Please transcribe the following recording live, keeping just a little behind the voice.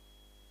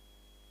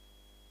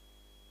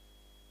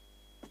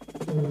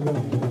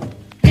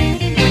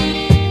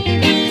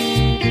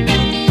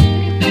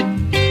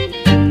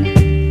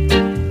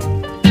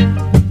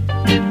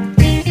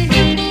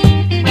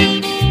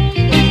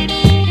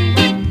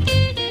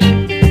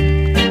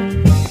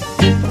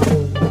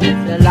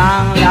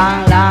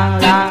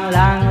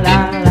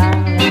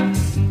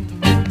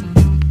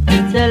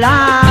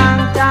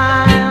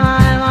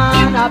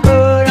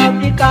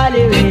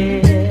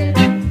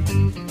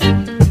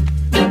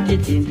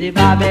the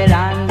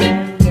Babylon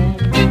them.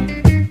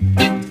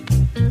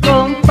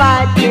 Come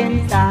fight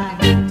inside.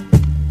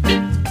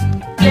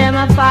 Them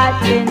a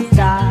fight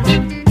inside.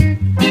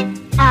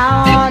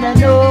 I wanna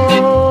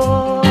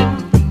know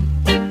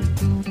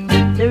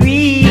the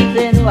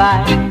reason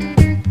why.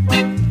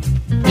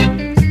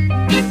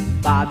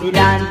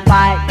 Babylon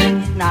fight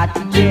against not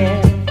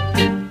jail.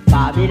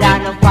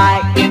 Babylon no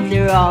fight against the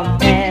rum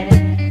head.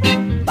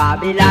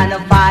 Babylon no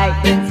fight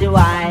against the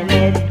wine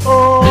head.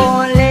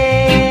 Only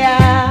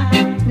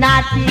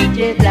naughty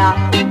dreadlock.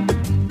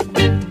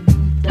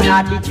 The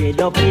naughty dread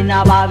up in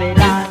a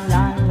Babylon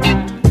land.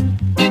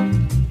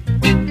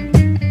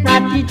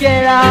 Naughty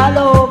dread all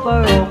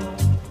over up.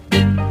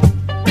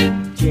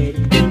 Dread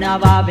in a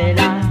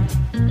Babylon.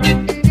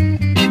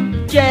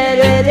 Dread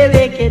where the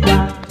wicked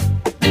one.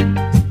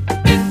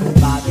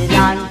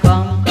 Babylon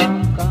come,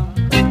 come, come.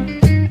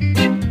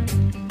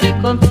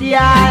 Come see I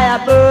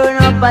burn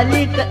up a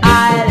little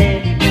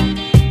island.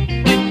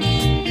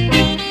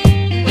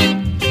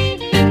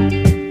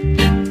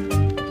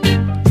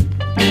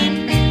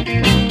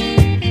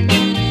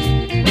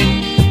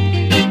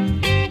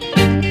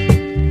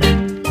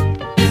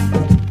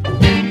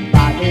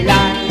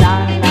 Babylon,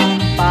 land,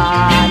 land,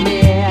 fall,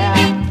 yeah.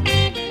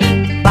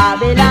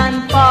 Babylon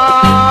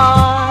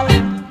fall.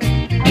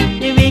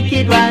 The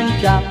wicked one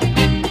drop.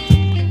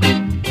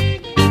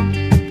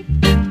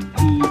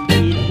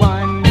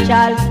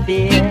 Shall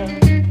fear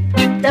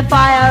the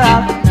fire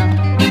of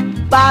now.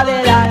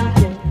 Babylon,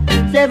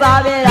 say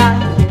Babylon,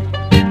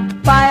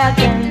 fire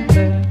can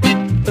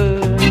burn,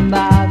 burn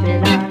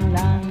Babylon,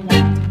 land,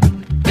 land.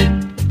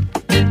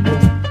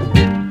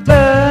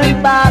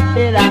 Burn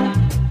Babylon,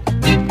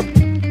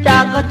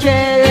 Chaco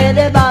cherry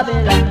the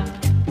Babylon,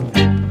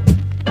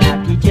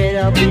 Natty cherry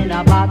up in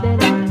a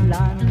Babylon,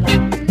 land,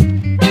 land.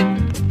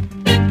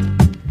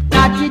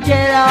 Natty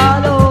cherry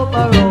all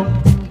over road.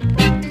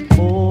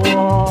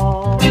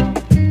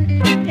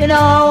 You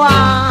know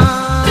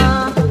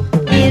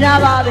in a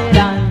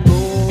Babylon go.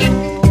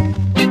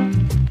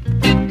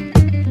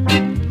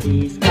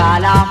 It's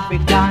called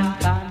African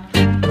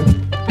country.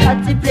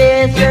 That's the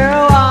place where I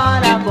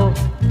wanna go.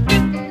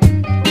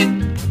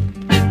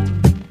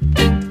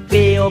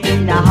 Way up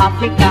in a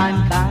African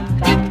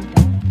country.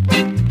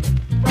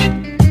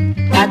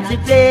 That's the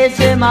place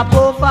where my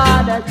poor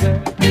father were.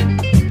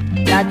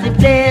 That's the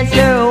place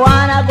where I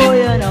wanna go,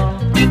 you know.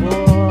 Oh.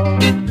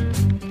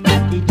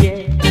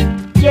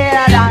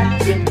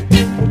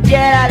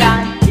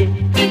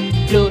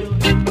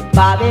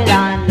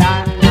 Babylon,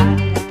 land,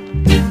 land.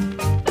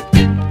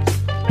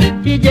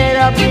 She jet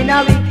up in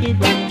a wicked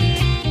one.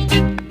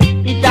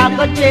 It's a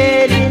good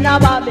trade in a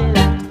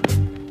Babylon.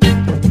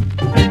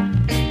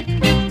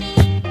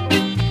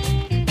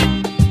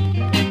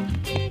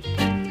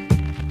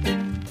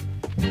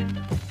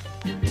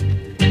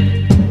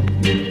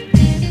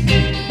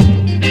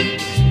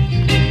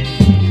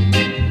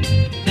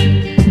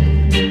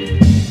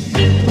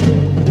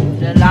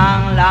 It's a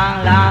long,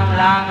 long, long,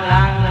 long,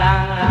 long,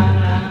 long,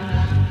 long.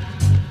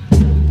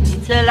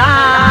 It's a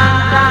long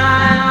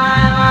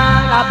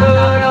time I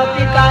burn up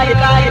the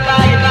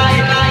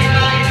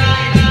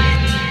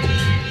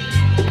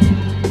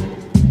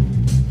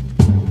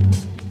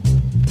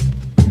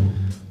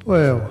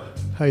Well,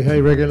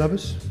 hey reggae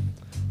lovers,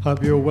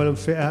 hope you're all well and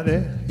fit out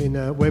there in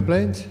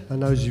Webland,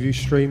 and those of you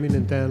streaming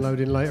and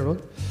downloading later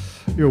on,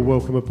 you're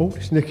welcome aboard.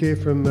 It's Nick here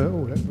from,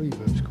 oh that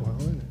reverb's quite high,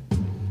 isn't it?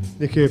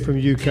 Nick here from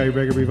UK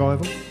Reggae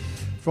Revival,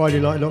 Friday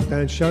night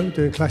lockdown show,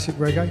 doing classic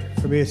reggae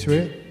from ear to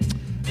ear.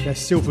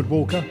 That's Silford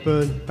Walker,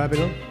 Burn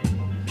Babylon.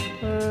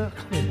 I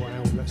can't remember what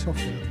album that's off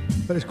now,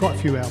 but there's quite a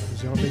few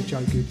albums. I think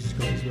Joe Gibbs has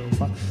got as well,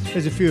 but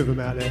there's a few of them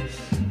out there.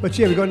 But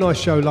yeah, we've got a nice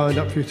show lined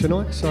up for you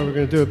tonight, so we're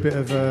going to do a bit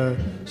of a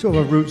sort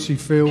of a rootsy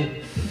feel.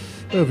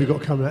 Who have we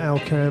got coming? Al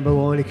Campbell,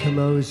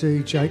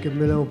 Kamoze, Jacob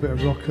Miller, a bit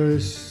of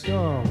rockers.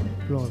 Oh,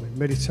 blimey,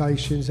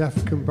 Meditations,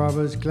 African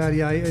Brothers,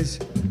 Gladiators.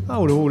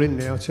 Oh, they're all in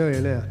there, I'll tell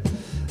you now.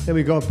 Then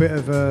we've got a bit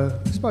of, I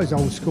suppose,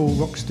 Old Skool,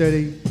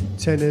 Rocksteady,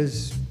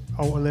 Tenors,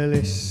 Alton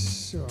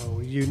Ellis,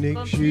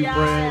 Unique, Hugh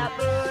Brown.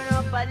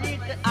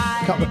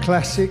 A couple of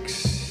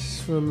classics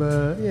from,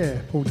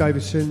 Paul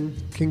Davidson,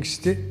 King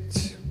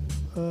Stitt,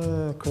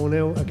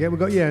 Cornell. Again, we've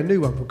got, a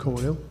new one from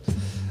Cornell.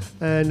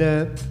 And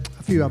a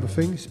few other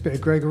things, a bit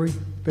of Gregory,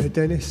 a bit of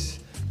Dennis.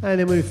 And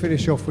then we'll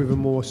finish off with a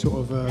more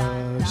sort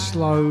of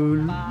slow,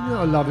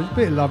 not lovers, a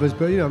bit of lovers,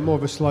 but more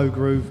of a slow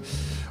groove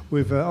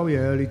with,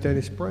 early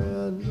Dennis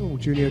Brown,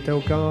 Junior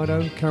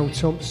Delgado, Carol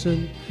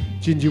Thompson,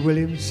 Ginger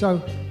Williams.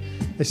 So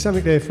there's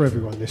something there for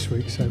everyone this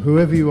week. So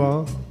whoever you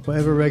are,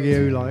 whatever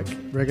reggae you like,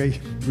 reggae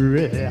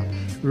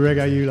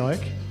you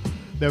like,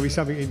 there'll be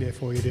something in there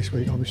for you this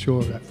week, I'm sure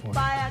of that for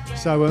you.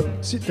 So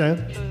sit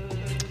down,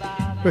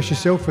 rest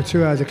yourself for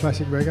 2 hours of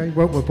classic reggae,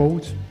 welcome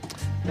aboard.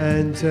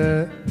 And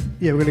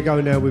we're going to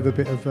go now with a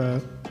bit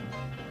of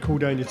Cool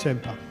Down Your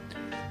Temper,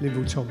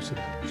 Linval Thompson.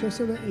 Should I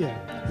say that?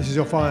 Yeah. This is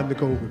off I Am the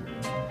Gorgon.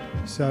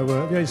 So if you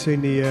haven't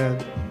seen the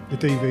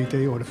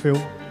DVD or the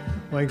film,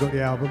 or ain't got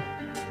the album,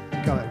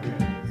 go out and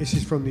get it. This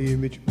is from the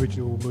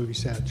original movie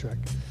soundtrack.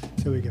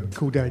 So here we go,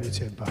 Cool Down Your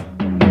Temper.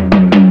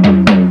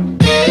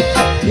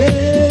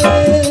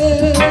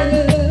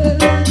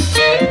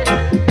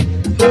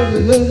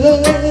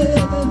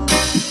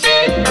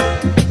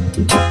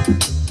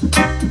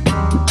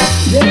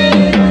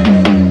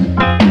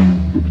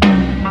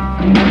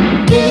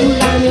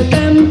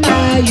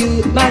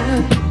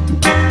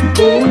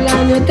 Cool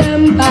on your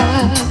temper.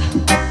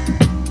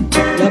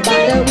 No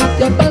bother with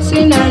your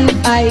fussing and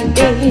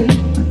fighting.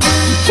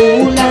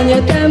 Cool on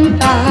your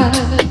temper.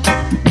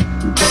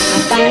 A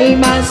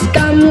time has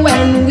come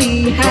when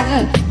we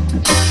have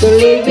to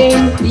live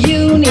in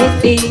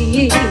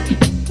unity.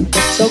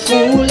 So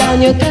cool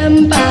on your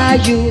temper,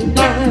 you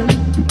man.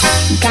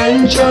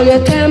 Control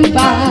your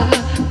temper.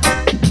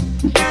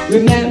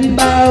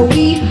 Remember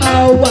we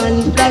are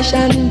one flesh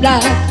and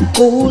blood.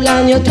 Cool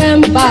on your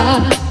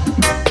temper.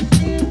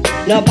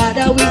 No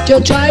bother with your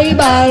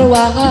tribal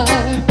war.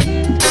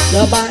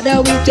 No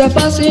bother with your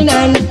fussing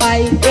and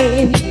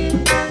fighting.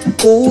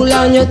 Cool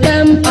on your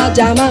temper,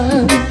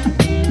 Jaman.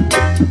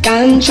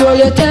 Control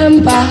your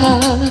temper.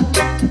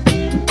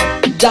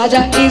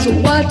 Jaja is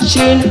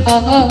watching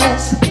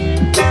us.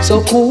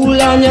 So cool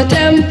on your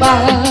temper.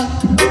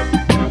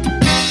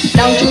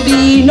 Don't you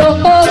be no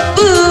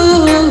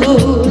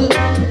fool.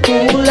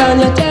 Cool on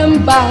your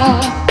temper.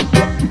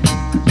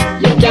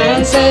 You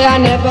can't say I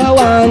never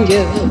want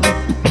you.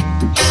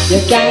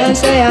 You can't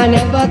say I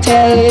never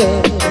tell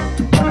you.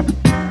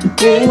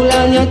 Cool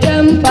on your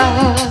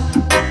temper.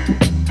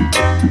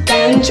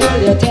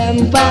 Control your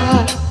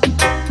temper.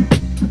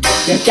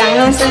 You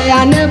can't say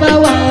I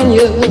never want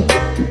you.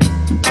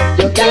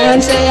 You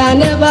can't say I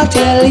never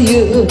tell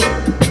you.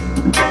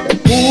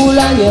 Cool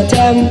on your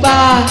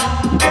temper.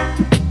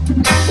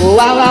 Oh,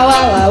 wah, wah,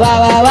 wah, wah, wah,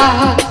 wah,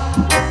 wah.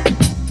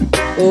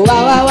 Oh,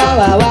 wah, wah, wah,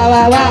 wah, wah,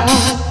 wah, wah.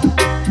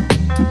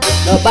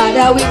 No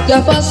bother with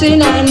your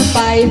fussing and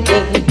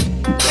fighting.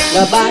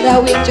 No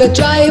bother with your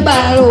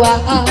tribal war.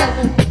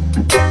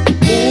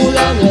 Cool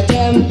on your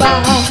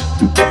temper.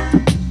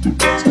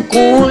 So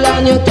cool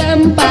on your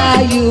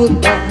temper, you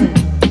man.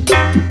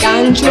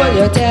 Control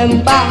your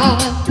temper.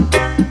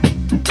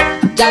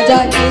 Jaja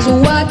is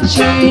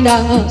watching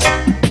us.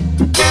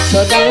 So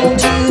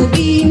don't you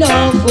be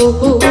no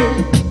fool.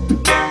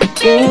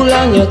 Cool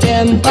on your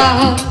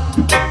temper.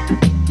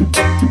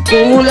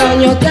 Cool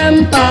on your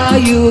temper,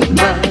 you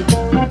man.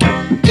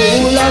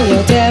 Cool on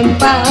your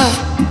temper.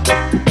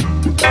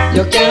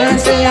 You can't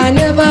say I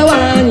never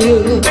want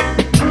you.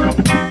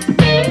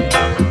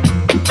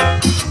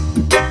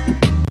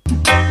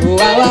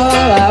 Wah, wah,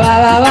 wah, wah, wah,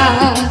 wah,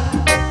 wah.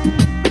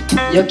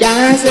 You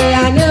can't say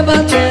I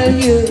never tell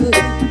you.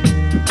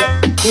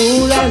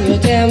 Cool on your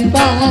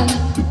temper.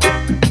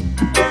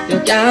 You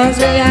can't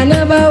say I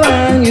never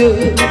want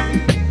you.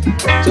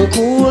 So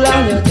cool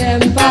on your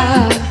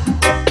temper.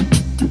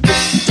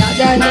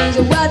 Jaja is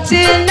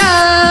watching us.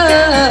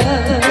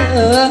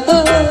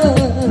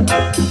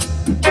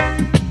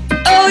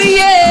 Oh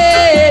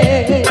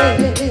yeah,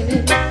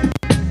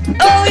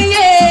 oh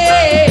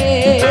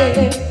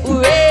yeah,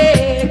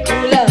 hooray,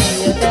 cool on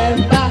your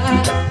temper,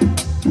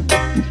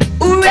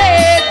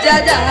 hooray,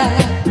 Jaja,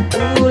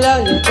 cool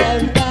on your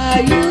temper,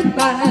 you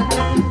man.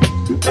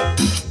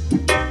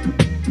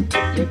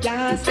 You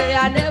can't say I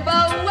never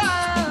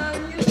want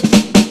you.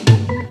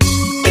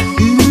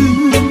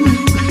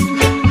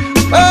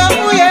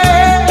 Oh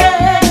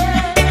yeah,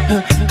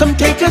 come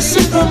take a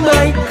sip of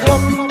my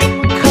cup.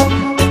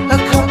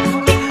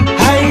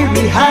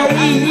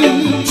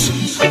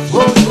 Heights,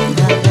 oh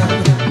yeah,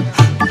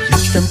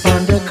 reach them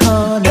on the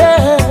corner.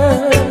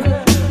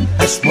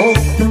 I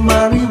smoke the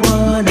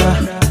marijuana.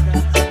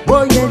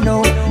 Oh, you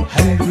know,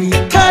 Harry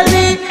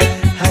Cali.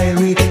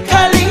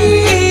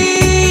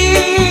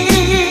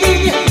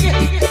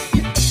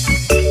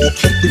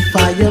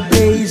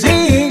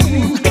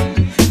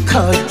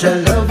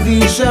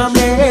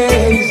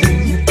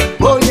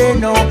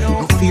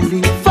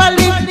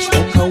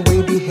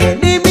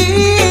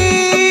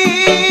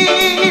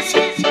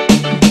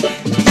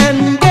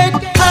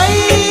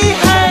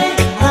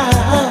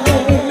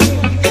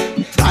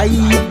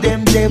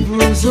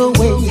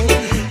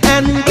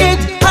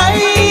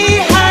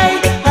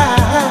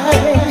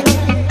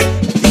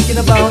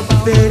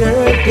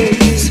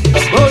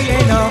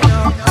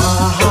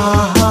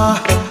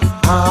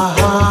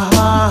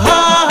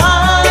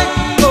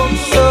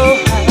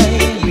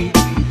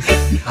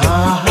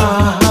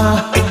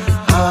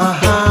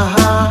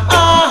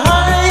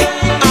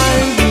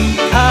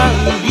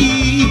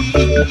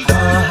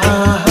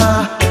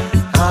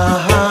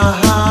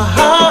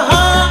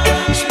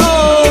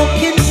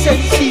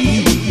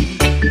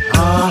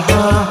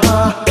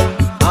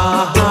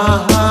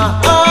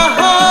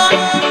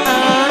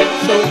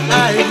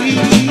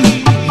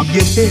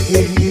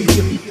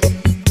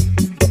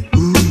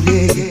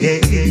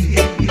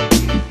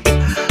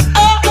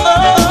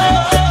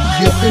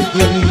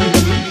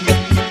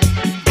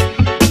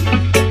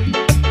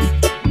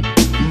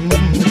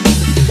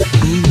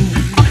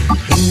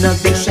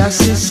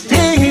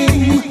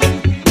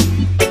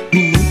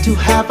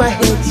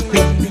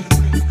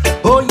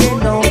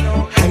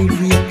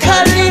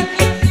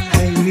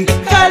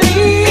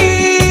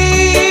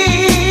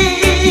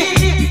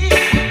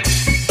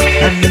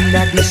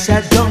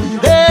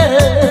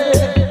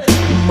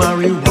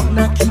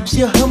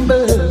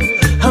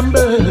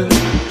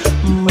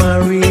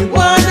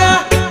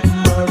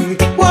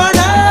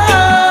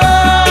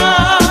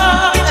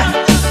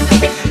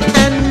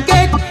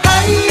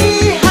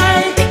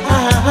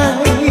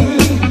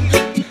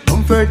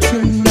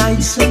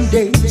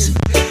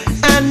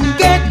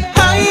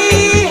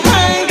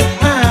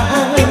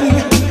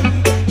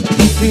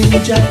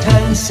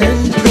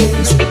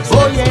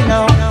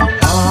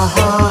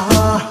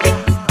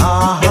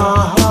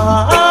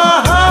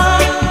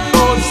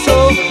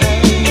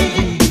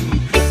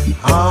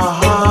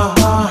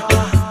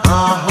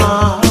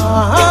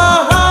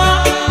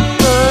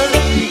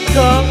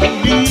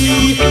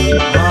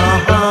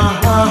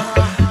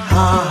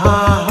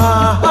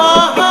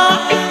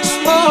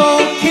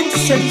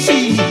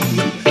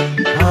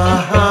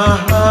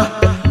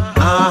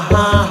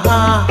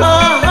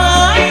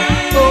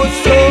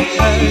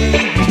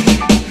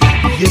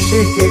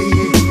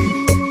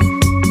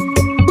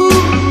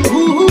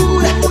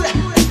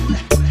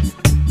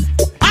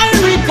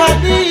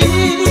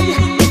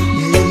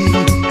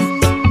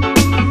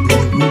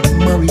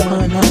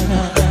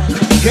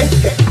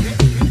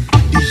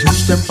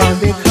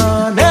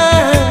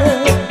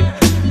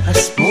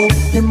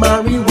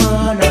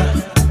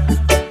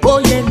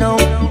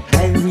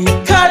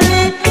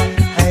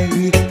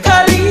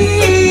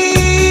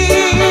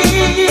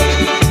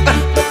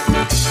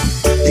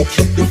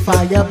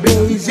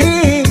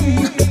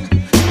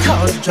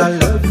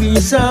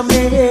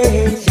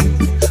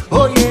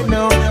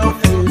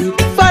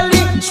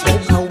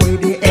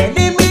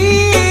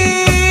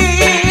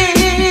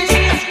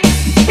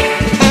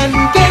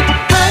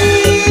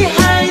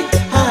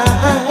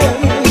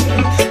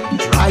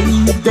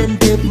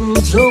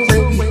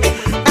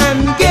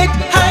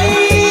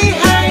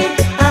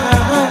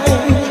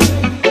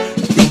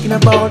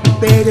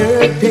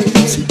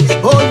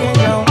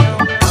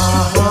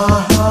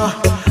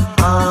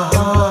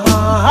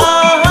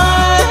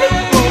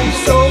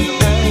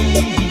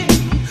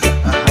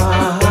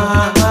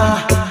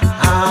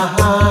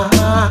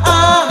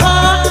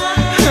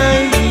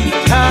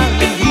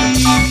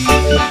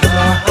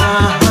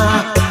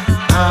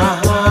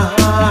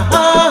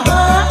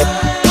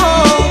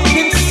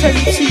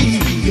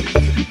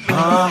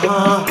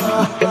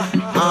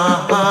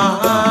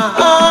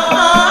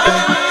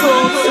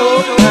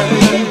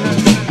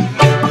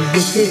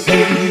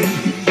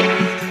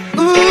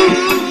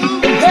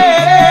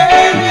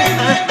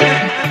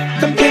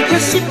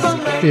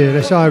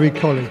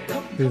 Collie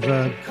with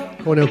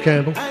Cornell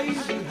Campbell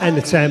and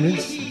the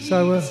Tamlins.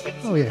 So,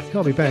 oh yeah,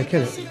 can't be bad,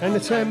 can it? And the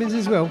Tamlins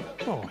as well.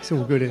 Oh, it's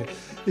all good, isn't it?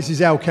 This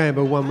is Al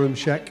Campbell, One Room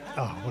Shack.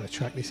 Oh, what a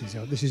track this is.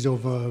 This is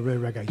of Rare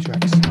Reggae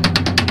Tracks.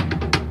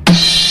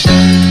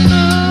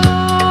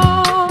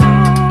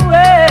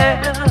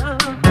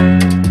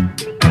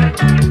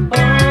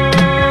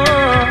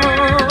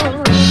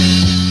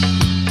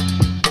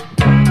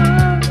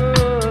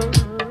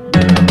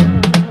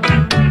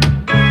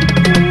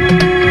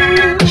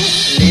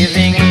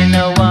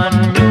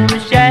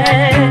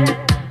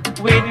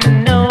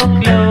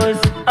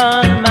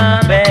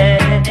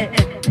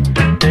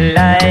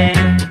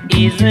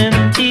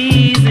 Isn't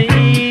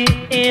easy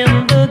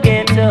in the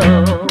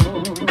ghetto.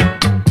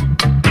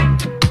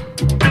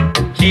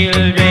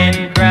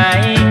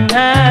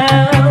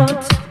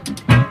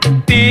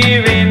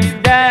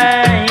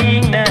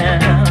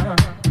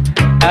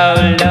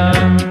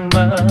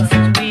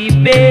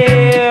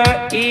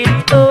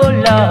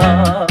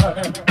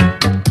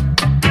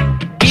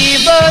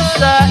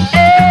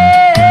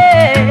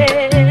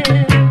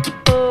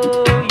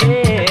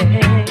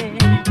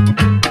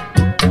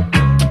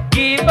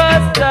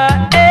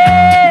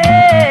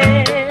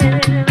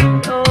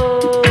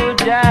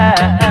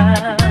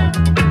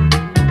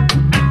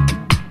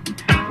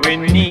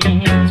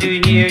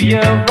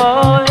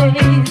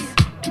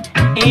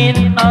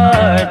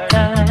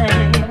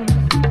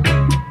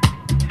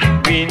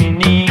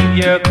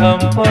 your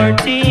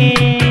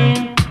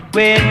comforting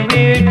when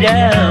we're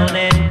down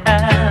and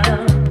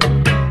out.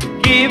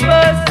 Give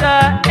us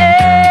a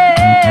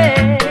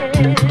hand,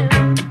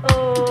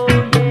 oh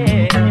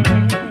yeah.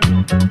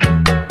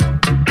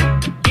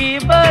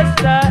 Give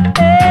us a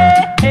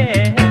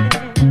hand,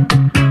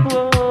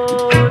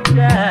 oh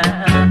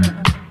down.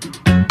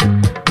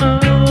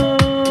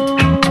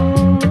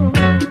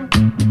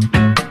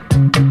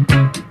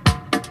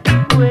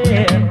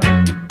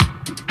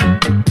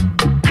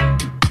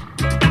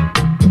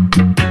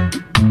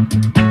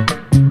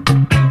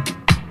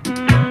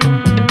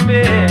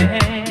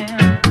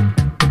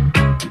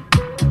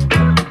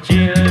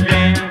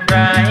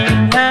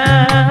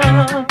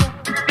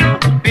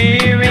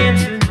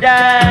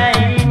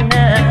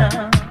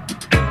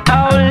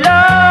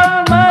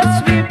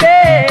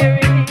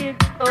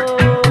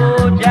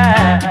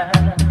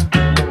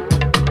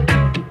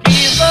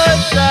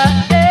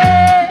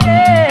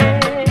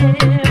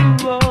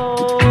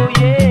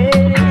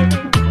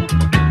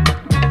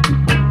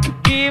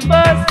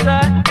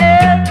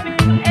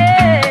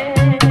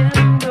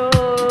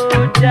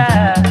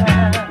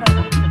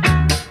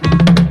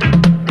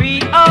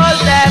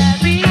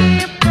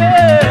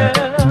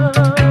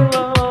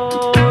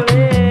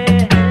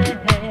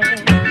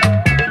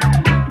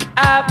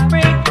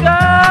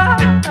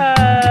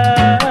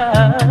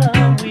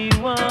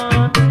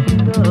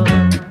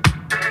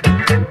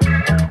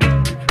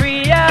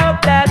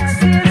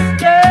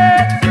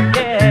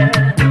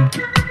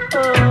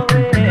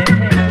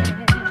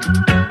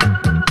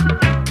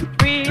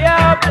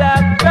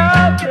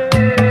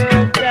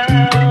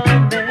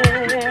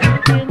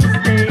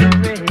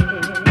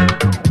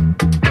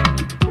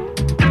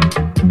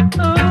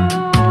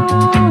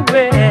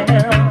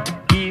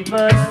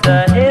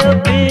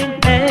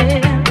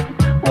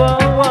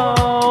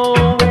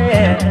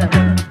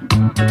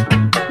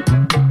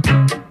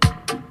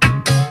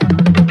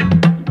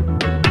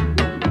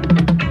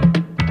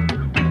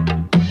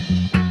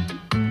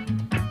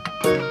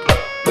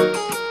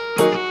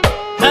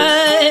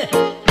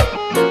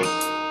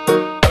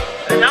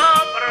 An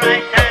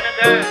operator.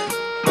 girl.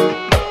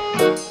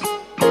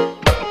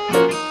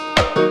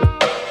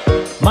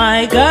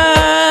 My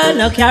girl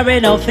no carry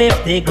no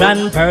 50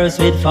 grand purse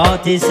with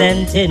 40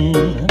 cent in.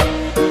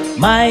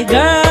 My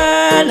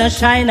girl no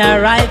shine a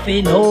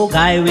rifle, no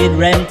guy with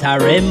rent a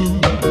rim.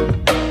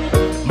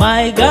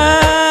 My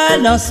girl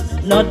no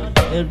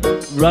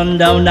run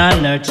down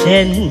on her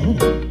chin.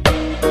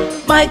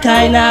 My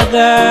kind of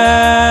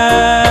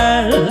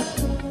girl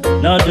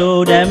no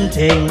do them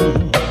thing.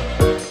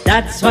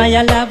 That's why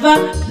I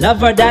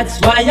love her, that's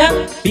why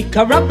I pick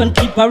her up and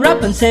keep her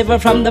up and save her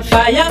from the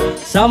fire.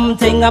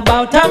 Something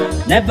about her,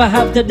 never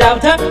have to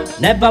doubt her,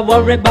 never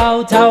worry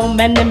about how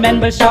many men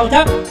will shout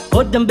her.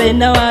 Couldn't be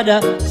no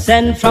other,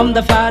 sent from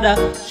the Father.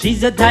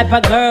 She's the type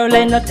of girl,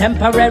 ain't no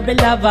temporary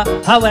lover.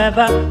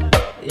 However,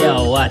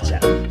 yo, watch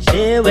her,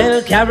 she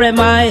will carry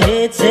my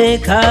hate,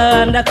 take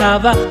her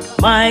undercover.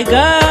 My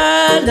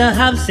girl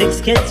have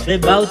 6 kids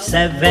with about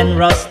 7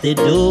 rusty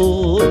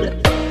dude.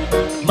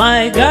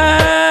 My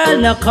girl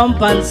no come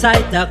on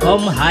site,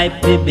 come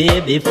hype the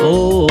baby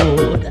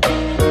food.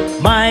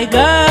 My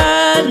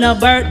girl no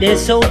birthday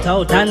suit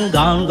out and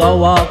gone go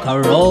walk a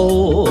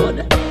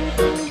road.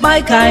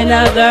 My kind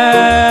of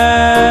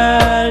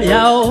girl,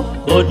 yo,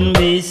 wouldn't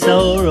be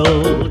so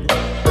rude.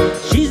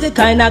 She's the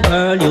kind of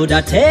girl you'd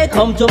take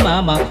home to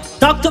mama.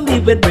 Talk to me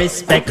with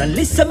respect and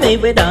listen me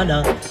with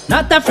honor.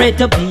 Not afraid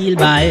to peel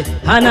by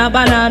Hannah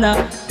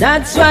Banana.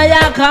 That's why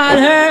I call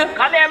her,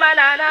 come here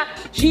banana.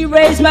 She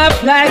raised my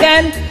flag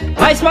and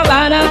hoist my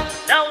banner.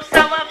 No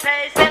summer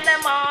face in the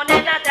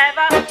morning, not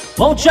ever.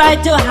 Won't try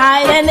to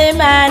hide any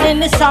man in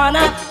the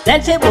sauna.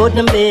 Then she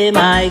wouldn't be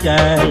my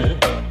girl.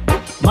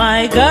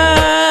 My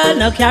girl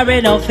no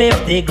carry no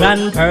 50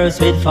 grand purse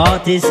with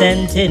 40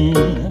 cent in.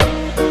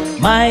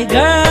 My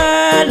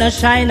girl no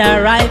shine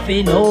a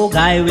rifle, no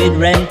guy with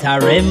rent a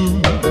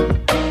rim.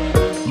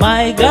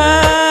 My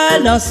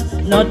girl no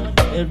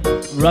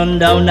run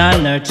down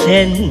on her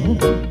chin.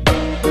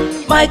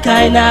 My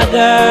kind of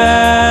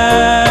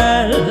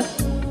girl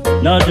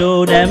no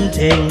do them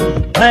thing.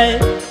 Hey,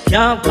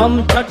 can't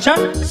come touch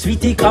her,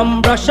 sweetie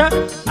come brush her.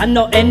 I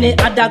know any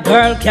other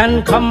girl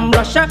can come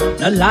rush her.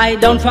 No lie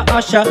down for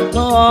usher,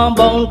 no arm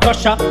bone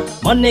crusher.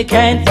 Money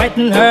can't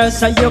frighten her,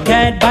 so you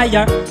can't buy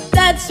her.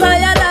 That's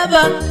why I love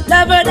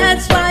her,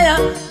 that's why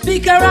I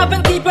pick her up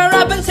and keep her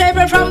up and save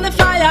her from the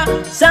fire.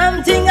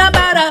 Something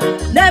about her,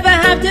 never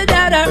have to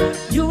doubt her.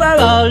 You are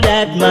all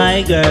that,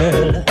 my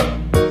girl.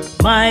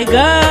 My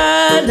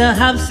girl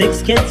have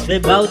 6 kids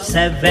with about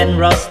 7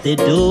 rusty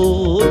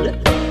dude.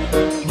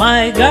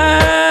 My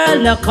girl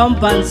no come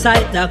on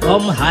site,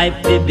 come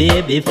hype the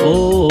baby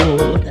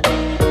food.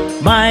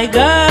 My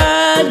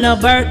girl no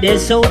birthday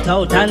suit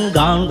out and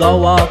gone go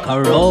walk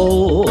a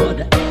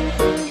road.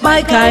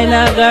 My kind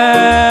of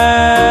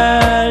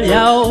girl,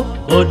 yo,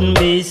 wouldn't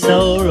be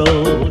so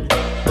rude.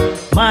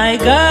 My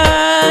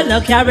girl no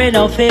carry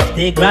no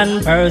 50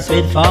 grand purse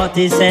with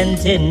 40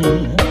 cent in.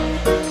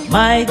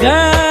 My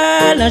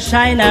girl no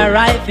shine a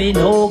rifle,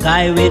 no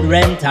guy with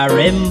rent a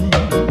rim.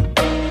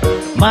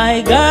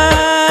 My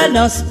girl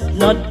no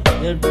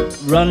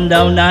run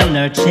down on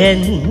her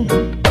chin.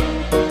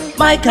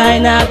 My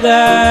kind of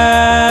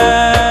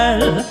girl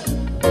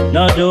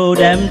no do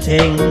them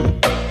thing.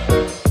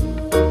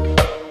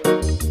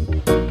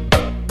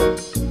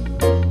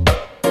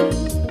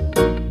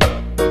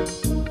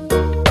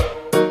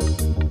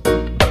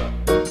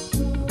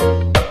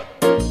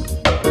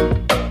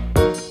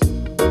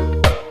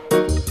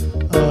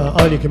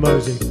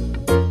 Kamoze,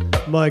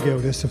 my girl,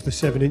 that's off the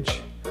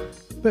 7-inch.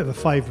 Bit of a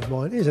favourite of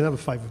mine. Here's another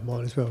favourite of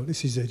mine as well.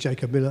 This is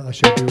Jacob Miller, I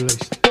Shall Be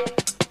Released.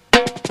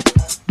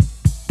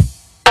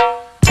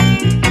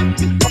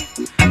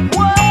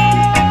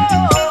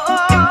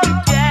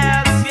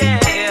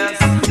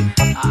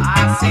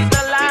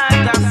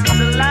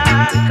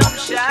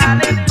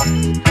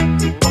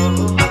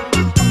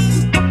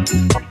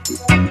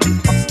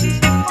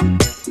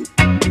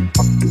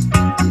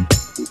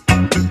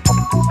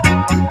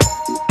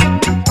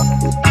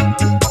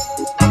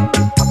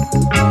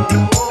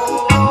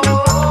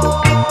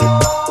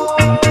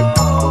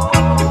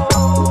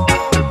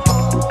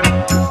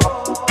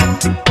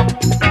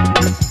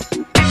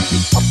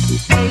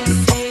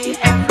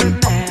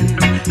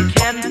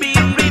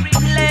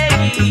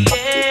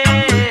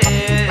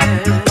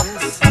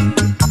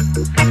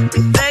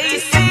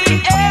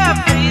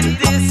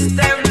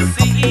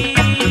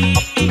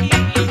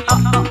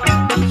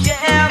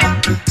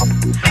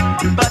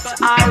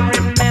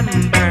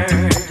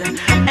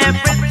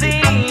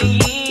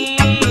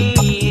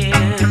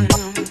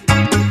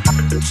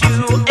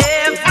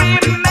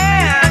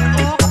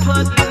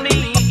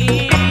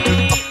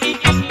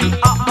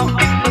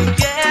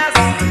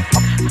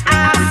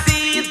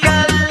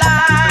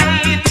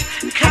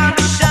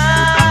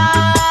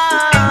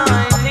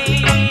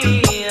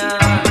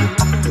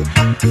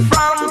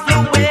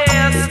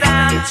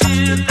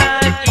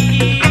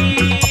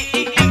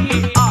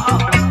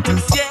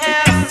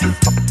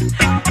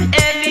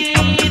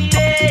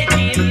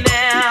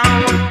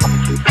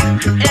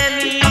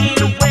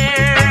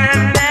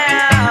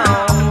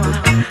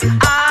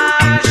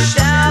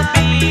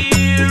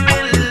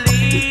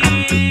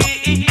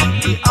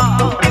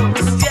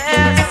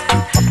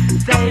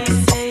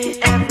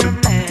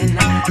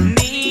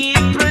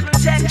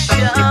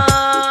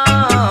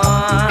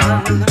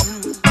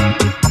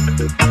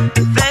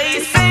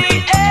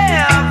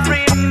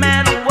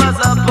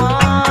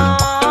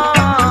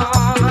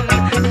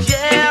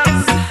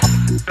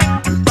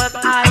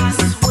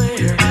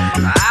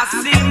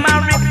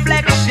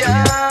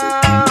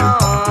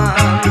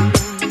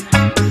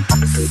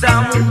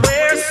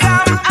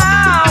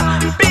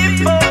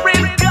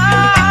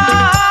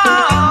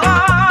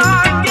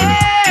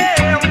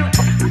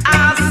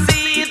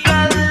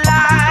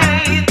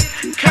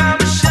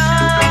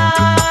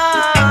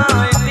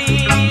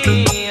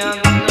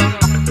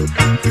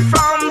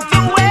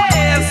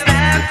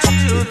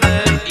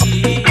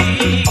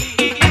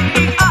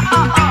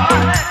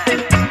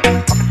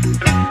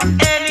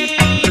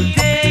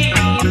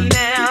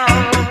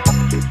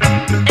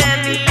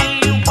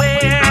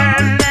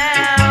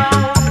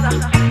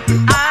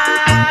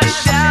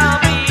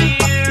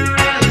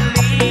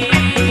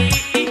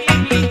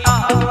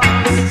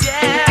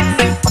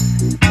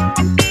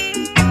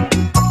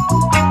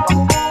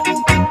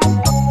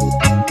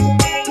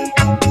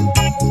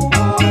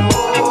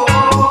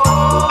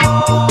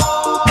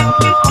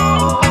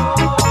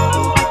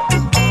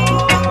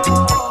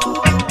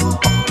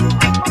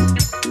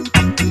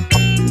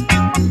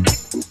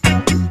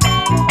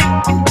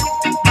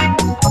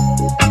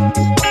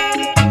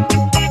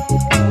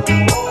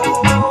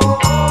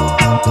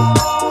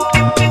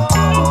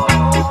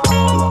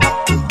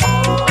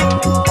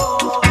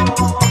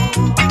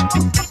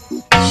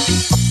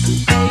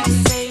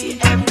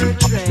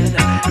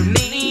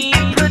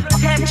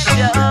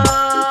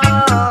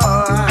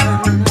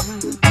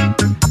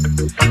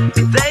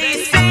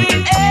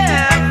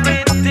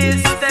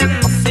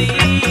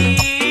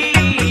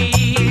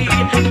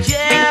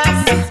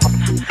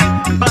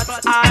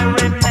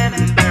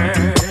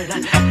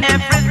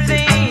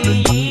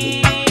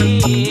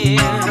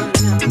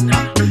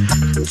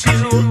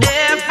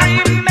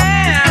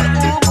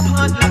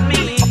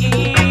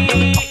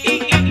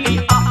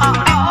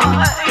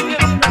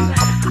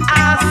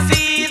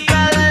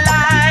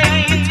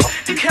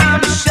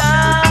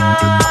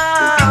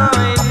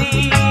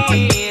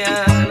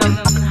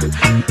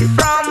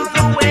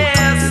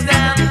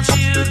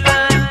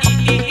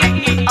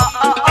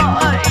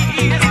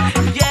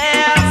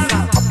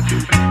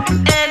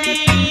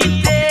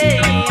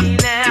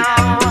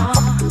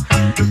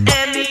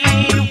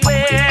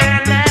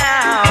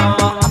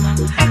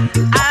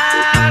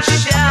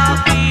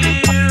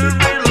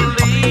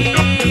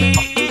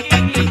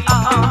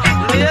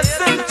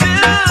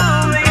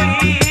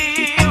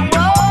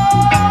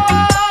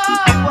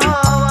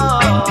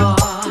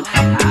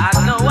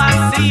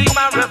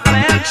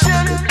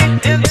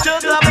 introduction into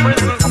the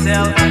prison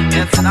cell.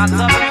 It's not a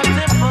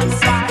beautiful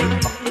sight.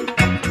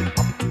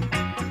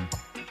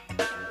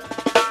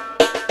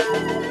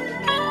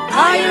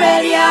 Are you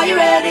ready? Are you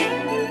ready?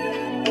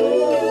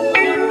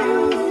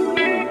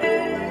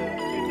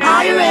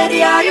 Are you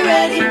ready? Are you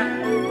ready?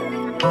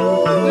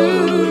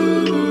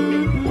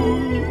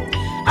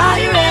 Are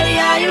you ready?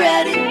 Are you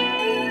ready?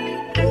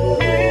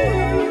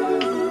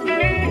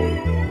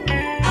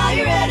 Are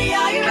you ready?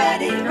 Are you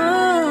ready?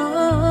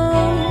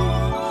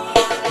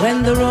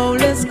 When the roll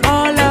is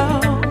called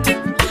out,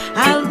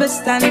 I'll be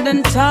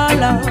standing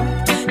taller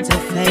to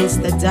face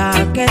the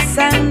darkest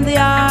and the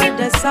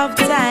hardest of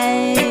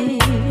times.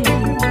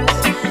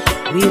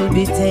 We'll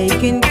be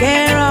taking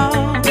care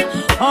of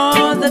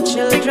all the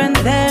children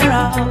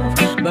thereof,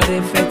 but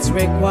if it's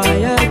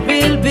required,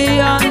 we'll be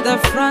on the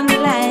front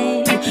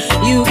line.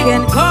 You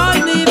can call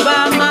me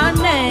by my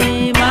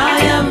name, I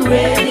am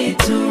ready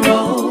to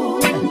roll.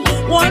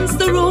 Once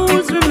the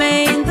rules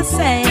remain the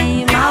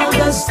same, how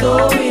the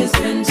story's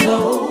been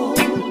told.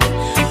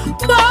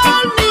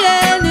 Call me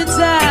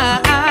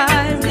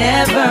anytime,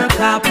 never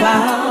cop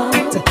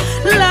out.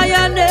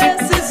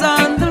 Lioness is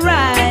on the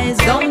rise,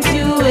 don't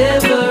you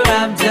ever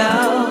have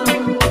doubt.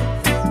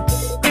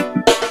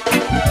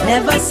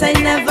 Never say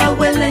never,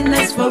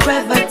 willingness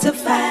forever to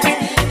fight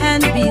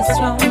and be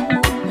strong.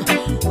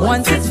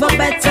 Once it's for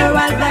better,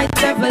 I'll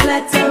write every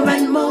letter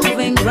and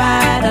moving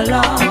right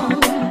along.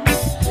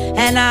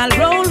 And I'll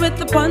roll with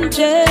the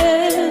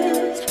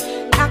punches,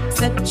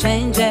 accept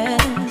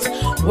changes,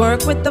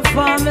 work with the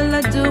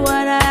formula, do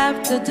what I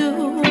have to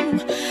do.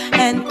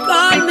 And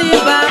call me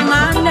by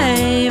my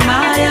name,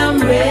 I am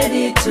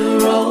ready to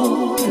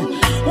roll.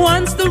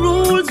 Once the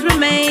rules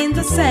remain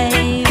the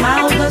same,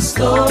 how the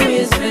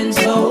story's been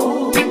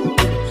told.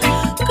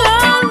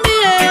 Call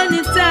me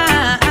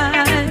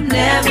anytime,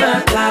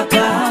 never cop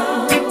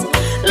out.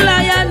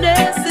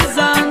 Lioness is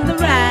on the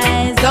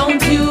rise,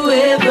 don't you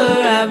ever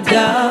have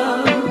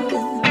doubt.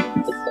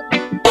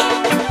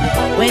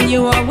 When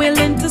you are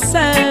willing to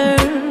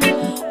serve,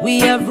 we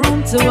have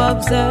room to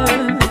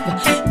observe,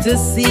 to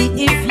see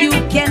if you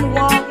can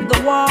walk the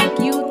walk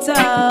you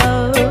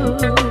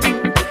took.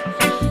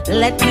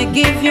 Let me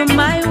give you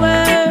my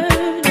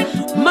word,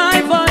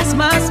 my voice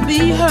must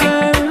be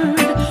heard.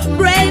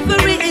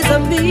 Bravery is a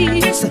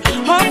piece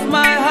of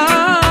my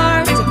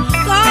heart.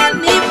 Call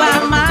me by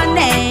my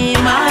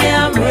name, I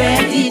am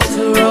ready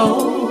to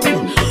roll.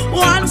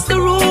 Once the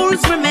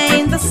rules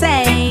remain the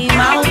same,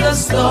 how the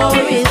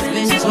story's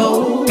been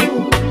told.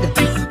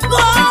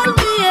 Call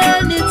me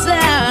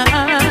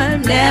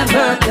anytime,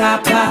 never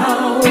cop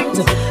out.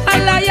 A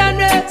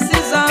lioness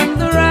is on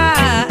the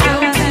rise,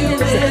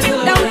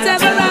 don't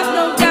ever have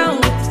no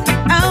doubt.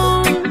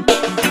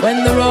 When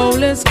the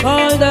roll is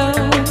called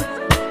up,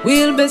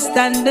 we'll be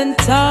standing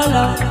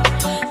taller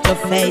to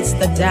face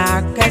the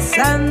darkest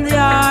and the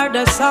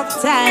hardest of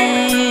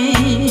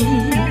time.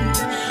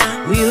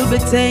 We'll be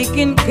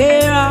taking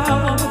care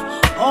of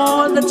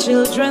all the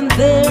children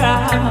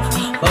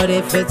thereof, but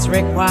if it's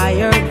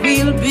required,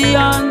 we'll be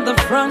on the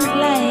front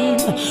line.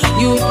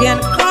 You can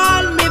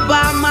call me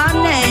by my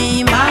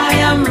name, I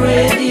am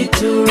ready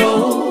to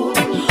roll.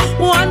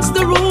 Once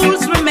the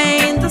rules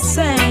remain the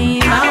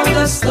same, how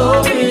the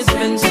story's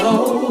been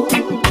told.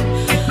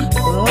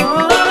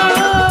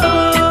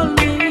 Call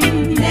me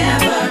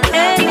never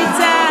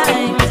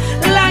anytime,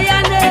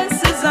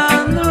 lioness is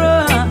on the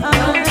run.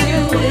 Don't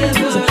you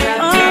ever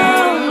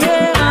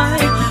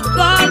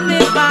call me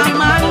by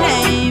my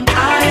name, I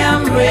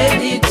am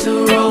ready to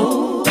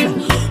roll.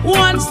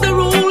 Once the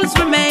rules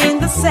remain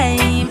the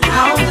same,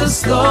 how the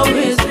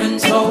story's been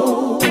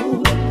told.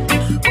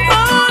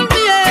 Call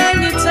me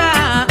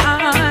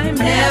anytime,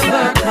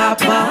 never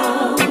cop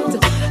out.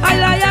 A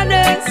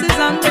lioness is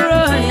on the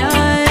run,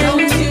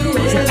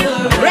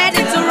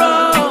 ready to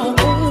roll.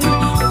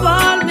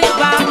 Call me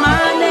by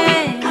my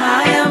name, I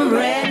am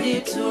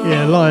ready to roll.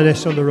 Yeah,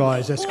 Lioness on the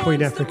Rise, that's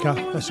Queen Africa.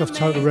 That's off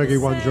Total Reggae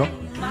One Drop.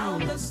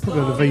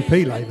 Probably on the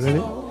VP label, isn't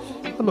it?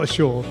 I'm not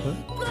sure, but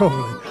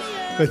probably.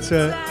 But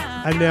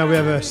and now we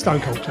have a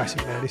Stone Cold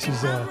classic now. This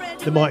is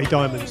the Mighty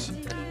Diamonds,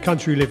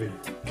 Country Living.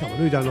 Come on,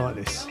 who don't like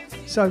this?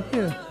 So,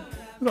 yeah,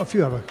 we've got a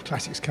few other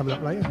classics coming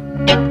up later.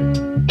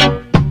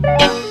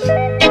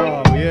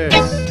 Oh, yes.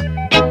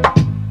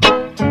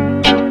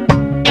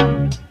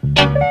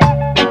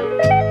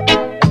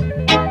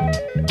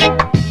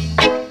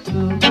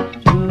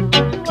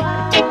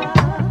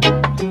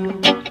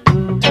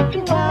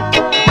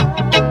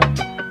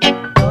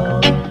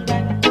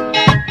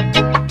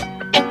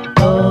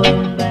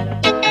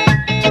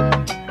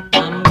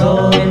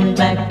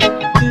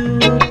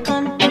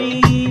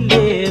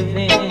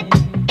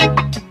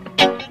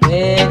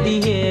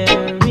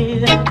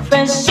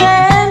 Fresh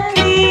and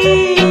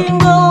clean.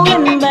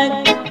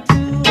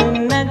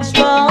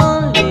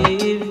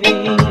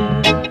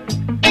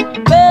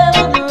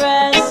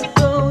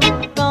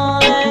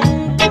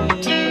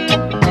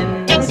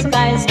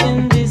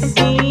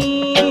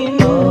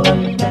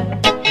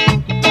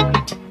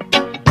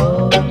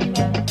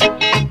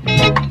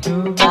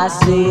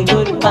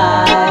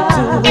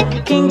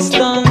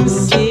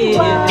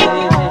 conceal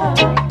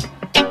it.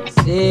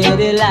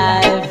 City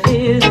life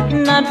is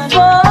not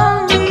for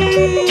me.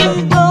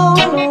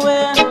 Going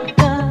where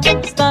the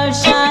star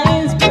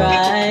shines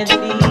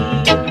brightly,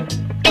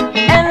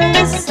 and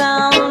the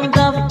sound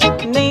of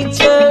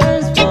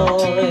nature's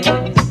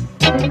voice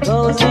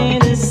goes in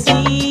the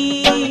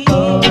sea.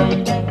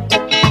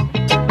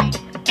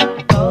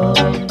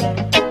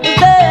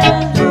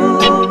 There's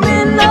room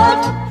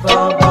enough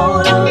for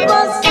both of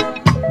us.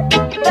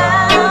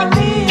 Time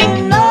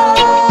enough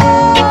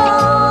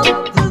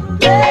to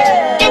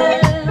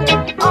tell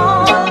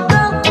all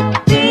the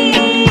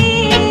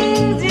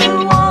things you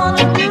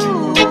wanna do.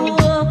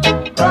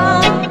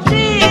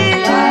 Country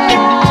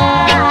life,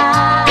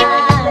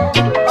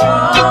 oh,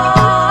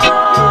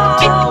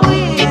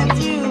 with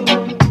you,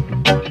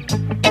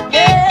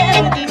 yeah,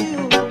 with you,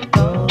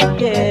 oh,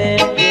 yeah,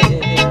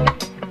 yeah.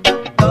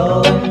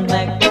 Going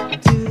back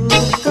to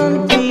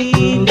country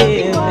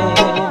living.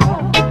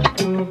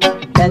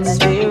 That's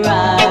where I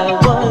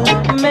was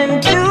meant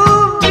to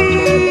be.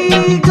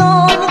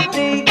 Gonna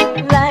take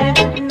life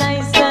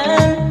nice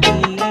and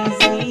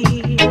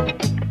easy.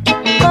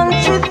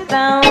 Country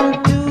down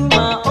to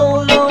my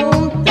old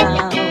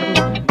hometown.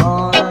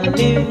 Gonna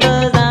live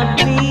as I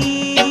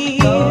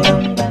please.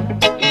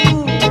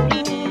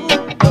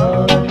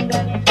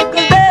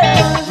 Cause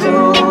there's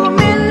room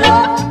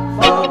enough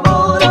for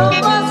both of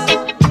us.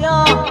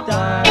 Your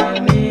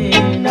time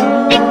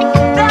enough.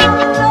 Time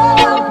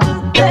enough to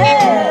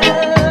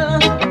tell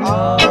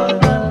all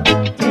the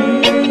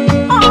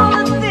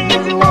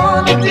things you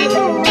wanna do.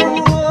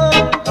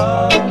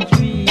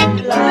 Country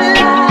life,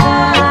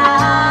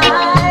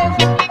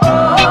 oh,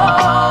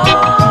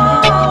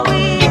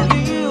 with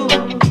you,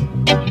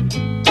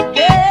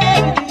 yeah,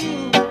 with you,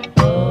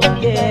 oh,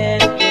 yeah,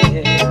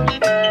 yeah.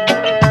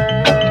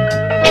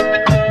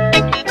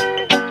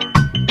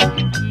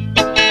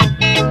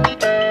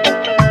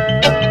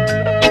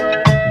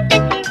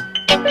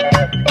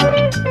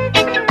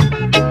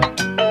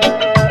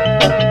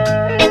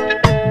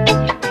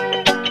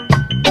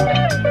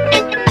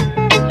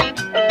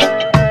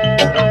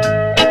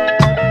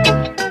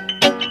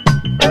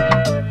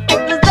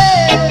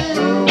 There's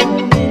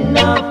room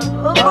enough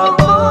for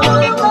both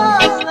of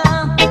us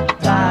now.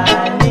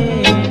 Time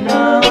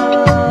enough.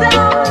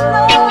 Time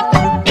enough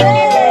to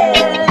tell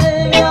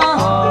you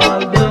all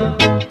the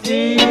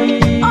things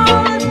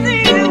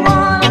you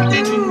wanna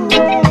do.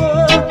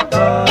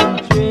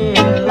 Country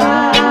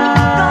life,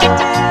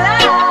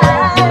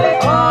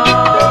 oh,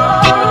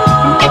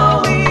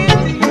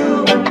 with you,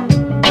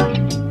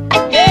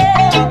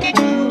 yeah, with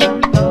you,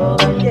 oh,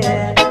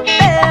 yeah.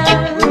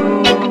 There's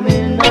room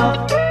enough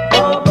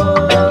for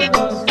both of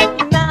us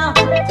now.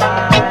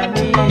 Time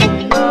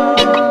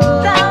enough.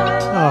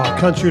 Ah,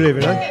 country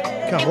living, eh?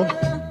 Come on.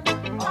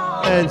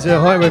 And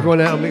hi to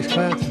everyone out on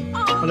Mixcloud. I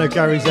know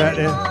Gary's out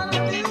there.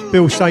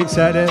 Bill Saint's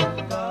out there.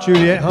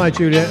 Juliet, hi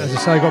Juliet. As I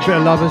say, got a bit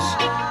of Lovers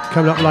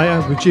coming up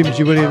later with Jim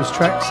G. Williams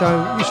track,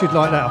 so you should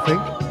like that, I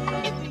think.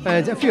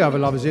 And a few other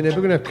lovers in there.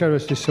 We're going to carry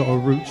us this sort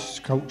of roots,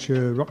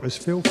 culture, rockless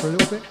feel for a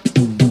little bit.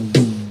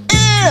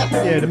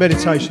 Yeah, the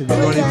Meditations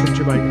running from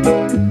Jamaica.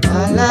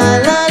 La la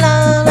la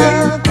la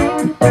la.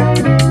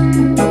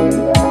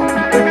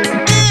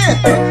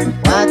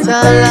 What a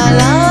la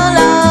la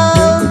la.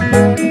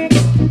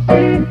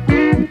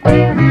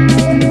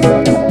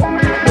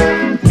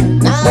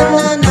 Na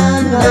na na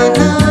na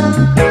na.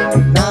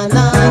 Na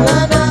na na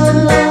na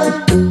na.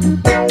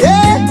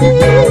 Yeah.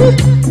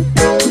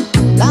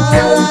 La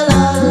la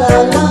la la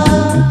la.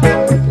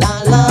 La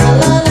la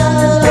la la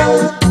la.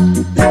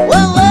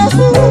 Whoa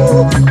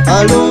whoa.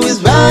 Olu is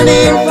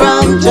running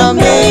from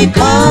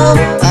Jamaica.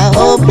 I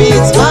hope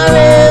it's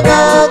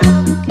forever.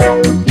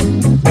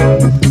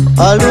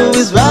 Olu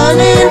is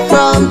running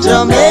from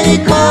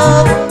Jamaica.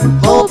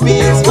 Hope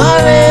it's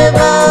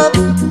forever.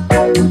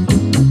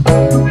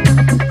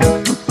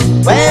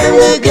 When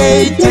the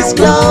gate is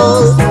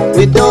closed,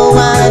 we don't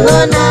want no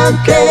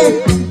knocking.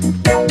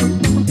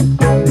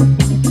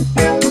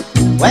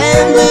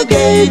 When the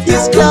gate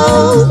is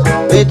closed,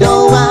 we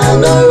don't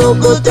want no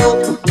rokoto.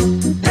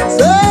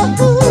 So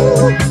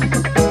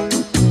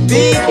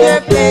pick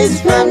your place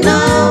from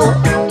now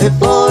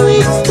before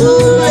it's too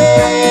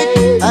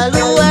late.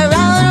 Olu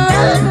around,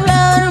 round,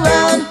 round,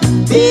 round.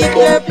 Pick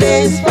your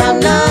place from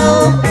now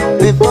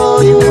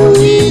before you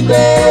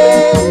regret.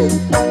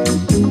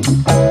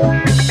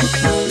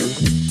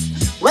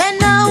 When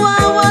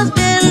Noah was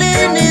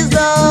building his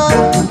ark,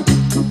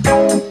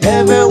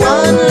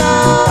 everyone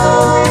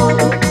laughed.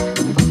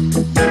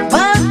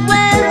 But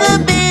when the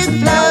big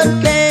flood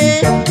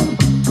came,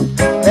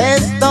 they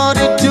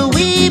started to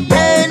weep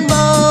and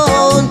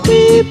moan,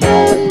 weep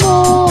and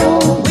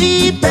moan,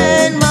 weep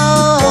and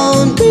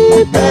moan.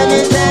 And he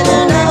said,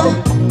 no,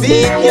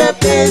 pick your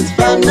place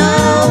from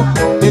now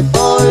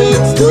before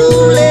it's too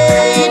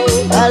late.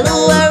 Olu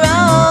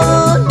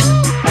around,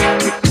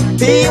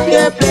 pick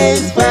your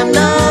place from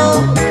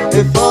now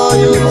before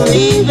you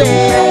leave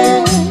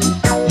it.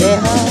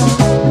 Yeah.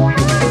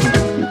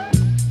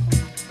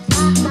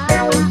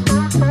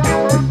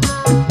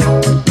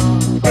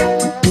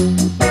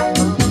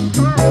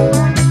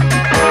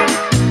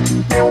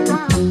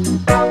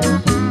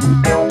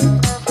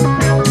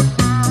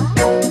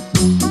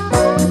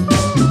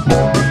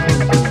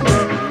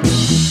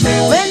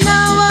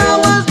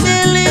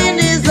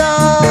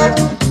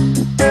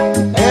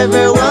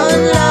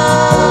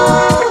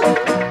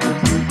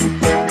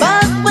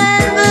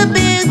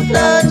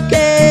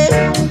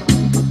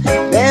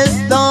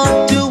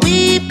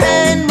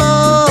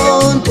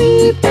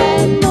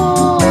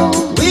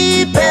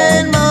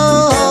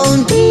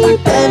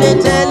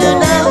 wanna tell you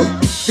now,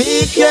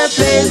 pick your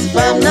place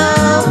from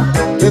now,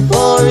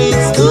 before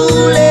it's too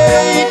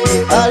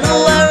late. All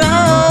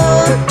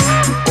around,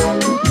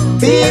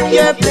 pick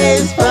your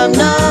place from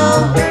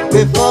now,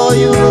 before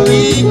you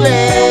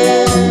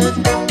regret.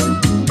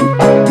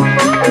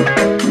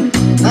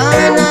 Na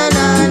na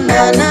na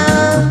na na,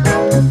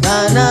 na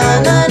na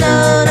na na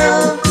na.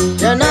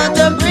 You're not a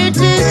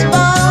British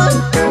born.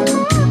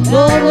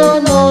 No no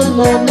no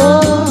no no,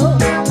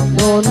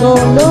 no no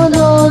no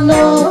no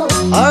no.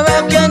 Or a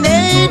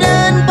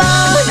Canadian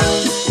born.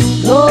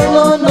 No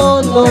no no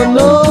no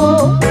no,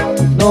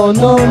 no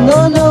no no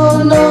no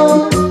no.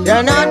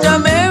 You're not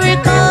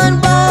American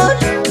born.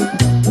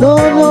 No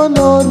no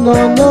no no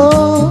no,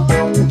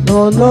 no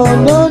no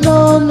no no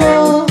no.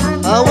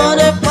 I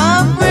want a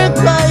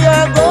Africa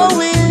you're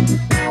going.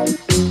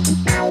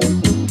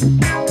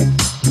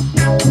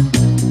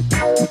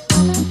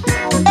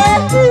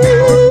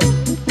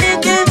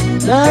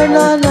 Na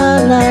na na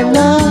na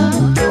na,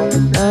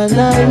 na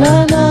na na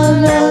na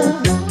na,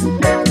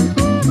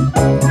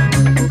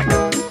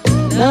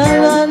 na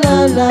na na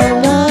na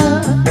na,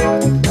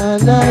 na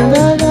na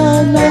na na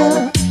na.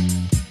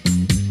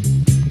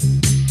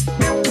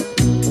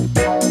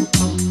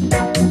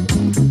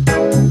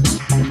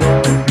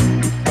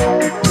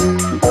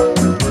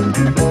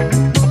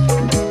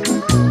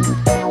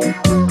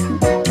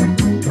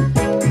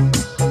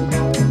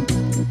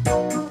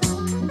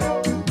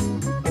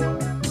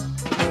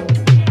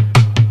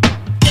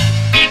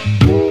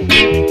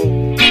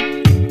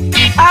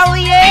 Oh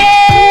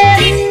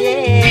yes,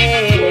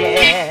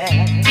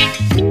 yeah.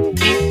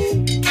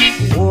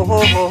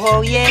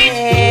 Oh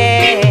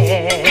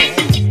yeah.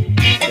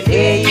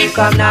 Today you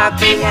come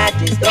knocking at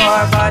his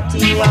door, but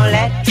he won't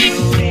let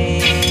you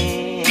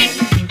in.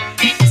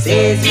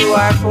 Says you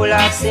are full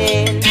of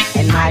sin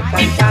and might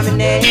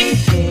contaminate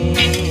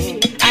him.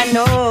 I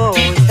know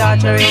he's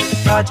torturing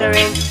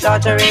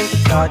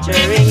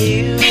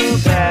you,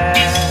 girl.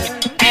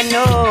 I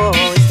know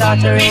he's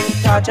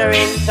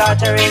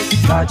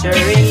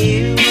torturing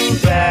you,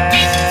 girl.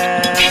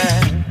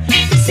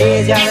 He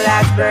says you're the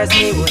last person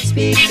he would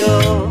speak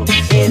to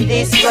in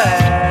this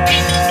world.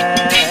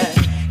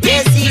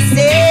 Yes, he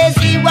says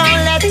he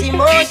won't let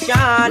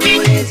emotion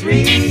rule his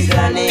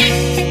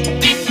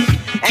reasoning.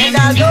 And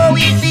although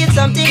we feel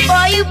something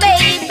for you,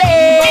 baby,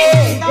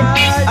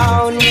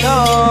 oh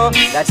no,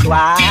 that's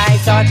why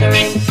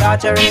torturing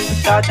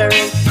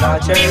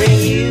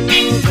you,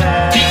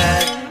 girl.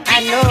 I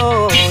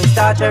know he's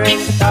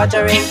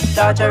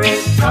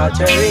torturing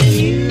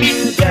you,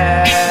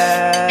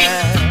 girl.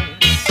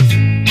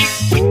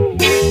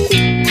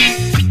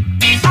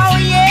 Oh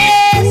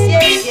yes,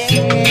 yes,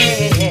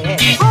 yeah.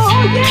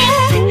 Oh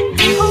yeah,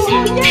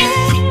 oh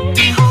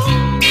yeah, oh.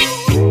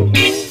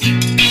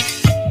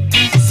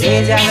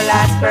 Says you're the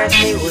last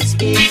person he would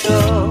speak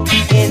to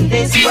in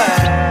this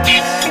world.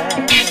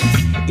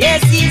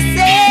 Yes, he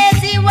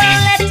says he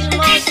won't let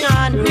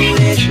emotion rule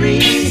his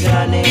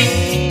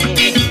reasoning.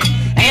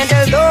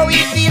 Although we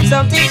feel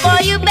something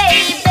for you,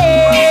 baby.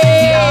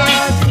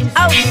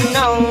 Oh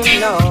no,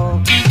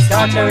 no.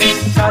 Torturing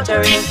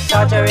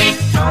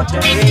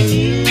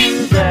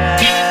you, girl.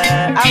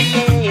 Oh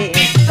yeah.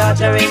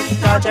 Torturing you,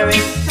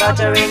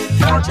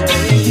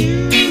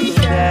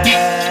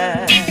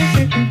 girl.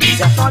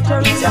 He's a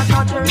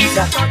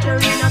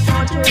torturing.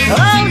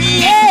 Oh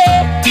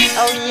yeah,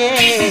 oh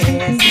yes.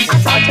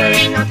 I'm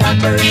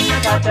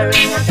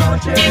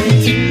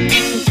torturing you.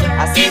 I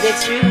said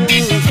it's true.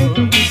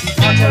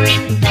 Torturing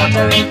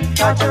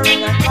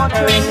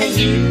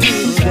you,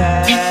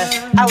 girl.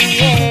 Oh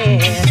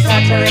yeah,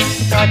 torturing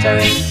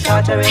you,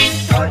 girl.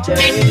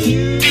 Torturing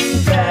you.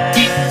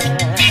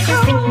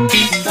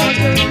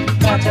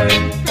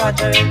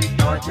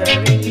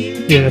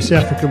 Yeah, that's the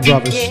African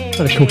Brothers. And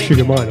of course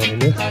Sugar Mine on in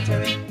there.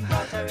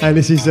 And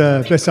this is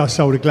Bless Our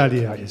Soul, the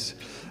Gladiators.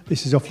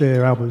 This is off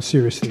their album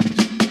Serious Things.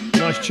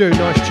 Nice tune,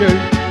 nice tune.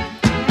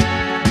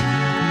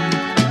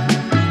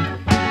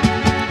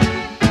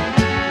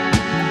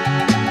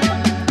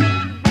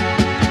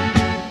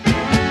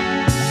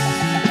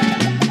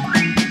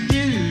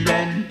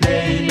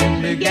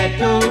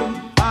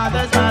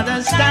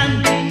 Mothers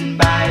standing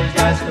by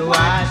just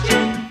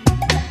watching.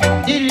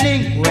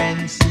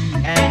 Delinquency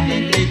and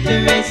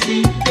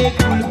illiteracy take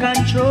full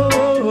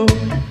control.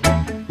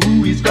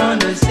 Who is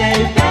gonna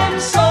save them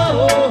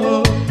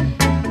so?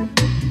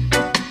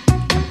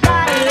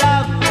 My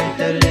love with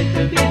a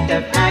little bit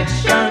of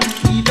action,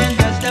 even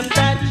just a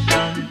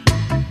fraction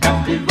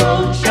of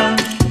devotion,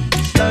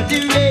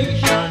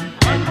 studiation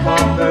and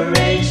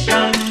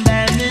cooperation,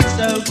 then it's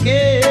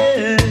okay.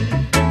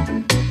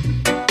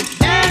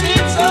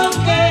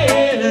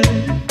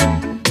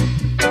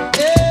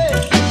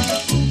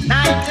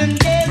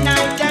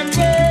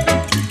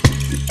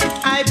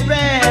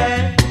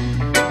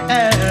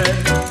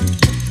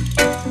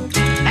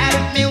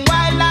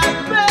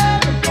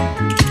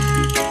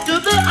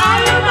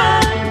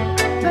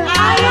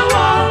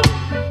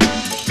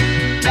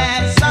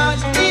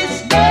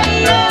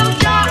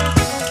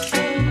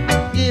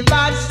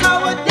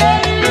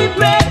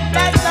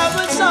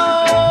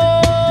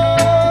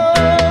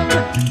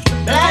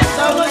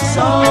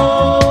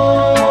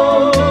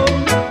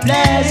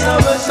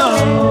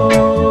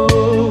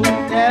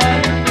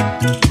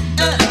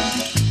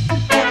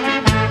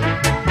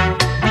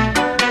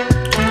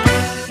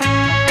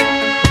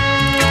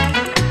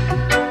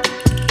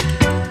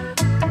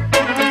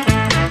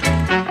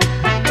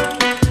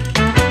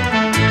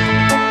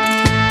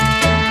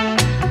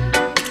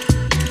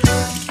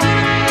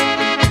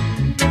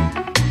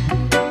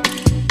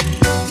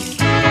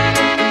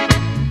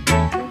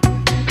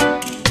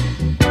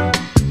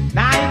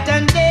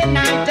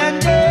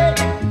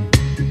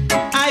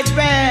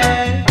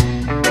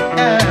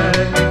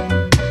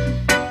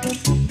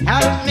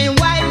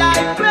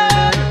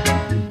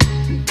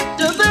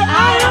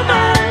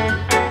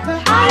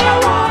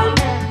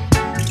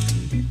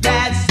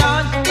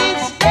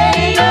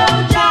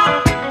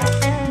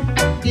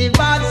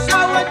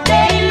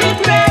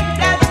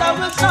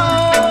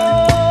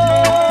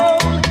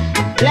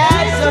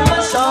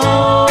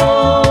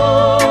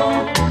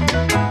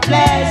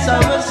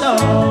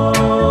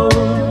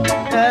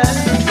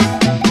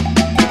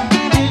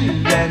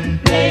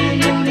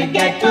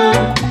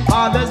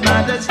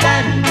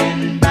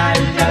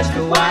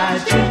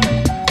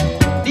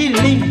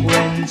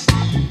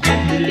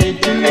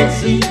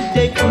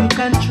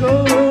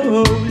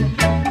 control.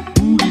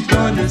 Who is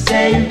gonna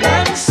save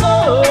them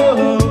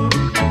soul?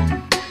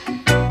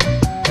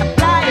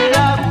 Apply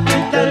love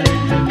with a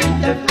little bit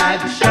of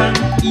action,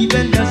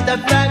 even just a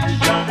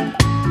fraction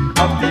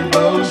of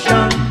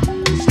devotion,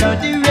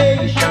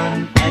 studiation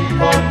and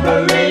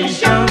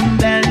cooperation.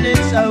 Then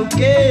it's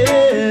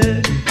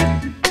okay.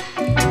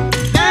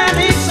 Then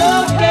it's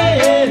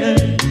okay.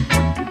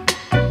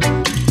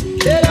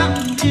 Little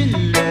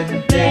children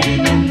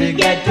playing in the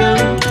ghetto,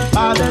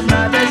 father,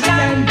 mother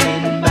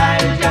standing by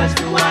just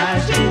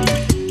watching.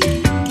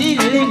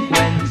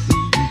 Delinquency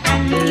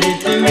and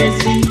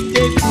illiteracy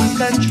take full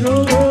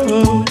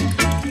control.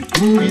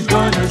 Who is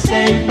gonna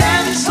save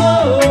them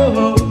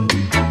soul?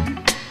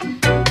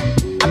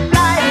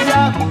 Apply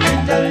love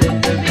with a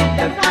little bit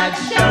of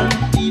action,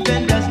 even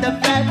just a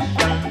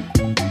fraction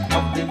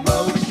of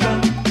devotion,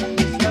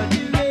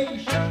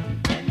 studiation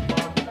and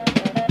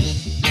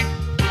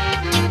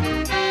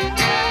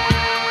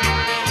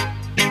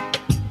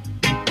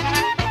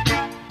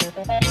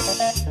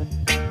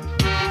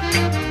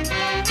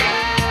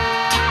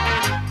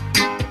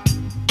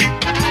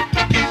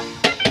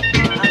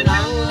A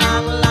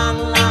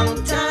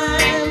long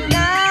time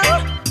now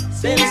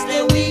since the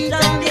wheat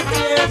and the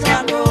tears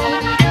are grown.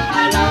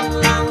 A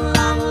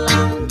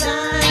long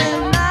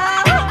time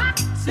now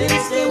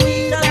since the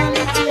wheat and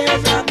the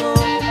tears are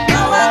grown.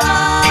 Now a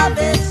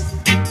harvest,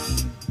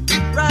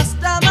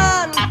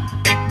 Rastaman,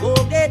 go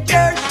get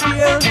your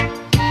share.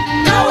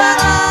 Now a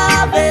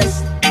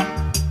harvest,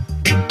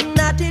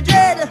 Natty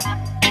Dread,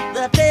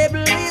 the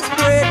table is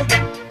spread.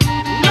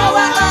 Now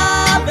a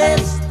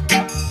harvest,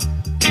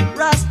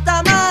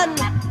 Rastaman,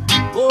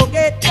 go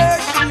get your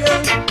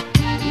share.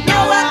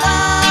 Now a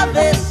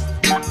harvest,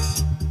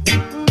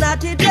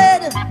 Natty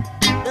Dread,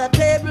 the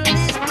table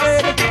is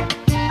spread.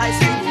 I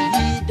see the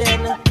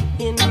heathen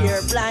in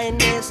their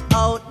blindness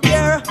out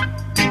there,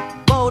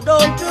 bow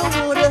down to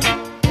wood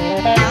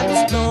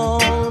and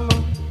stone.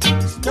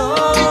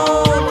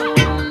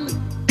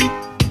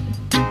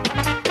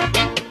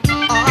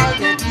 All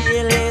the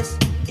fearless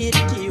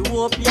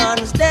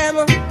Ethiopians, them,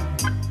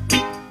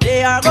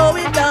 they are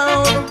going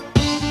down,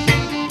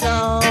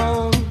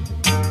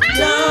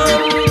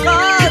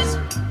 cause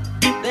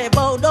they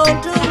bow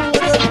down to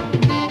wood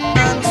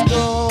and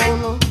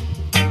stone.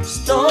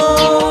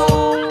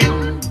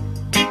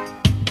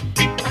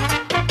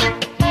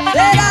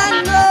 Said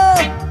I know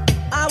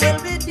I will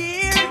be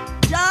dear,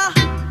 Jah,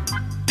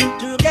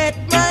 to get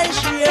my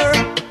share.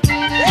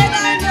 Said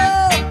I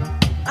know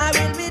I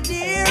will be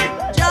dear,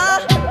 Jah,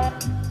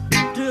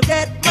 to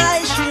get my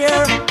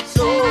share.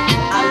 So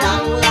a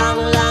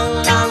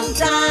long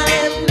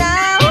time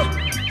now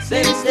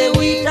since the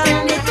wheat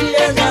and the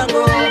tears are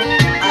grown.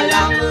 A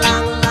long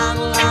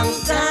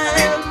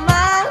time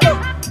now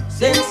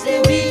since the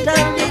wheat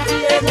and the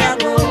tears are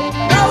grown.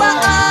 Now a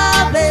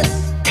harvest,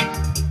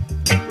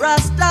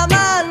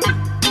 Rastaman,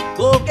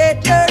 go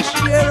get your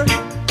share.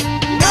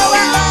 Now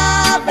a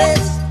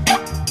harvest,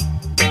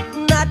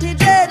 Natty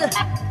Dread,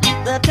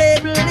 the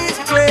table is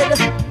spread.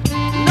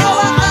 Now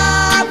a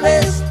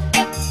harvest,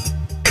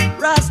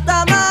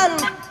 Rastaman,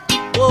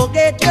 go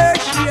get your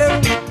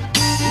share.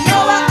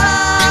 Now a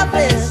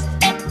harvest,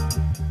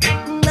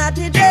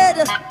 Natty Dread,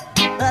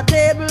 the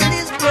table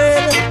is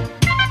spread.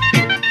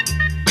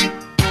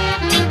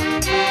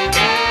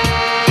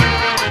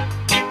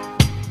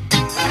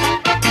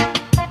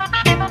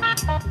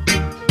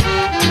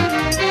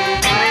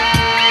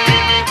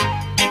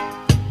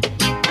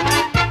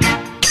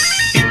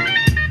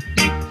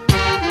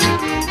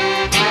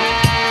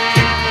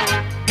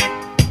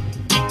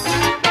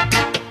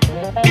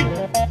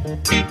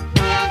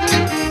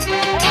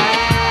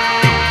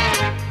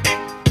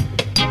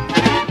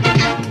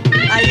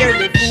 I hear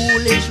the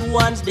foolish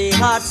ones, they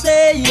heart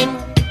saying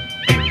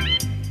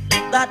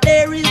that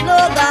there is no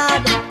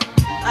God.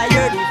 I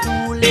hear the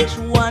foolish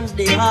ones,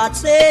 they heart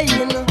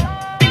saying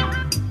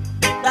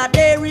that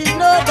there is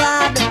no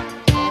God.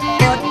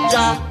 But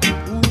Jah,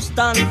 who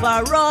stand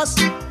for us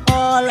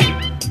all,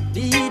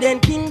 the hidden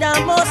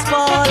kingdom must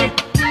fall.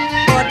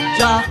 But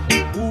Jah,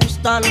 who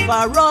stand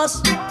for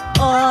us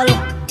all,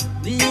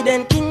 the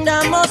hidden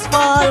kingdom must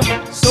fall.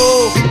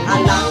 So a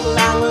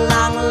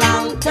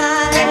long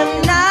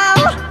time now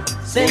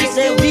since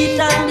the wheat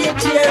and the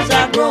tears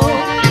are grown.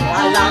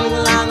 A long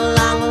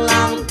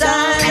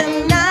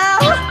time now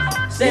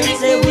since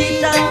the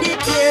wheat and the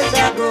tears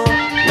are grown.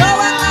 Now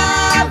a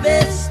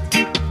harvest,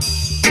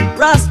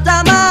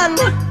 Rastaman,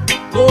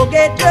 go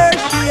get your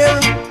share.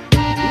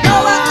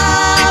 Now a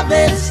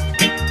harvest,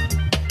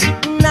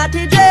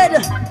 Natty Dread,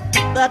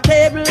 the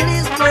table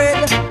is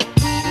spread.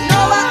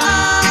 Now a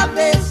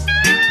harvest,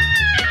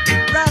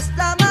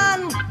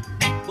 Rastaman,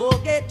 go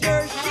get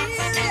your share.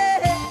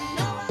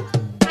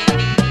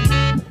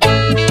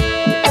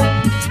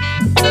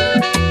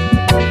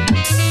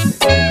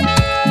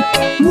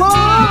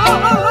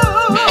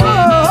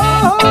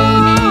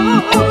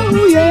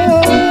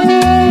 Yeah.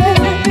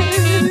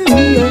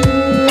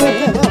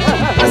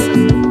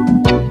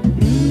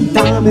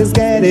 Time is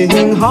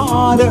getting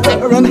harder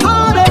and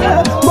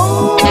harder,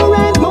 more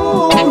and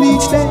more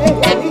each day.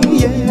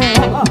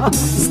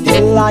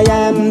 I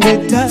am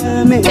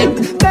determined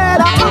that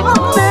I'm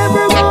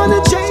never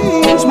gonna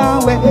change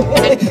my way.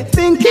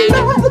 Thinking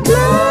about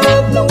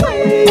love the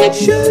way it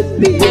should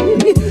be.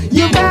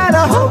 You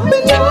gotta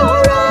open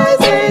your eyes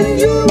and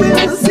you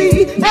will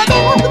see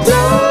about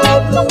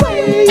love the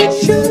way it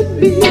should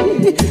be.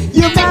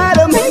 You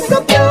gotta make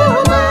up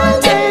your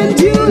mind and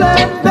you'll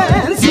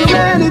advance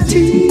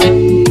humanity.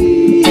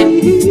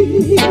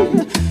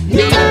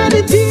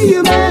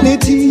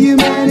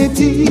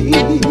 Humanity,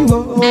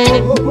 whoa.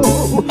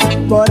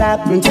 What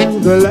happened to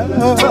the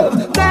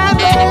love that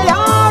they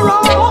are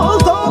all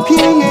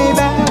talking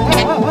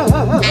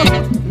about?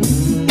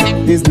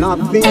 There's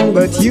nothing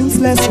but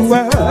useless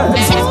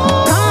words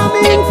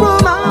coming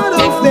from out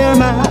of their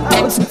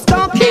mouths,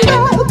 talking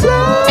about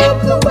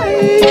love the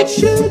way it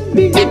should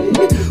be.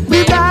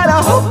 We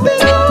gotta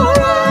open our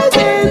eyes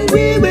and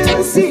we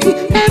will see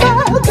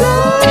about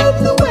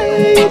love the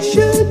way it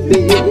should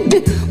be.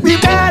 We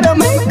gotta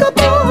make up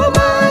our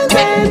minds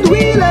and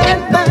we'll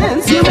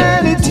advance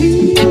humanity.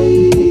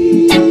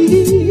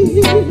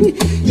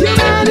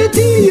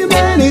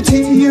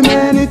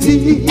 Humanity,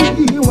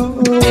 whoa.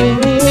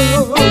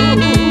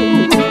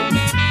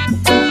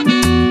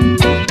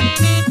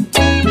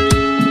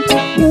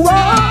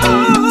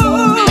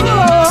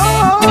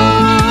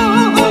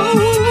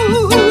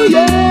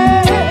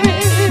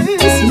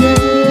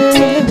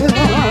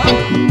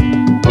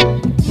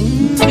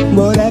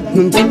 What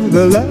happened to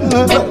the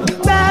love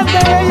that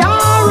they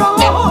are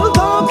all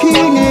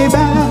talking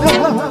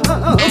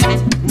about?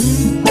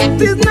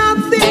 There's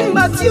nothing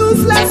but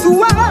useless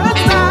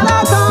words that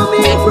are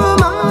coming from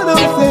out of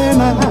their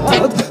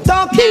mouth,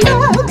 talking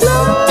about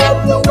love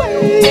the way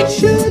it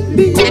should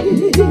be.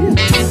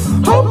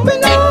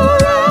 Open our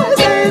eyes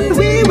and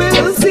we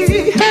will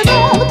see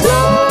about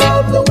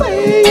love the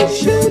way it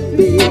should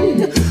be.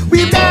 We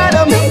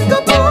gotta make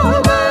up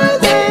our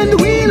minds and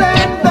we'll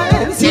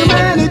advance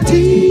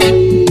humanity.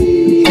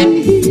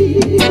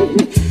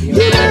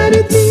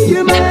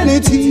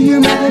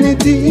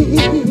 Humanity,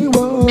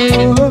 whoa.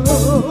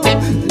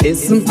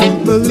 Listen,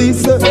 people,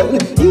 listen.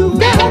 You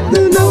got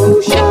the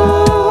notion.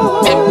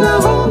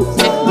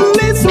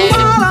 Listen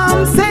what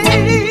I'm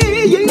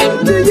saying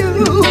to you.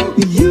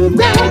 You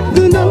got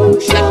the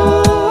notion.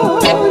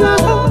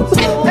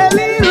 A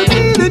little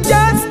bit of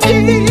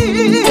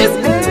justice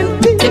and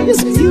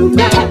peace. You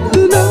got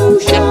the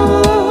notion.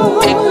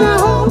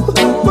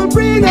 We'll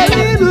bring a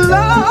little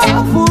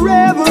love for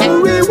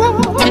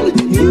everyone.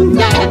 You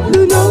got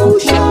the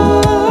notion.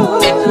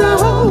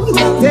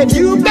 That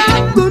you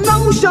got the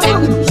notion,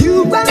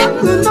 you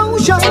got the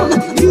notion,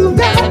 you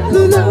got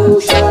the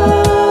notion.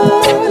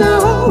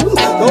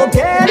 Oh,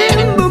 get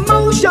in the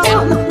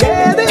motion,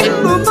 get in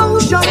the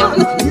motion.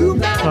 You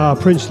got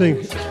Prince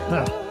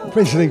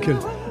Lincoln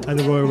and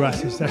the Royal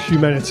Rasses. That's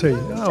Humanity.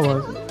 Oh,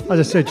 well, as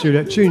I said to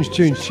you, tunes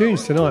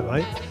tonight,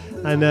 mate.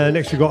 And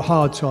next we've got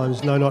Hard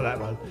Times. No, not that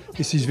one.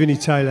 This is Vinnie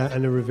Taylor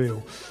and The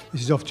Reveal.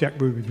 This is off Jack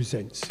Ruby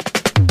Presents.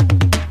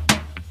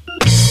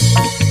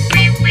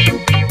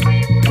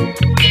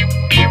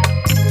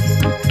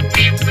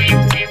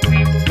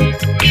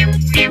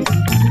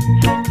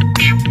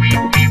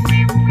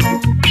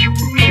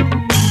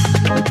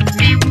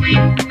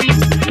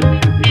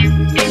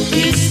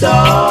 It's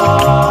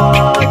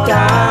our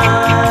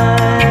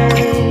time,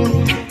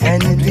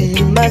 and we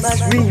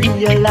must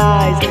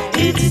realize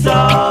it's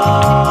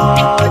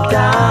our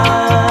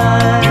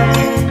time,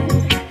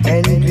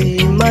 and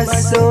we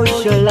must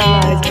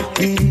socialize.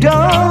 We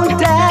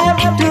don't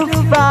have to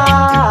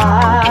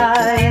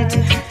fight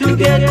to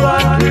get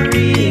what we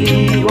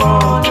really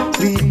want.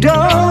 We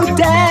don't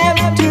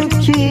have to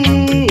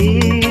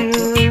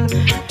kill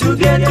to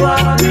get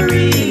what we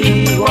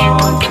really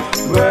want.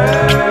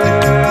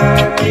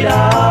 Work it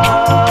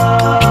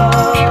out,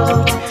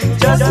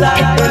 just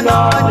like an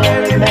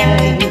ordinary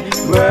man.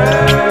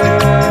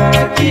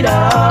 Work it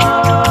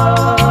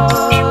out,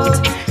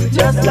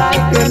 just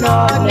like an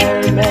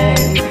ordinary man.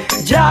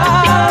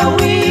 Jah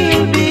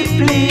will be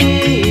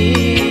pleased,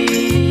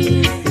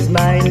 his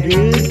mind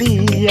will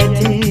be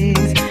at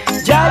ease.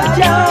 Jah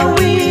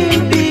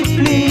will be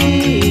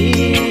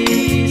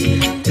pleased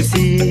to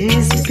see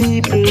his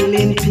people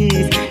in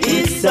peace.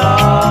 It's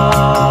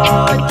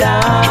our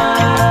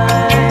time,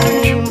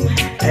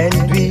 and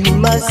we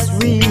must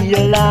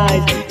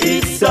realize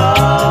it's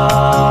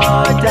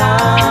our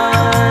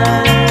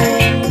time,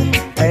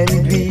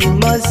 and we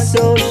must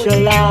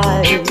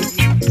socialize.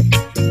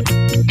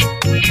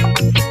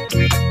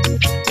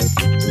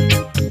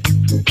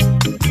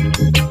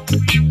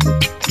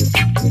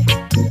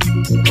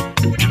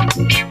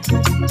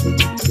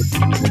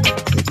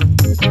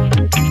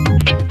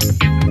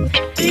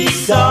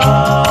 It's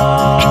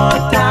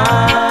our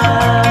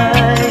time,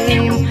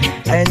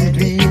 and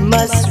we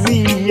must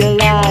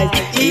realize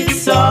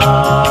it's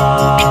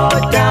our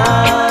time.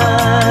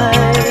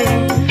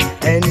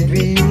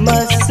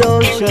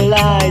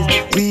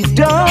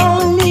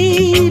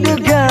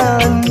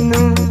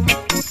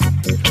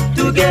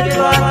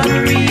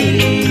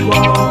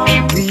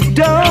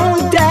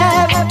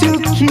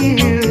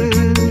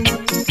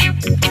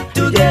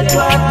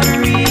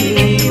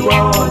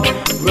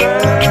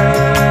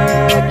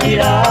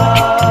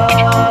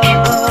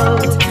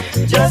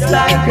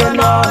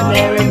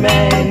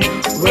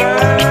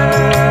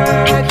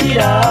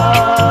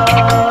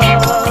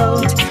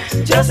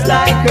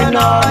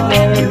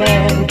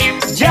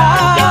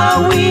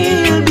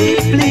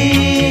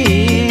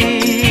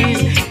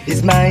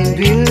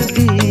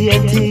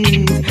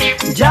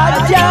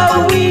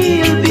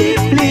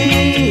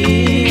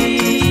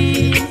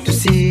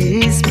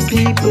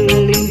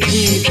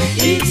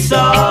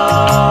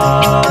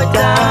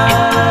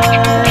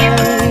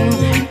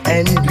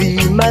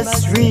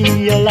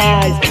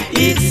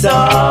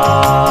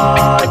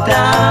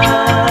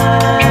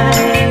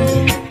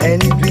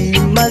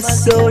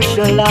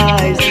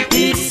 socialize.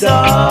 It's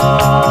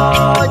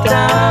our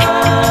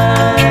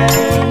time,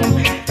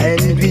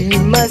 and we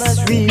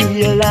must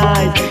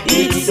realize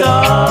it's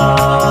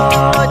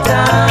our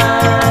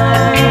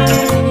time.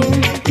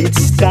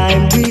 It's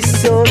time we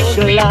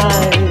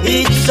socialize.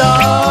 It's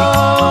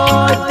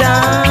our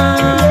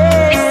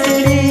time. Yes,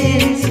 it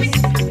is.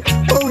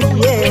 Oh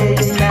yeah,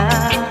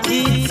 now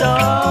it's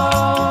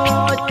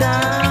our time.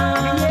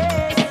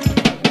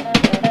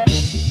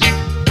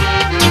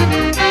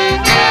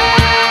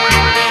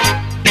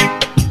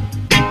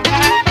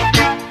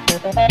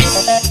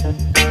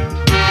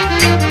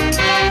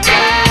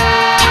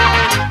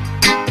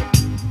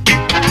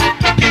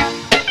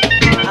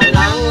 A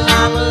long,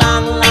 long,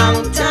 long, long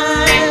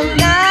time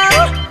now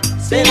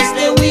since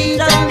the wheat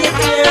and the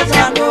tears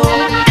are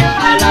grown.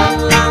 A long,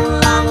 long,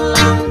 long,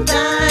 long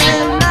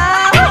time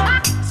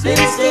now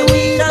since the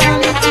wheat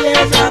and the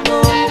tears are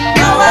grown.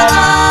 Now a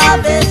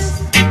harvest,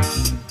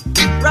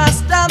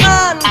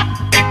 Rastaman,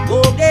 go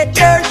get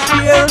your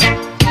share.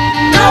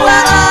 Now a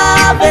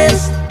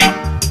harvest,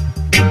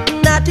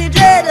 Natty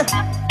Dread,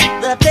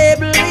 the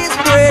table is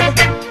spread.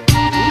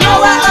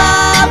 Now a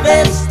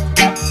harvest,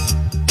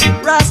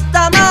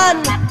 Rastaman,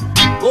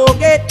 go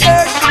get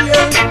your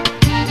share.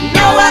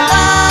 Now a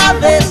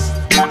harvest,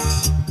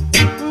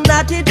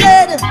 Natty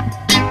Dread,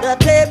 the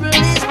table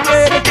is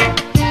spread.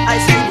 I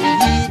see the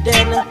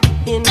heathen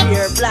in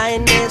their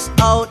blindness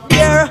out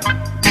there,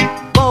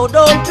 bow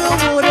down to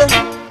wood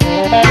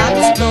and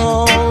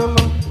stone,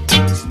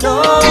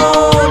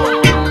 stone.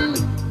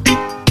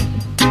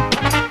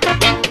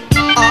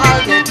 All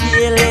the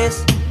fearless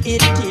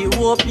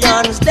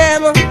Ethiopians,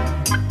 them,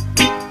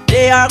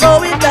 they are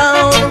going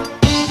down,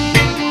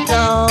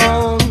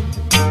 down,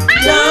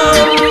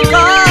 down,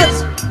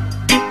 cause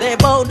they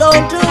bow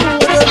down to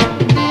wood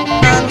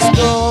and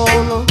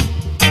stone,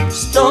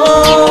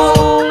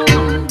 stone.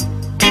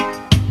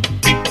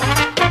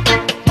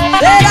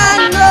 Said I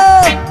know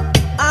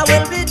I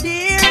will be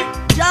dear,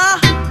 Jah,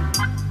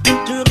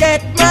 to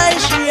get my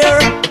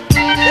share.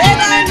 Said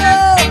I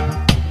know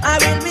I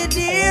will be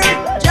dear,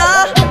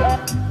 Jah,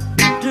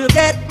 to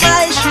get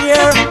my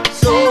share.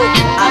 So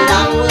a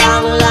long,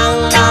 long, long,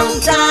 long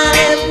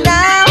time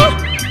now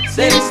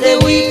since the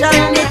wheat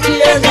and the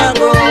tears are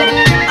grown.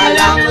 A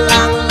long,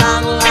 long,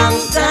 long, long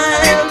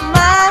time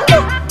now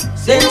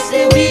since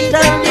the wheat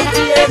and the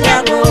tears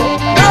are grown.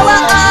 Now a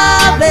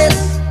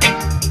harvest,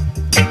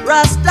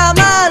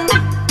 Rastaman,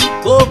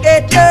 go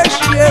get your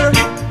share.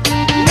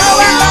 Now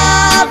a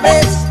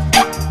harvest,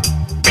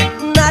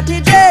 Natty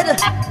Dread,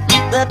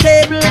 the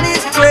table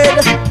is spread.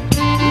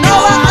 Now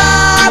a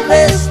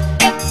harvest,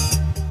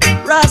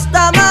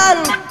 Rastaman,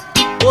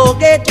 go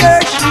get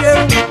your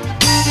share.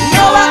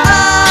 Now a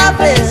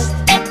harvest,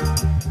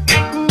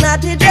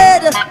 Natty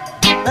Dread,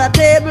 the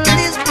table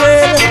is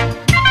spread.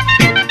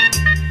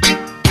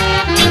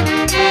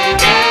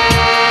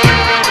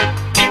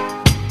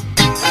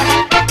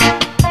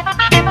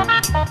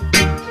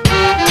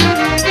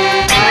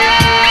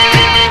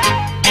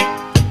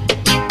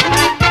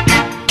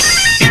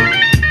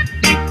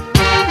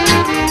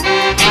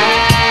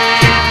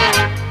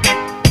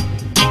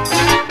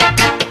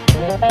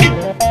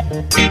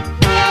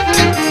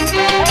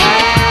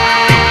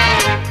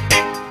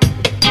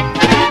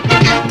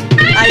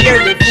 I hear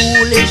the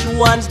foolish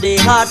ones, they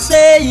are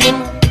saying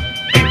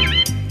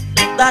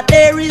that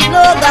there is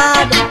no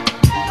God.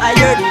 I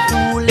hear the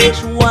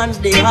foolish ones,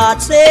 they are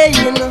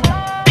saying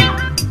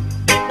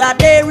that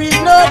there is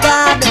no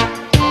God.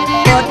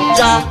 But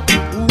Jah,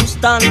 who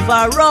stand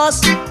for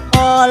us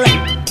all,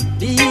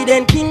 the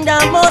hidden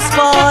kingdom must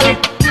fall.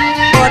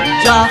 But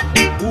Jah,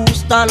 who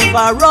stand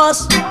for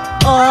us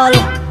all,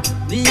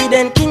 the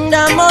hidden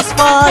kingdom must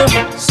fall.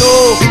 So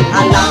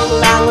a long,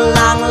 long,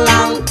 long,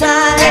 long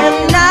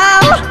time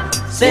now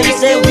since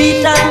the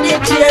wheat and the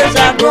tears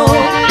are grown.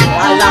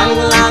 A long,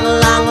 long,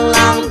 long,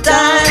 long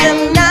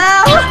time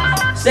now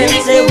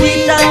since the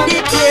wheat and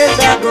the tears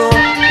are grown.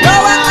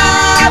 Now a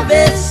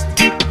harvest,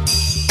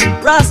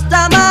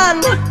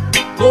 Rastaman,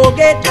 go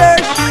get your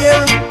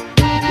share.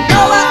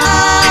 Now a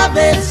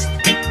harvest,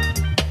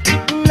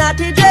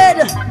 Natty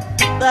Dread,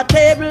 the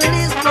table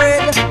is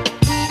spread.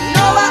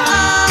 Now a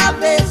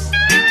harvest,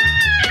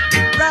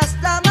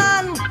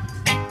 Rastaman,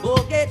 go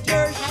get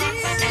your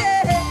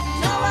share.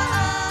 Now a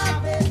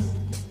harvest.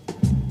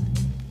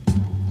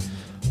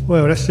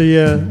 Well, that's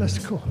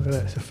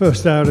the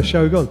first hour of the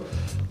show gone.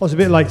 I was a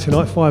bit late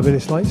tonight, 5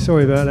 minutes late.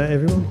 Sorry about that,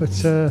 everyone. But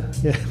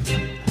yeah,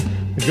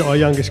 we've got our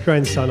youngest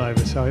grandson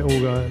over, so it all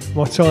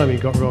my timing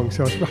got wrong.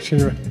 So I was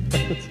rushing around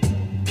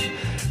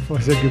before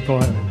I said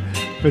goodbye to him.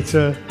 But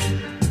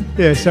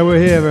yeah, so we're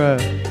here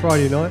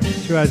Friday night,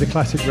 2 hours of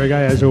classic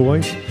reggae as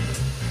always.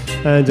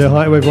 And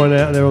hi to everyone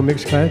out there on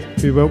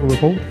Mixcloud. Be welcome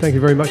aboard. Thank you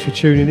very much for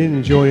tuning in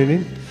and joining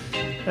in.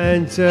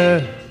 And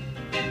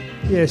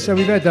yeah, so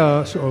we've had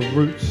our sort of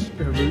roots,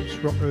 bit of roots,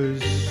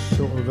 rockers,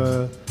 sort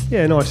of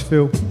yeah, nice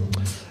feel.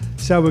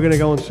 So we're going to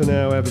go on to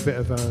now have a bit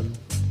of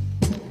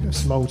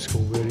some old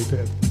school really, a bit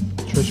of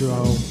Treasure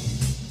Isle,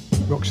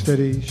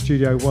 Rocksteady,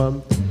 Studio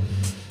One,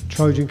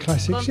 Trojan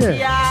Classics,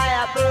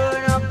 yeah.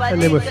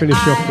 And then we'll finish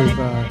off with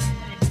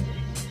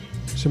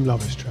some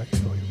Lovers tracks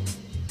for you.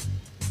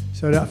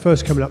 So that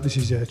first coming up, this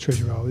is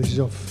Treasure Isle. This is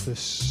off the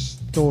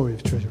story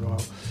of Treasure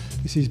Isle.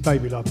 This is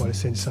Baby Love by the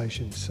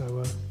Sensations.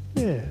 So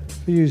yeah,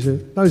 for you,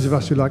 those of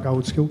us who like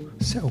old school,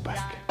 settle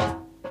back.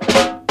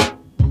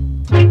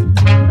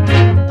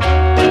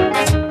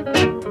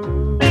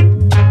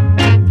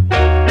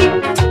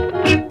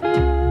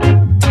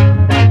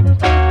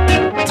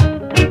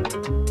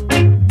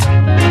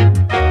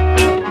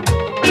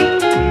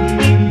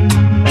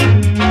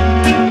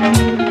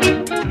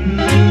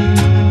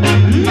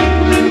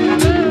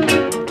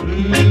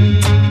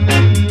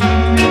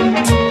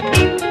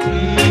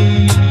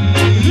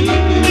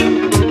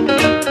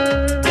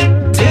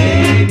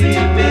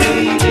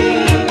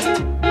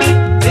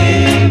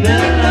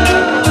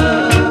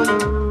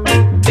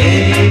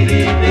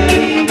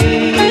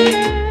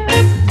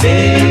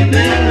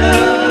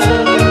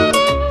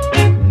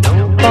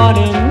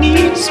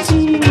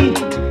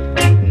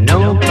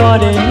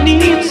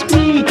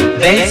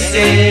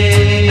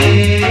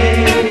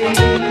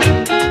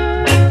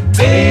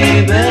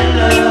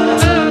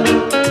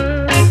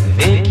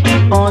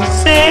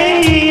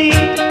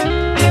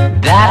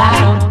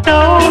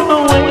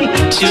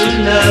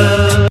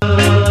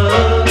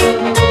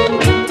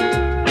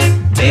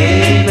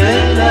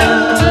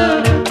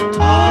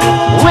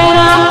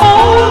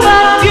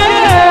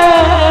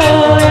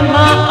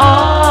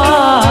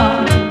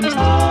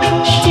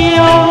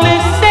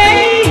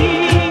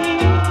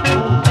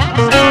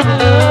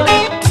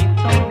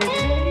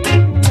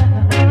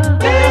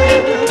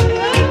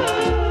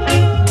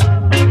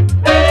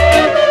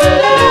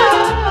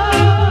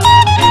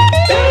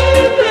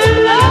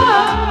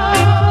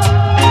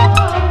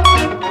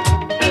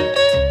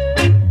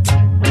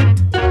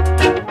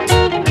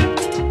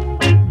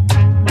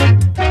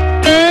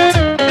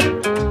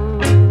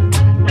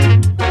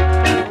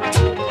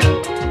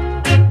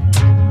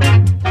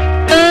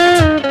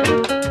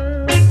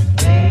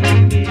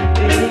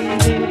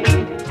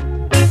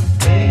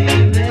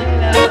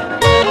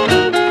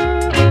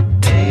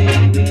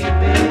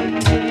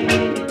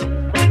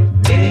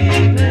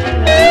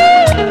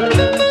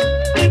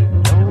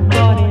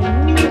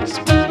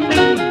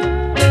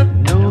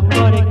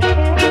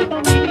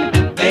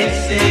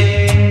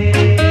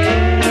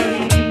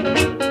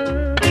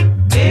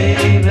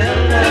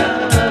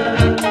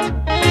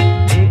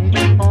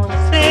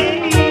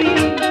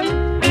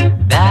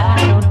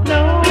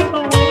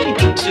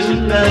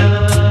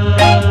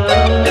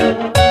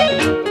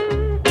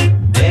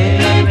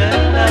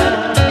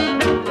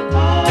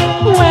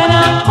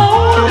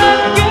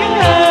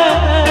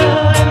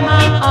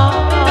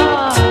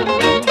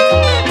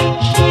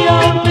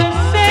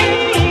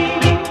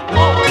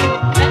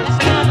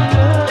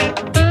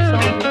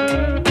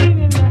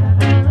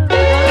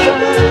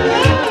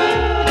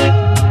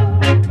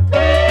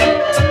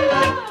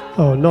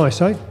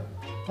 Nice, eh?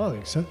 I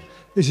think so.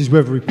 This is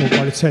Weather Report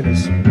by the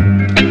Tenors.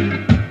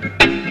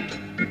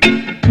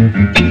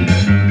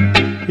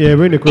 Yeah,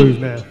 we're in the groove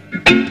now.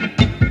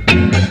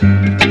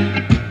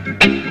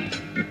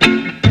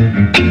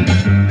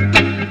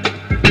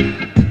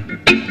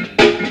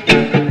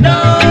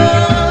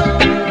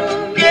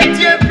 Don't get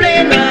your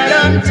plane right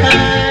on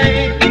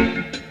time.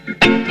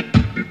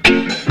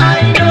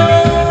 I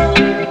know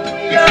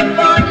you're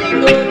only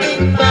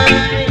going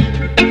fine.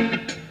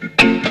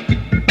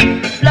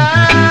 Fly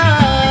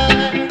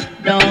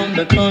down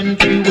the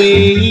country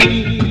way.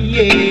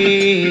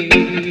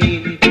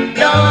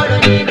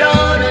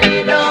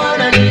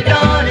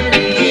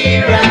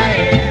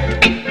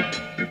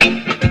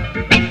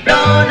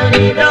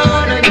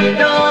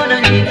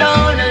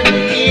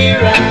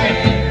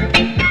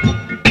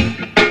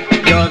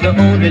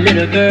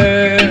 Little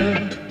girl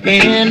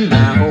in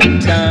my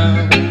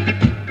hometown.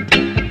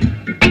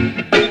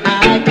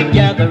 I can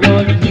gather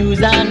all the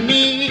news I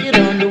need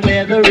on the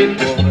weather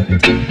report.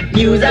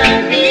 News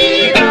I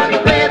need on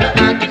the weather.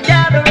 I can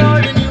gather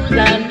all the news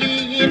I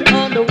need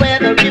on the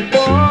weather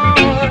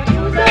report.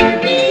 News I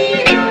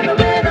need on the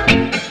weather.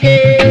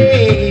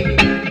 Hey,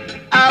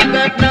 I've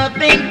got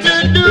nothing to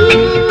do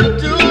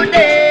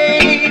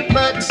today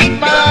but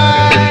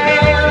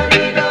smile.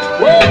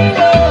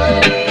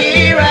 Whoa,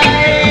 here I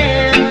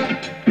am.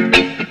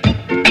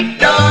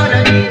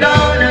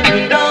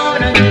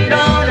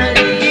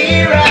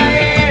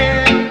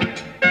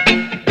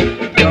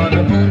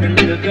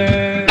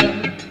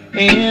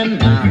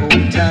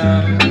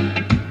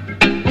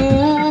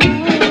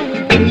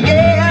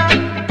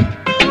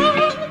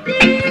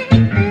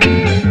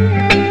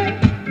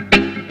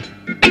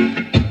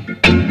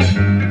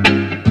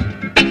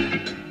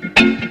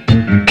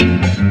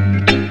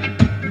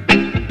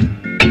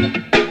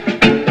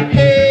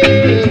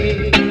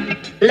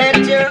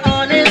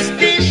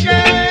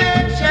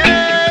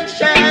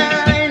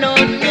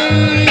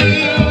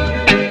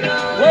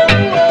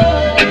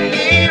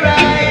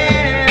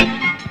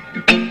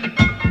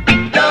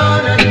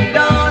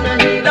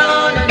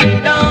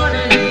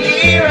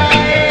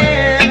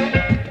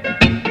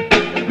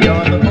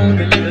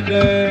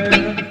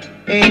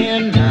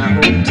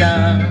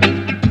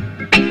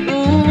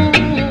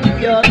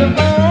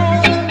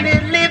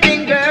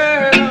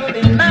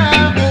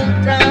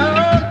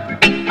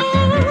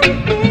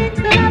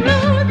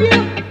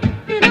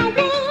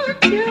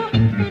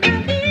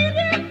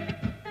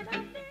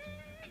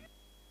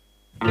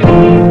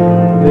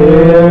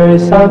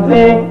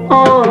 something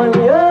on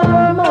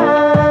your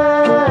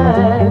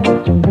mind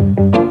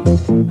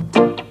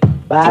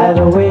by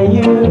the way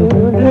you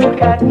look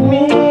at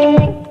me.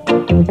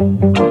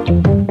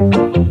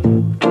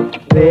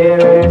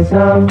 There is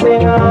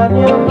something on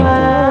your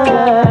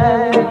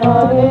mind,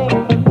 honey,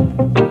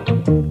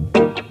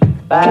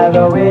 by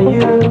the way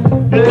you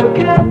look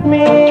at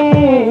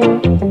me.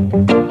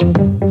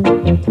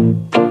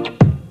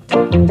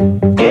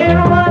 In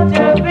what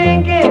you're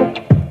thinking,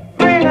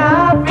 bring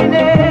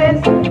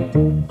happiness,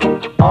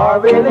 or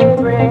will it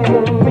bring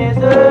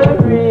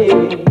misery?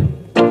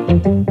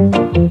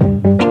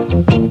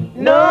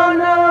 No,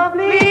 no,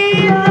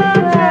 please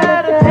don't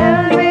try to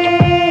tell me.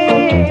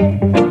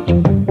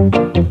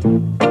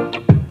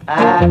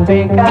 I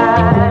think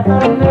I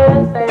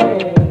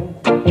understand.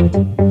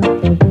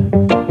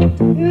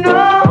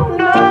 No,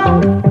 no,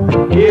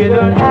 you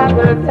don't have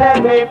to tell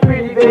me,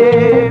 pretty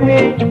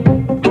baby.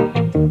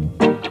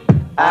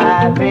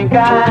 I think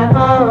I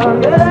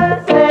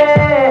understand.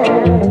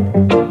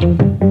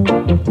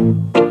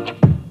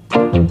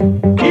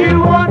 You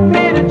want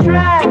me to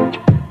try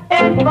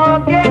and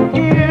forget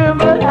you,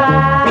 but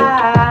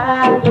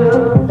I do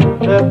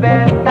the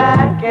best I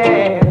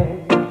can.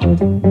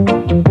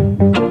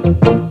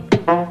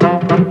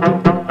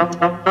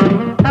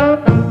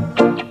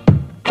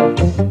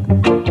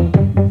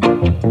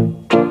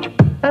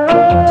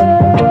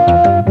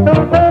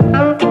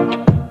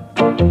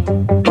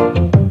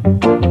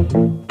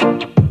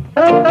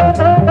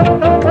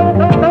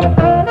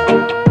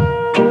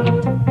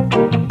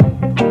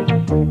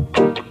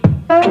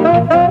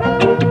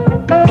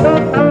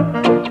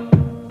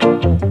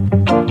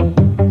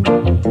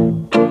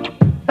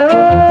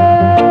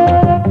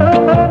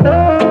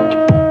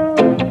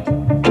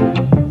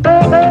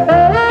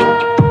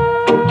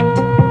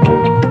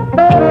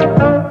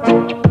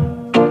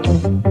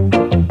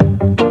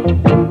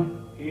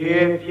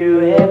 If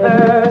you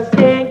ever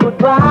say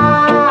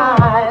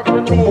goodbye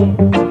to me,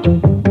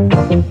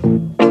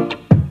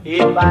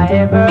 if I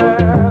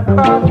ever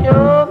cross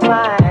your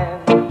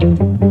mind,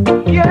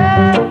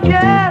 yeah,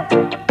 yeah,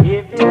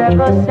 if you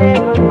ever say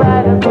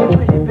goodbye to me,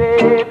 pretty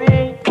baby,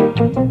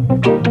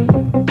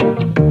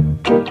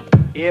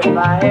 if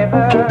I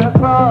ever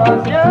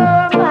cross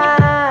your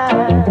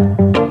mind,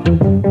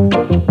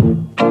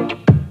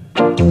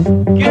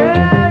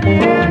 girl,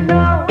 you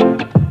know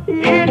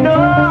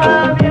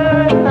I'm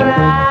yours,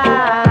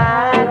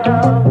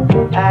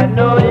 I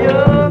know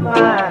you're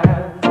mine.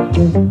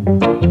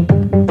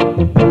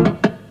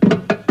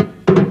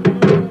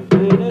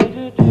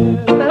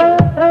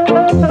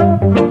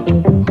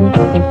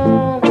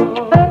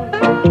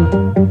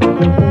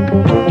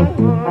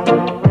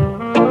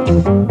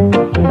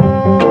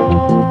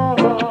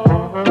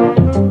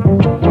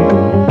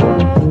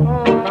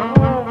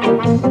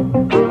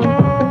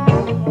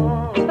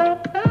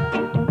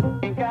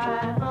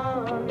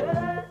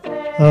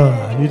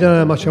 You don't know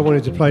how much I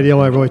wanted to play the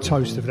I-Roy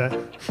toast of that.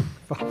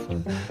 But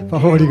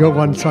I've already got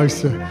one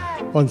toaster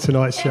on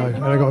tonight's show,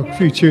 and I've got a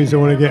few tunes I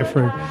want to get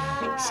through.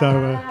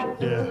 So,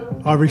 yeah,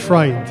 I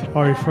refrained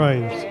for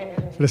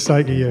the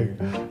sake of you.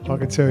 I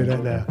can tell you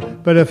that now.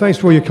 But thanks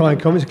for all your kind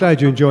comments. Glad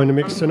you're enjoying the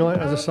mix tonight.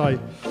 As I say,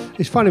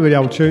 it's funny with the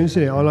old tunes,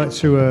 isn't it? I don't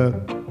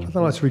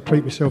like to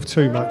repeat myself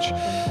too much.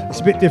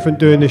 It's a bit different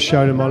doing this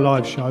show than my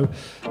live show.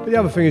 But the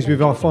other thing is,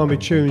 I find with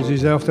tunes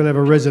is they often have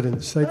a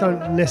resonance. They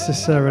don't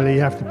necessarily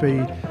have to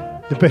be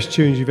the best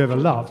tunes you've ever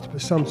loved,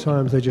 but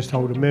sometimes they just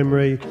hold a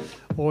memory,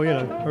 or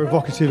are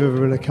evocative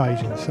of an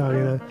occasion. So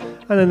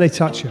and then they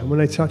touch you. And when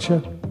they touch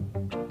you,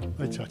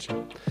 they touch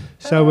you.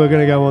 So we're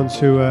going to go on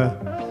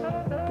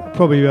to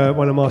probably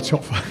one of my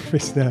top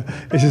favourites now.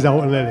 This is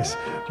Alton Ellis,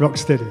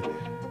 Rocksteady.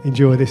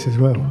 Enjoy this as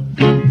well.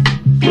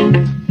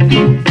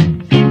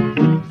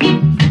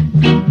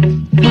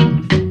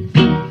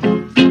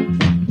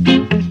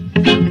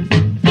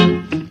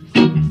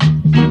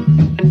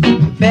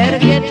 Better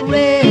get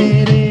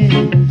ready,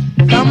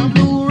 come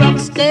to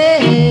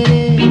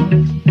Rocksteady.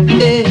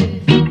 Yeah.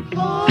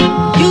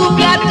 You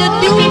got to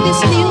do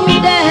this new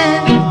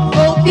dance,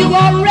 hope you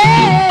are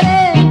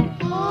ready.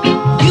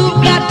 You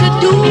got to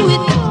do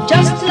it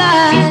just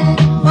like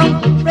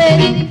Uncle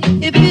Freddie.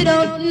 If you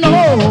don't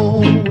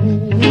know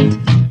it,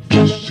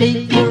 just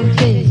shake your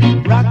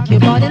head, rock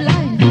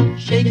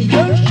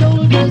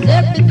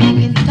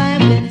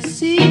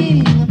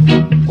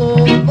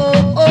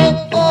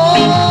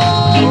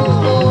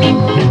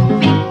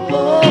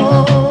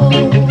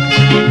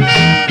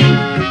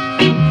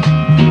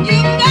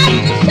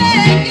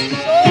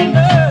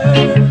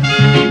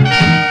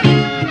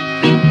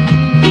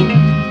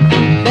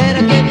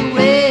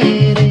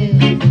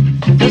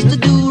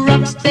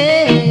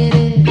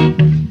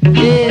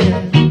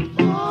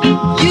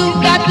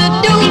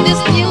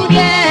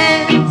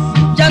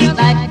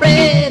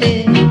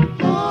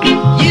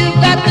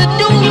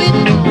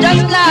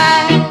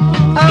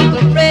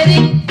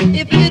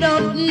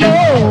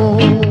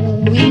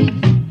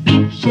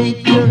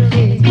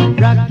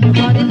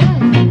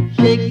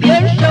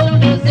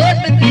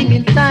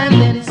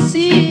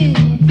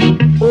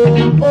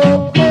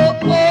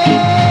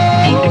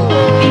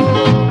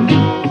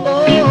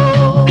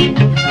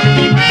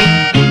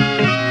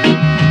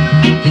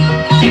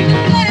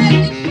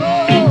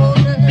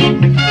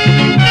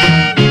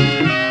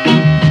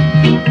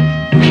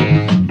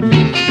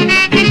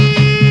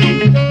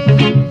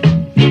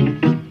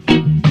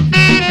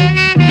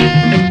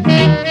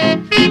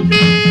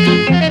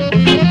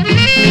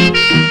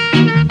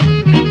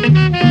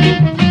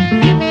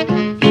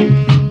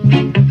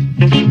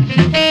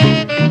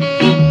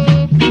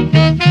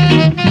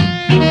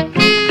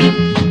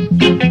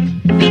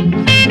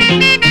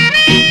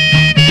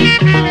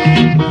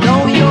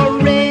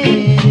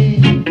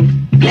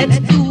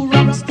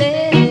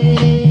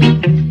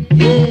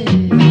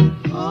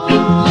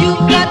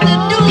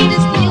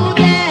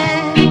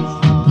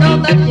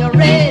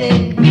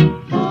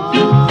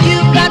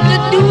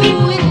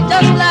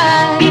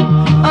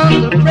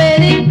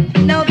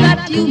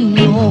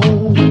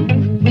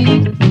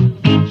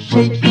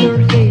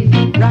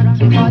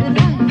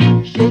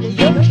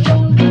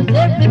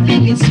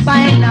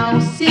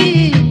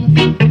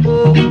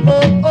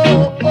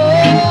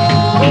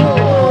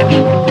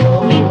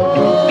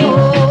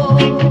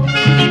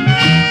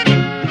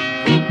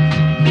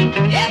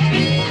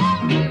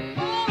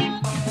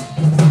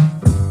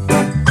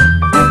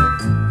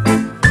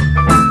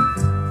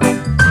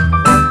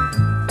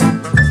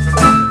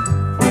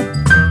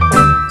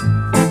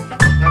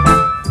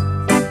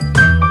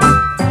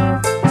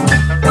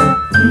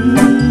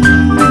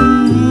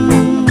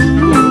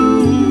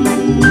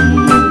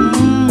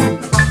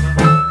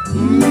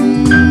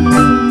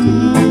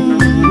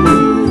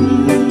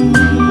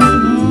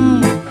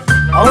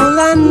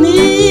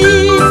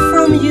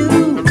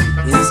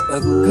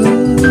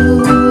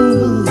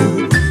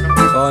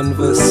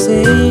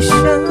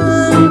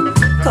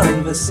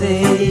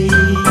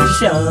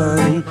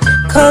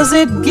 'cause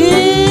it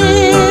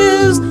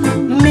gives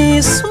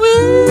me sweet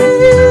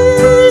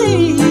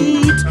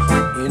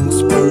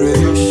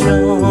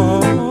inspiration.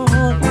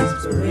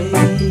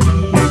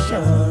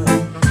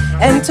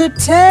 And to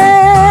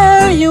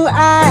tell you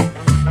I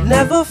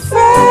never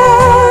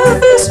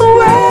felt this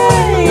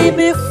way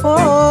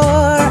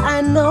before.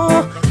 I know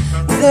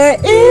there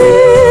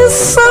is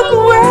some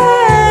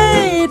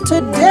way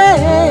today.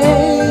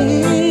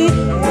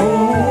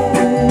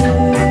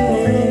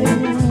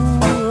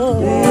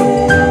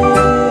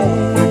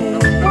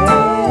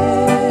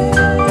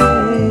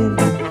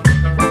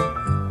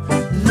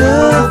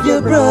 Love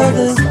your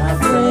brothers, my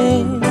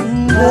friend.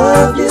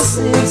 Love your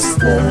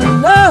sister.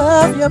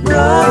 Love your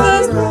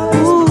brothers.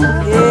 Ooh,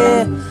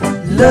 yeah.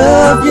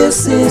 Love your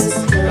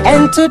sister.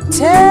 And to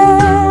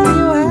tell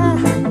you I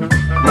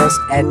must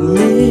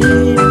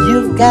admit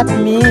you've got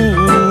me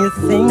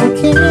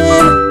thinking.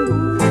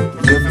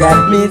 You've got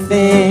me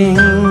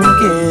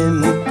thinking.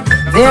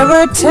 There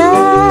were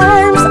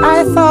times I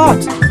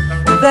thought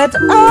that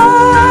I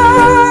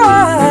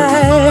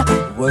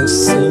was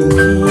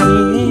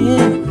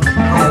sinking.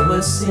 I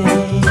was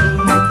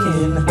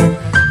sinking.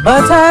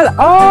 But I'll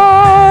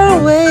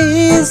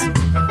always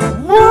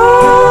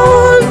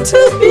want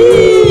to be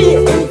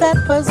in that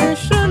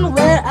position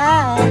where I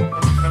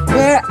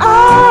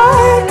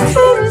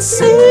can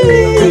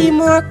see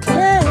more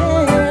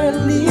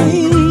clearly,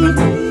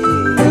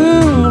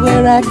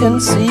 where I can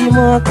see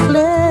more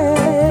clearly.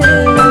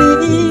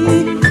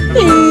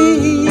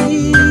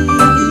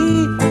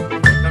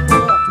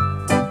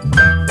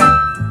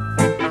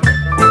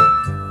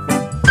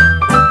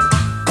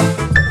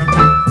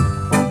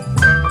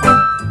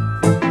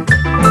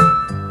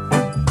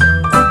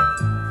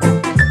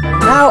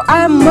 Now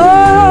I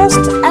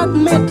must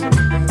admit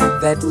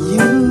that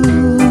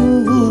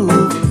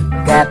you've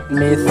got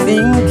me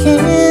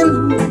thinking.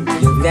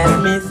 You've got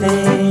me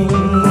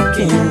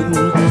thinking.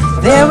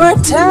 There were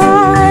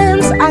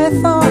times I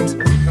thought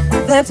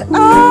that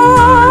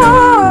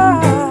I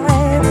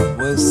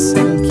was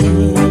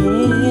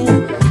sinking.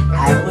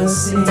 I was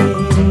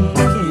sinking.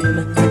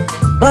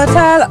 But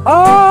I'll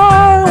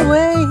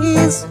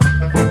always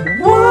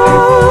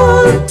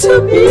want to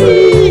be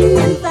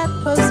in that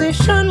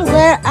position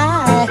where I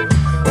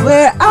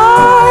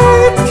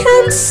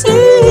can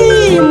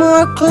see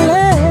more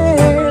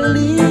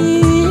clearly.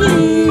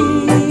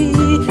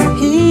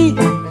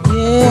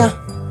 Yeah,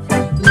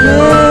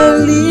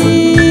 clearly.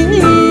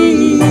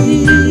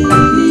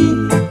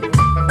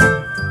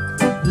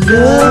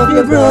 Love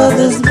your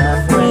brothers, my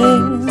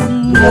friend.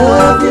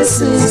 Love your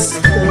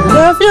sisters.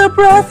 Love your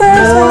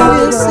brothers and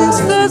your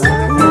sisters.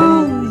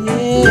 Ooh,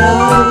 yeah.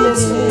 Love your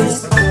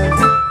sisters.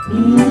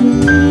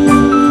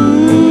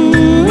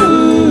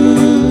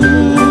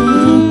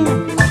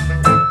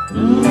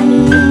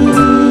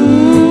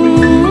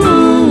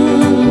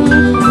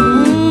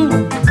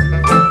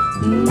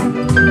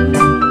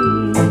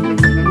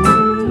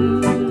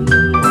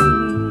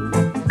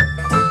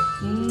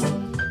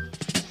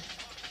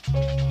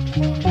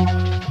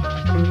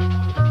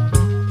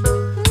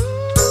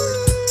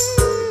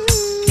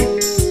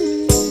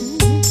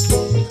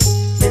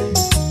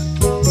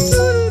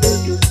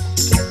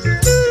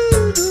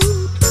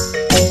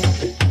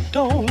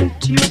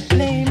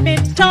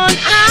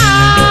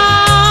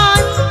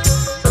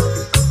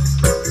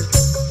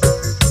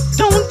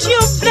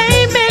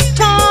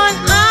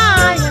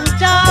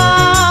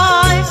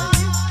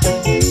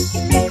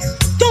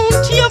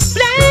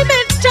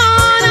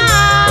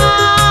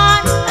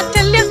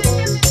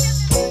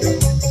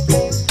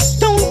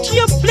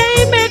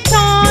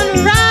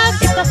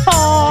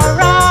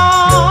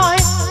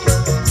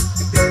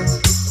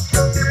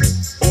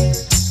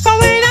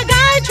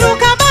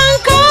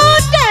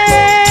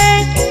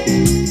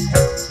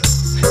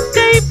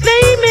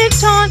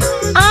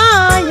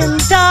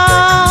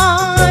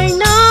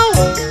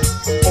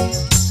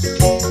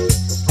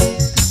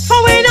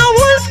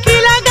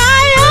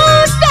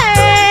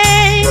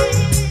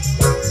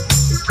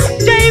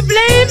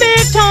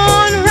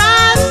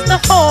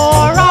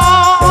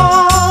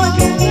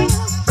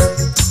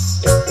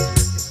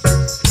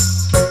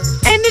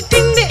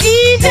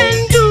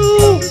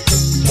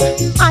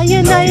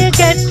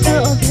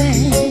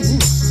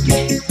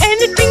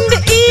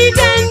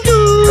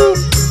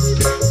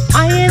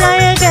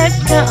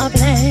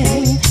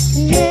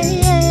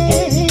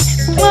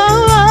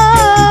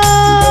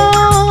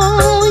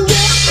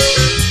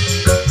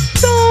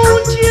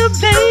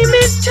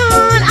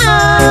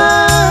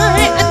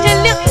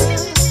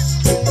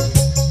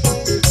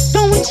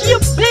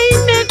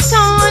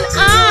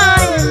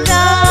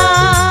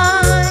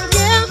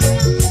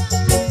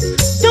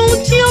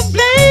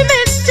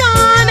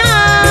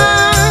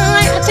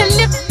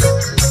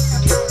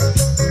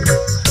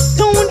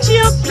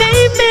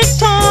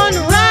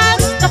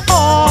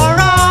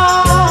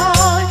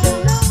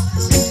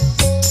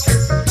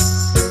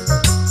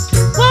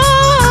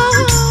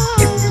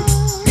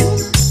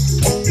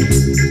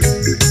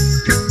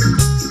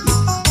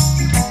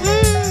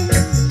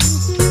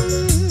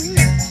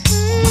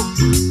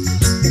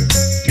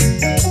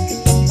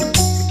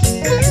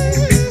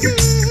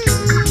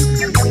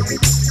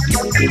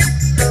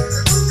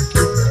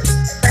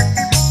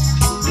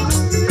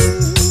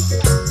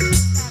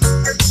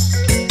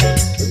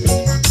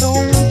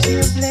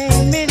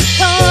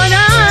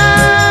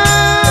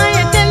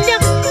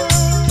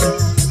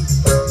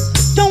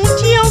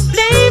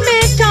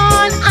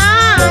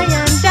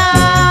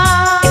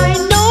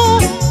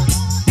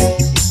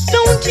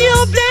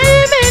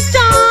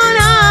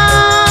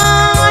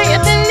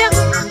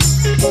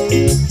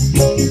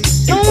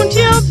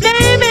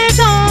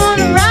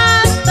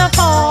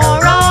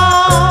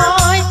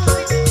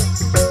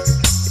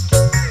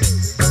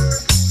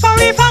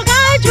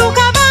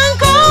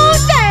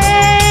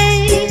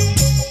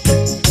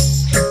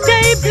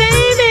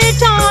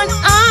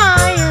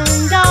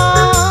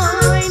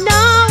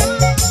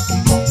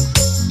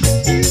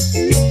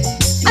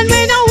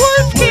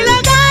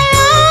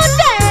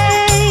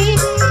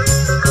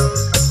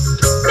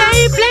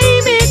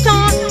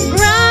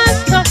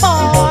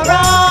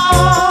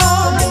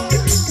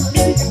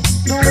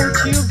 Don't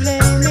you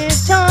blame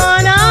it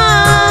on I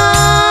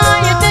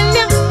tell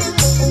you.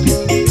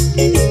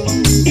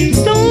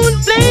 Don't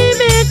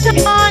blame it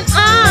on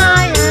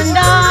I and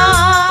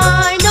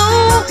I. No,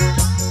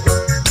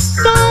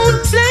 don't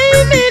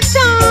blame it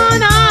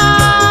on I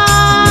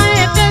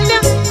tell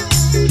you.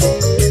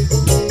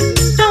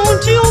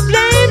 Don't you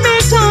blame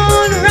it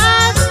on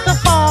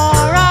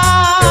Rastafari.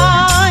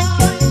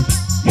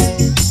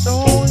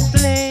 Don't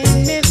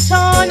blame it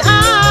on I.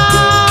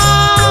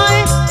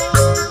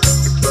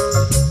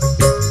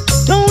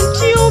 Don't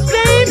you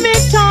blame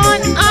it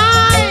on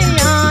I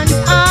and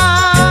I.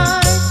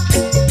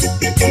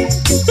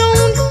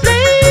 Don't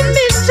blame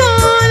it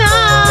on I.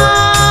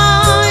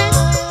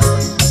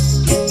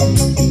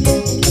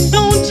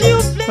 Don't you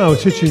blame Oh,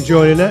 such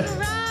enjoying that.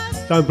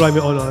 Don't blame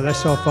it on I.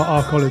 That's off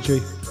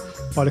Archaeology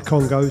by the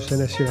Congos,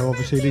 and that's, you know,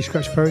 obviously Lee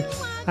Scratch Perry.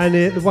 And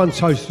the one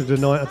toast of the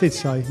night, I did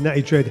say,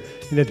 Natty Dread,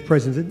 you know, the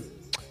president.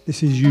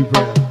 This is you,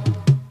 Brown.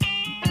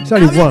 It's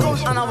only one.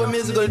 And our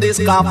musical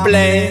disc can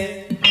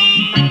play.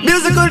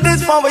 Musical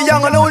disc for a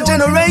young and old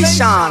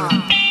generation.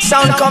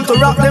 Sound come to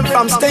rock them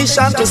from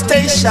station to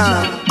station.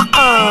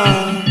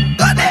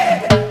 Got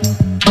it.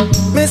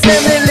 Me say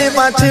me live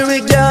at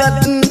Cherry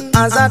Garden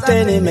as a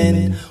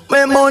tenement.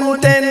 When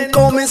mountain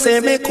come, me say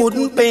me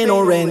couldn't pay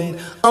no rent.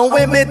 And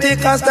when me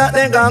take a start,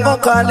 they gon' go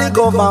call the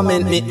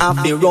government. Me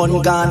have to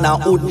run Ghana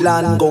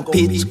woodland, go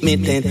pitch me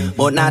tent.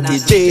 But not the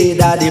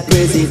Jada the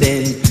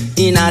president.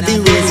 Inna the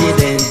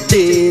resident,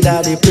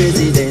 Jada the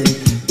president.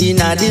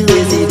 Inna the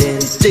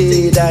resident,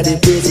 Jada the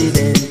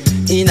president.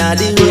 Inna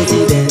the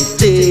resident,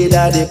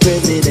 Jada the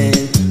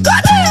president.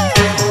 Got it!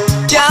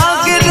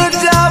 Can't get no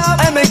job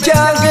and me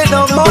can't get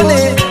no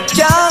money.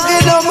 Can't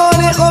get no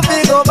money, go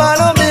big go bad,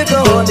 no big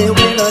go honey.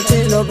 We not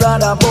tell no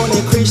brother,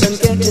 Bonnie Christian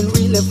getting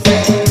really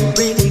funny.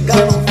 Really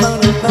got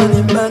money,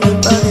 money, money,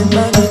 money,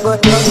 money. But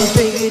money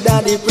pay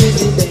daddy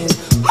president.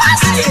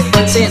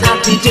 Massive! Say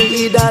happy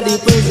to daddy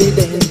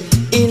president.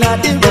 Inna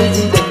the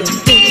resident,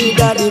 pay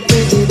daddy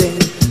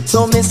president.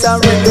 So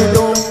Mr. Rebel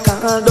don't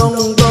call down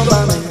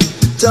government.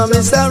 So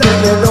Mr.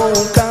 Rebel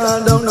don't call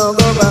down no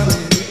government.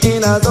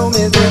 Inna so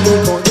me say the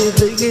country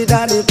pay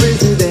daddy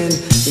president.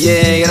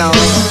 Yeah, you know.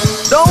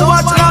 Don't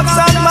watch locks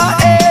on my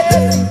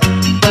head.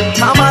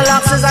 I'm a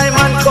locks is I'm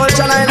on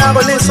culture and I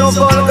never listen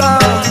so vulgar.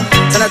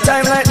 And a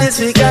time like this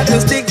we got to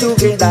stick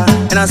together.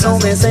 And I saw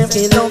me say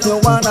we love you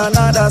one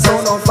another.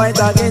 So don't fight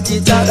against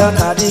each other.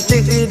 Cause the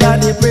tricky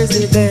daddy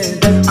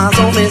president. And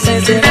so me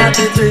say that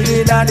the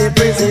tricky daddy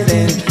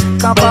president.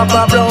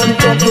 Papa Brown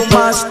come to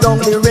mash down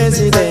the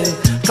resident.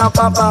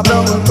 Papa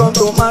Brown come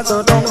to mash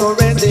down the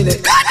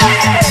resident.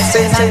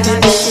 Say that the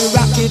make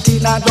rock it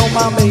in a drum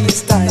and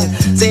bass style.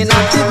 Say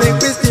that the make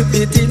me slip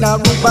it in a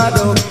rumba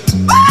dub.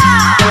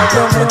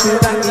 Don't make me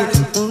rock it,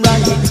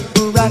 rock it,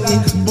 rock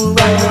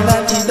it,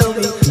 rock it,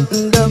 dummy,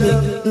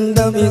 dummy,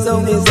 dummy. So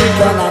me say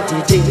that the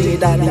tricky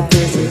daddy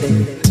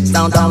president.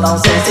 Sound down loud,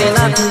 say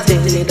that the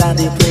tricky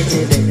daddy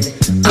president.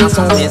 And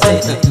so me say.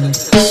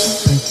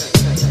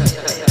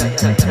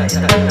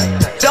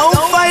 Don't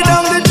fight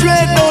on the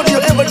dread, don't you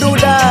ever do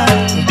that.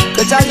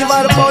 Cause I give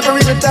out about to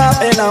reach the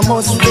top and I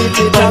must reach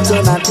it up.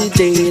 So not the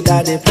day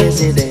that the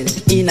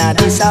president. Inna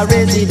this a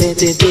resident,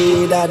 the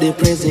day that the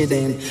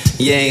president.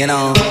 Yeah, you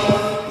know.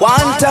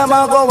 One time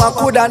ago I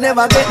coulda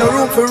never get no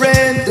room for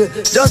rent.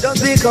 Just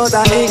because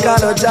I ain't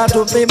got a job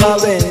to pay my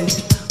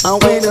rent. And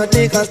when you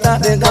take a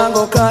start, they gon'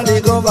 go call the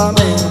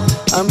government.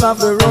 I'm have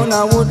to run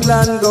a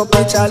woodland, go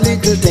pitch a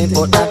little tent.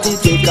 But that it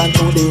take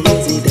control the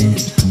resident.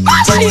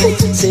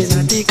 Say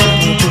that he can't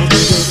to the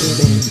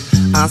president.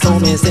 And so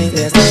me say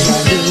this,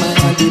 that he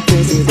might be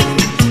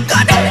president.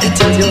 God damn it,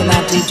 you're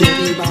not the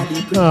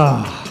body.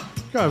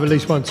 Gotta have at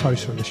least one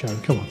toast on the show,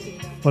 come on.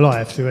 Well, I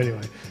have to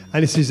anyway.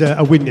 And this is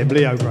a win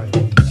Leo Gray.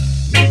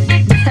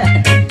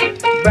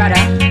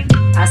 Brother,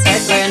 I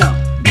said well no,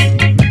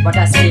 but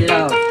I still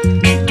love.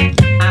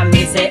 And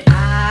me say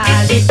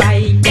all the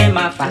fight them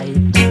a fight.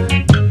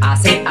 I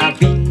say I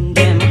win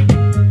them.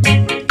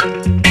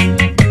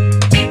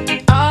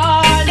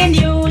 All the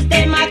news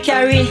them a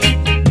carry.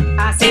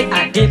 I say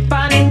I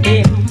depend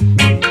them.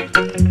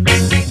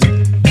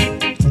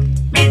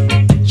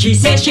 She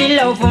say she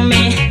love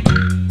me,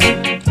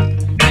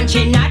 and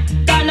she not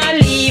gonna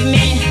leave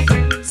me.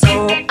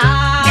 So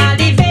all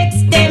the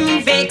vex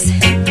them vex.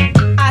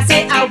 I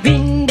say I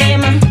win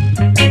them.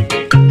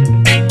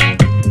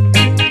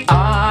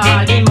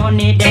 All the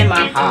money them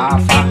a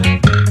offer,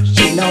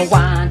 she no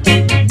want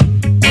it.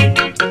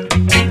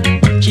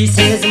 She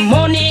says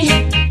money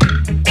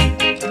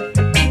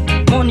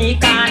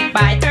can't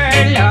buy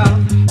her love.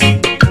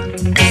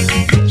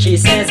 She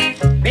says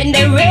when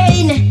the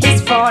rain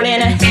is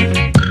falling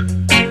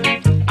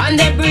and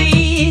the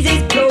breeze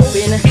is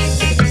blowing,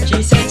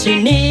 she said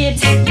she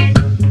needs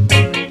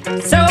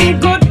some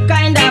good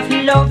kind of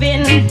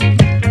loving.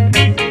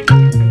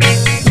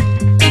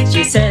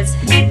 She says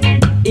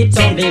it's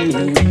only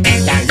me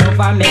that love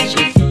her makes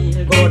you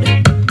feel good.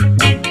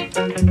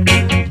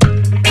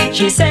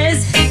 She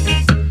says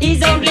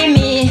it's only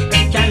me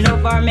can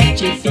love her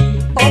make you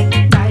feel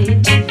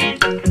uptight.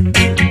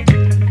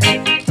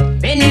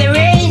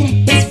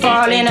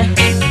 calling,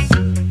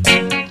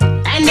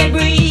 and the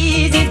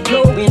breeze is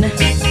blowing.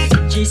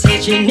 She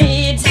said she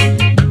needs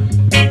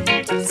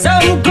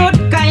some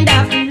good kind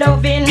of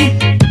loving.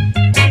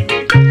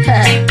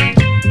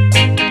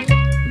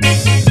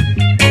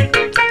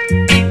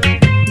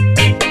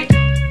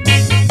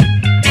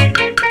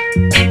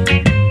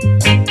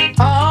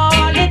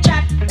 All the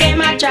chat,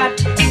 them a chat,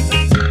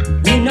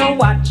 you know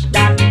watch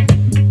that.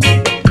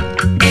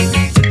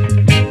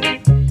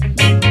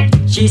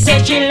 She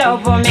said she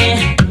love for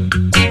me,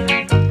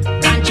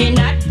 and she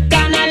not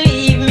gonna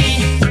leave me.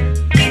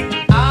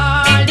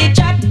 All the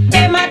chat,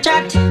 them a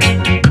chat,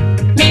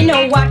 me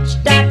no watch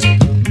that.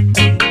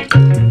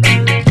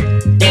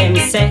 Them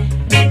say,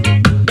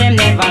 them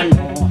never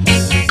know,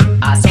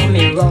 I saw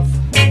me rough.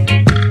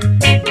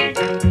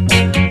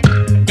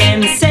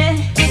 Them say,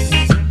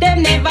 them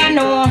never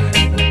know,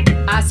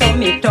 I saw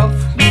me tough.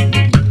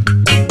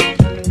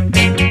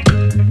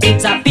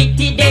 It's a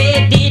pity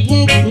they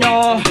didn't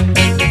know.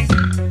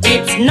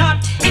 It's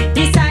not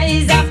the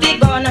size of the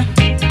gun,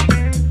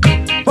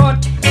 but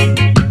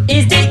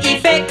it's the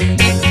effect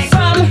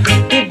from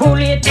the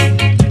bullet.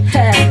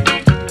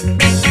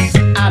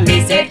 I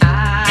may say,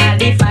 ah,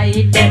 the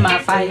fight, them a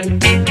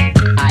fight.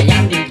 I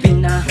am the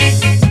winner.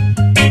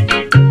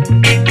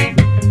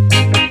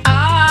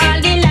 All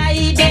the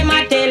lie, them a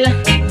tell.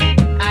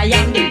 I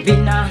am the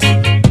winner.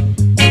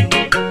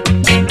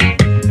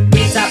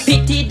 It's a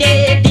pity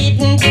they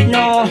didn't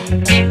know.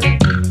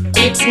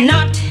 It's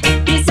not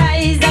the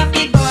size of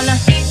the gun,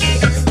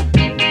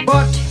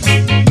 but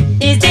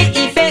it's the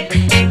effect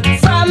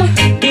from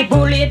the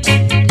bullet.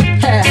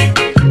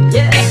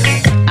 Yeah,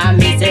 I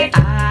may say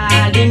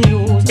all the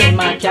news them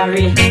a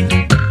carry,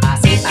 I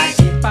say I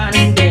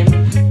depend them.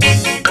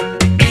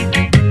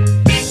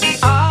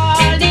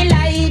 All the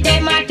lie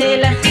them a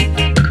tell,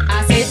 I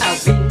say I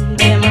win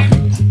them.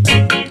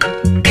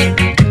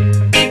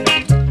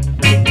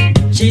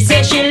 She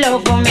say she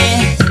love me,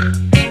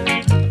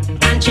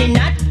 and she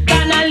not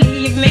gonna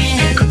leave me.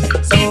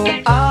 So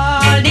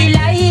all the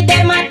lie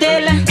them a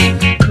tell,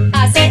 I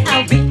say I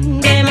win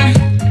them.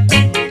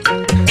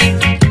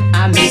 I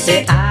may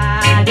say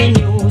all the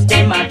news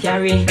them a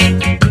carry,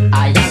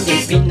 I am the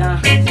winner.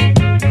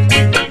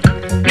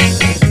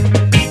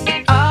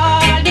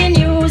 All the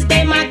news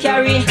them a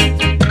carry,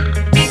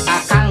 I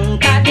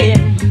conquer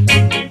them.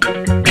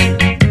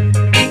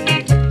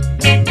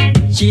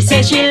 She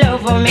say she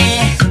love me,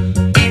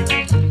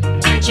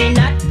 and she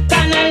not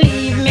gonna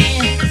leave me.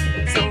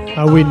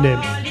 I win them.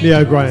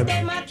 Leo Graham.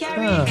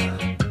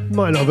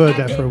 Might not have heard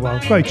that for a while.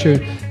 Great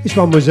tune. This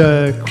one was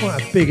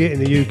quite a big hit in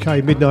the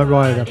UK. Midnight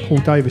Rider, Paul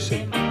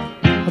Davidson.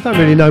 I don't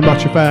really know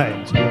much about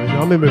it, to be honest. I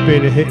remember it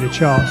being a hit in the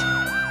charts.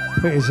 I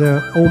think it's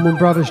Allman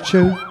Brothers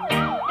tune.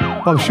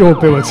 I'm sure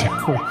Bill will tell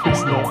me if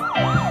it's not.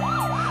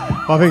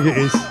 I think it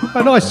is.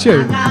 A nice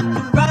tune.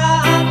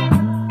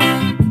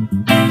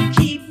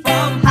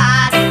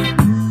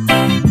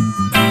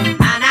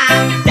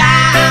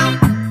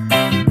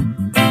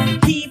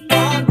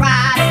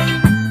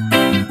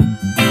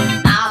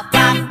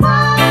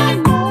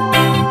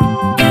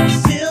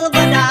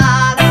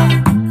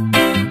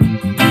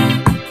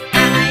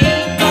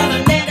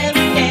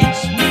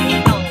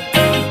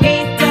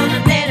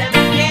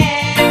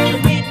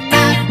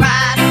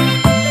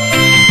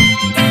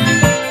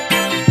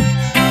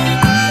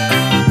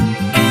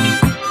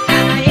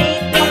 I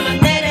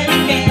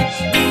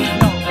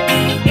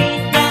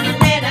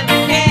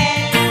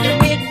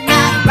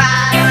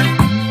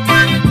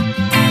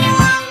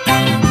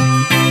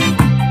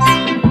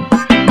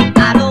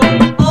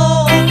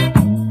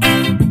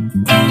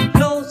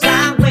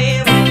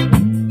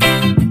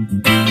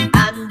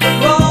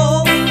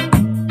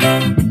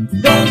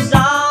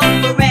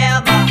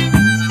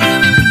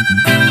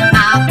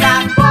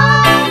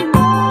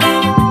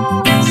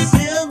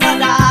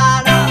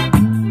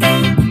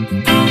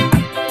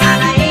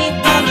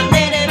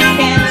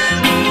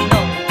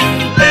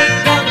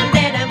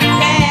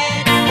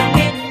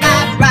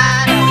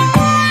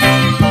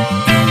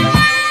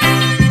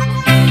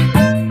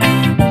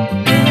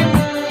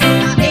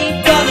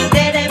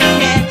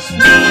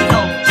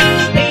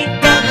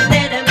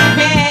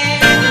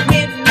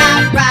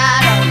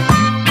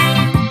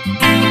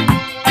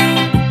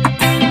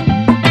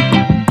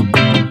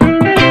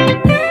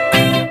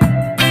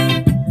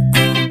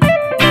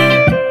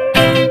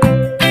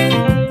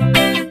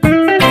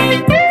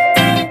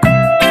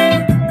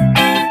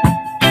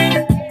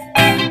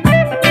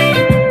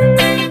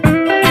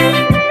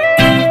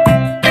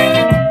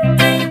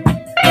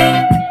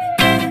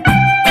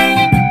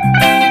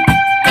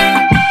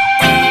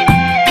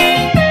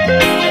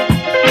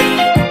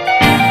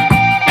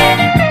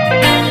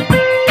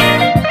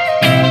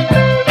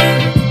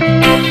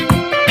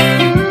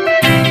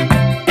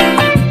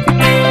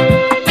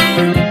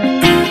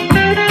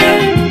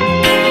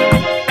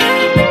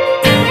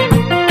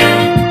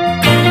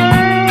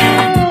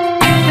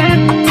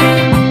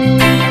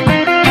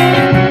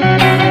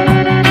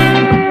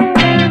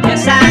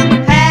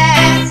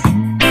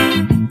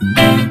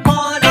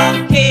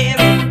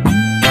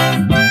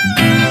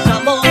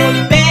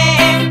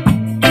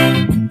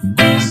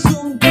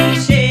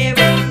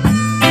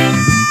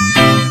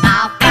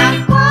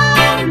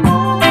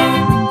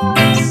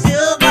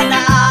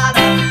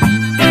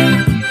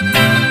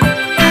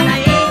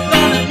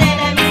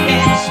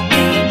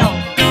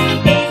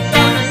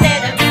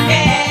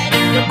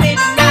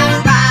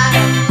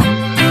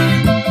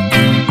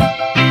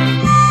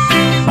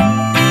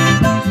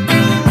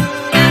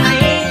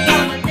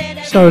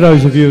So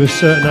those of you of a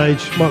certain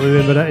age might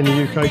remember that in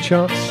the UK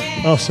charts.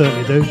 I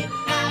certainly do.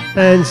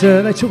 And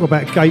they talk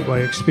about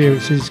gateway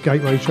experiences,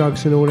 gateway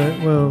drugs and all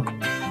that. Well,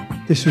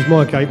 this was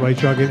my gateway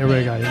drug into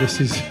reggae. This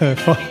is,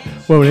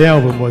 well, the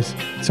album was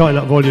Tighten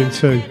Up Volume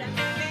 2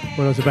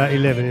 when I was about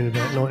 11 in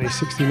about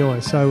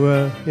 1969.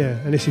 So, yeah,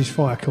 and this is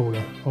Fire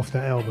Corner off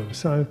that album.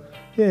 So,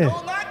 yeah,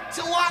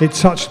 it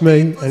touched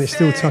me and it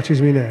still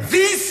touches me now.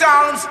 These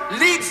sounds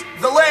leads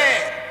the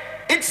way.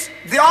 It's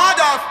the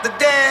order of the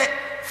day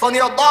from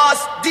your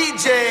boss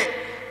DJ,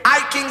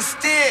 I King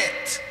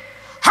State.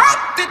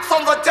 Hopped it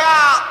from the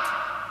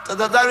top to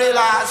the very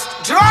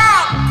last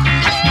drop.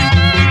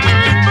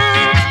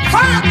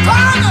 Fire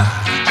Corner.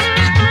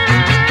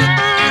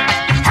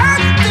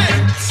 Hopped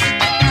it.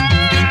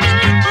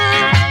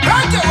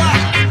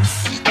 Graduates.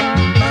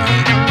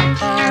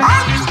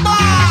 Uncle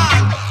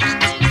Bob.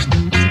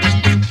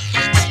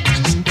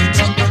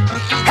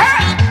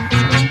 Hey.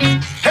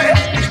 Hey.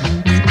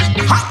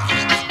 Ha.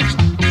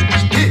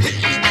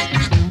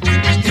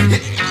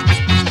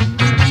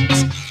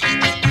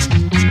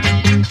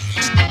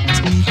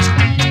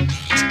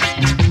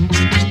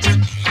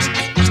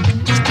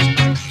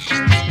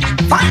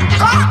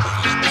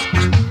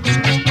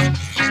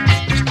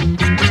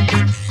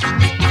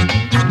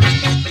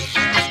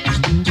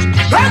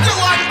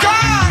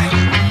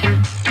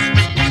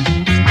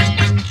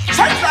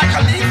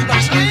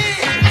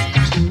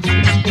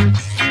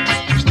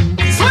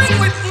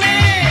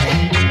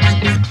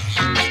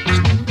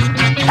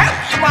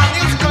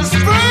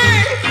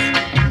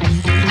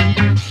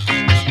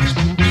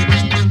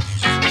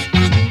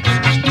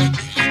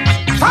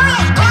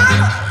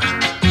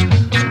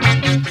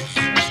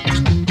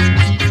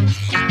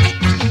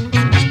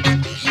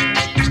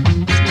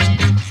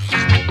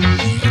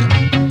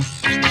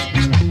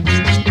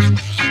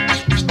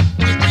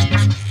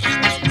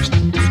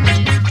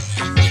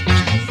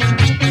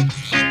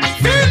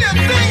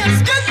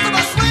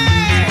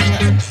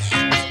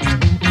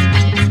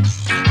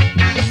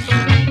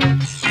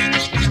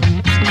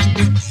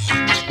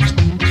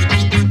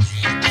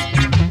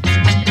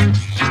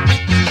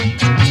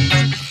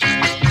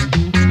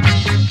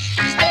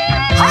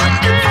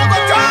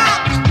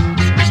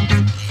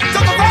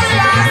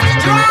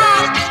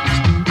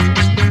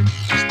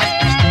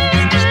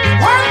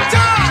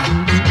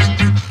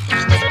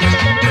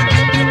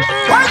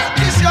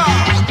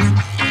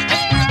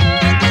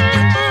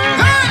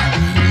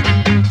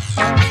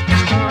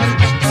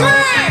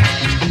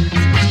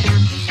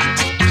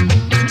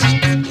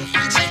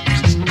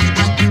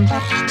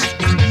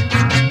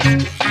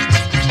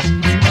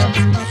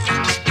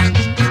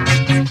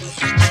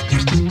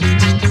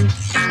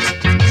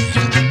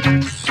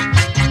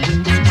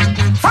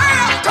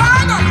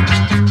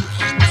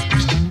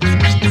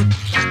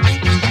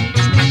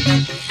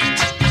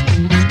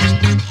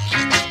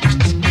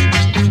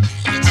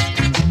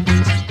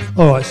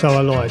 Alright, so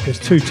I lied. There's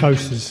two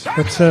toasters.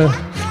 But,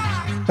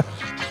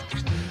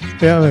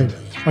 yeah, I mean,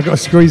 I've got to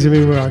squeeze them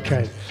in where I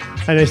can.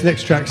 And this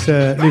next track's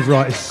Live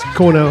Right. It's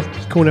Cornell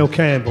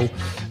Campbell.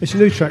 It's a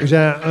new track. It was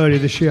out earlier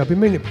this year. I've been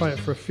meaning to play it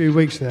for a few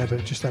weeks now,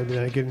 but just haven't been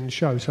able to get in the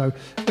show. So,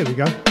 here we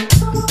go.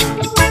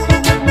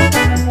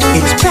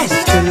 It's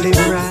best to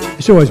live right.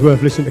 It's always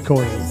worth listening to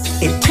Cornell.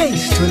 It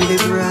pays to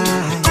live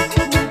right.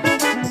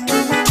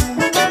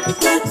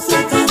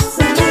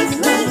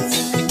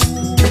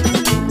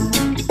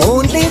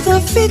 Only the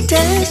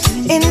fittest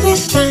in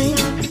this time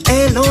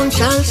alone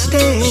shall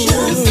stay.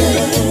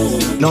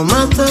 No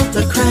matter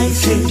the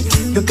crisis,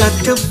 you got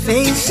to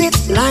face it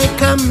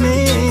like a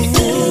man.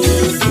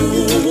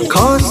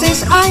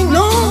 Causes I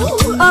know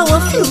our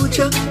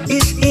future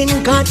is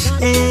in God's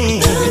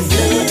hands.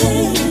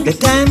 The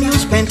time you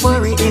spend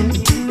worrying,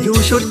 you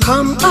should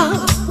come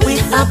up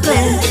with a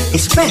plan.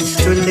 It's best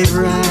to live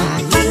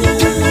right.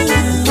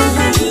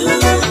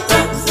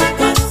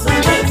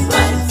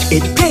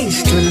 It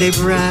pays to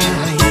live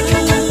right.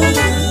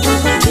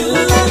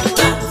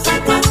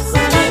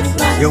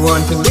 You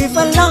want to live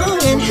a long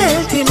and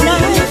healthy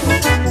life.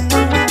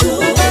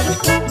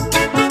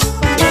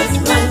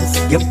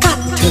 You've got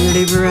to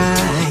live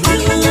right.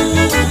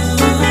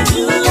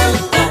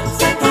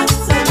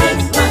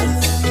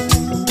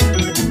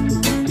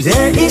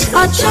 There is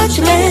a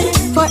judgment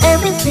for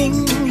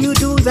everything you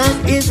do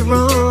that is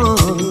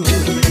wrong.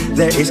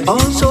 There is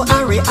also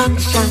a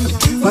reaction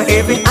for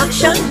every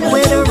action,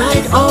 whether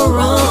right or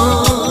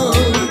wrong.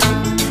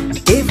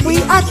 If we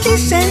had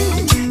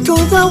listened to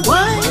the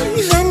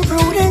wise and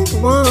prudent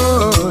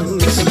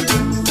ones,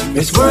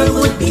 this world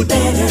would be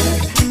better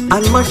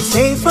and much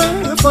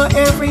safer for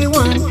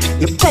everyone.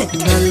 You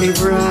better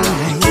live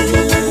right.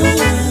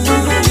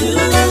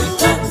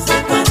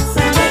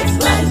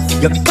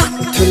 You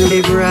got to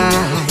live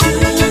right.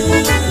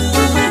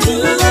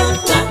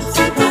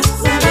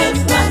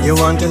 You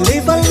want to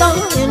live a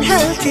long and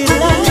healthy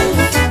life.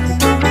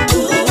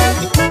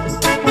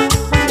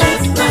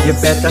 You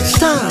better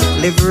start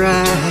live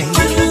right.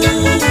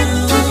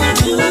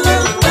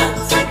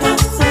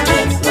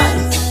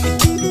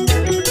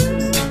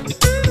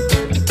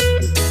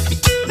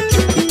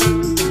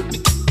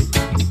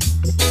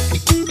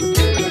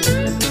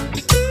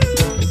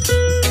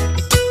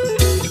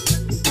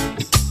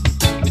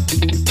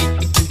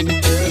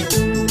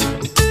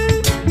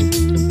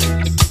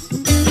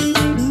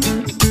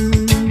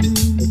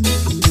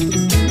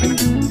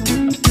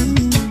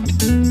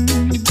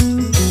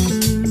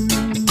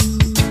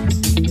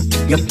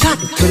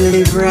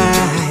 live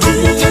right.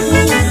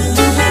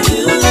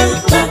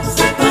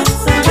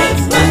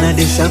 And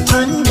this a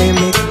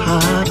pandemic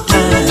hard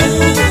time.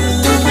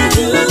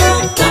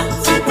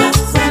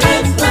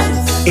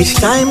 It's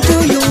time to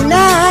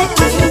unite.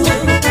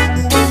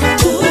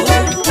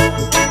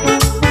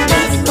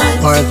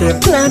 Or they're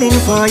planning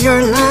for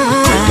your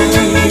life.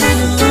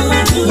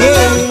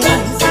 Yeah.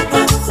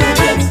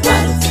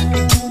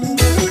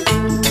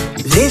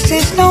 This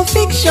is no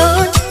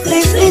fiction.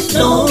 This is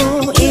no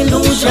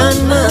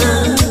illusion,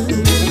 man.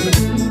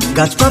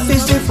 God's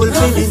prophecy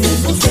fulfilling.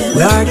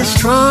 We are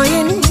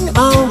destroying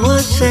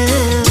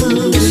ourselves.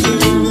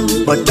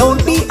 But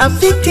don't be a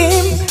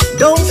victim.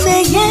 Don't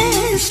say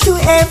yes to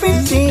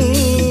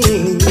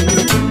everything.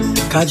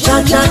 'Cause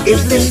Jaja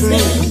is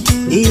listening.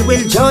 He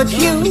will judge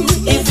you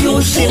if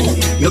you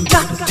sin. You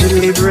got to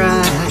live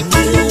right.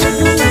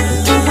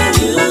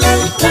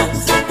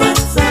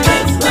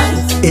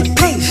 It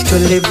pays to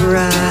live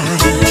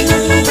right.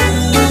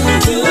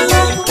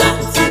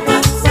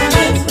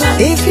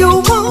 If you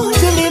want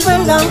to live a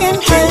long and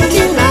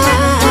healthy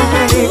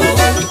life,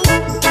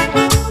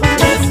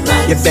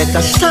 you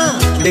better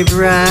start live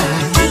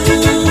right.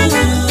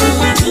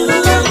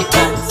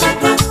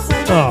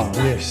 Oh,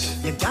 yes.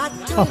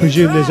 I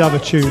presume there's other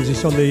tunes.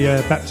 It's on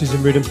the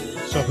baptism rhythm,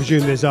 so I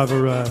presume there's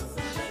other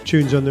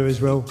tunes on there as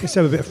well. Let's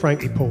have a bit of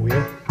Frankie Paul,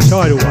 yeah?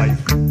 Tidal Wave.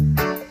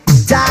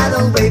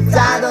 Tidal wave,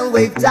 tidal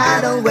wave,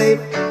 tidal wave.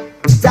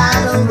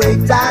 Tidal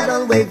wave,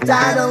 tidal wave,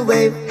 tidal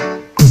wave.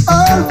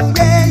 Oh,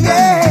 yeah,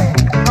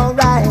 yeah,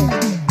 alright.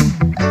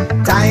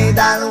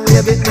 Tidal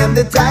wave, it named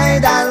the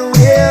tidal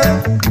wave.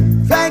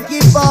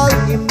 Frankie Paul,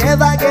 he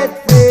never get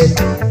paid.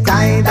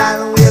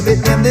 Tidal wave,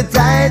 it named the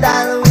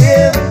tidal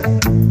wave.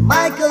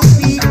 Michael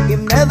P,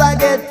 him never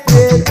get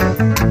paid.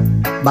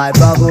 My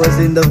brother was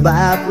in the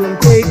bathroom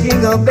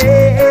taking a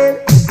bath.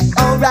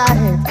 Alright.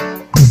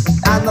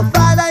 And my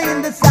father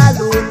in the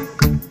saloon,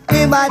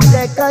 he might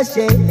take a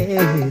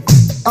shave.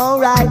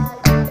 Alright.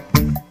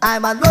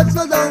 I'm a road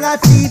so down a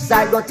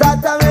seaside, go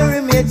talk to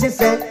Mary Maid, she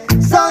said,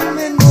 son,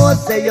 me know,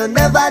 say you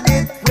never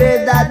did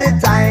pray that the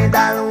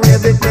tidal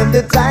wave, it named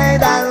the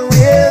tidal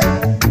wave.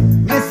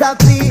 Mr.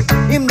 P,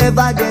 him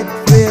never get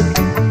prayed.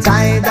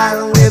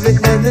 Tidal wave, it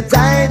named the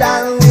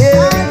tidal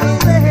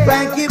wave.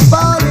 Frankie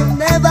Paul, him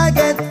never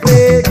get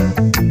prayed.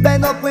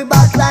 Bend up we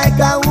back like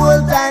a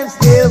old time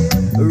slave.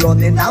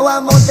 Running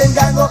our mountain,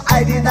 can go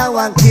hide in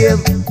our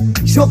cave.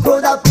 Show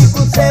crowd of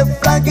people say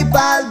Frankie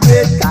Paul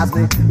great. 'Cause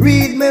me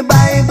read me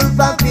Bible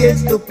from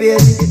page to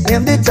page.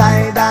 Name the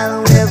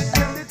tidal wave,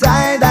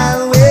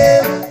 tidal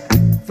wave.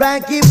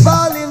 Frankie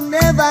Paul him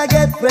never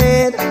get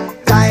prayed.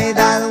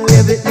 Tidal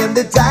wave, it name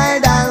the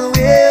tidal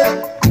wave.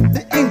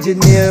 The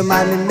engineer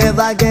man him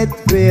never get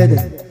prayed.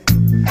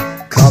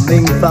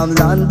 Coming from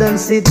London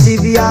City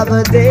the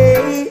other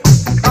day.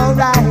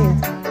 Alright.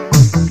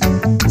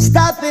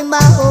 Stop in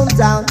my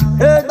hometown,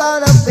 heard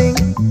about a thing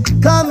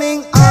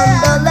coming on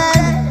the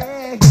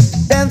land.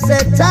 Them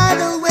said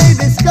tidal wave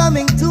is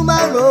coming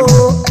tomorrow.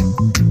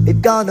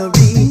 It gonna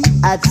be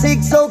at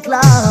 6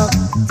 o'clock.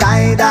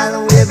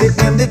 Tidal wave, it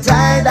named the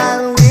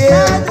tidal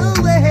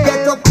wave.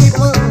 Get up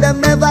people,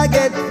 them never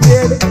get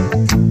paid.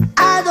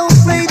 I don't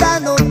pray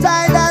that no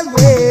tidal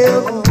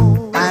wave.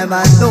 I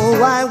might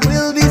know I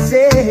will be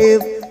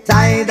saved.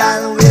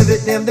 Tidal wave,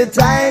 it named the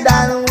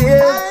tidal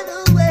wave.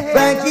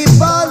 Frankie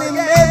Paul, him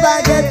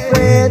never get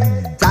paid.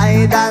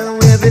 Tidal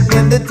wave, it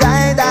named the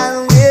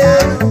tidal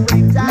wave.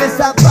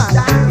 Mr.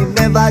 Pan, him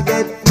never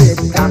get paid.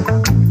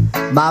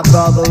 My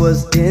brother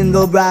was in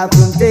the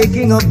bathroom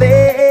taking a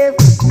bath.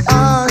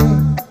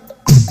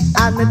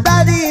 And my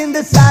daddy in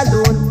the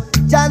saloon,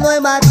 John, I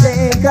might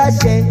take a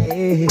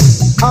shave.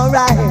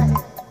 Alright.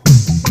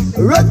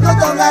 Road go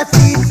down a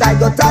seaside,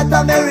 go talk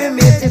to Mary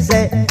Maid, she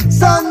say,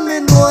 son, me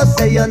know,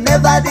 say you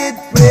never did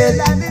pray.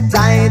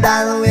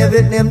 Tidal wave,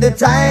 it named the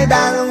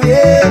tidal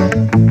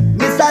wave.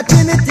 Mr.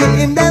 Trinity,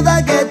 him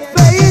never get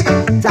paid.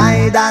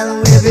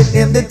 Tidal wave, it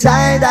named the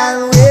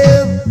tidal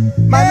wave.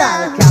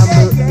 Manal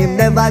Campbell, him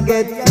never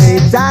get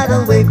paid.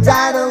 Tidal wave,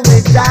 tidal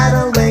wave,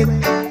 tidal wave.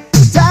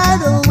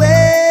 Tidal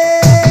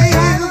wave,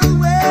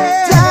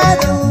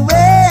 tidal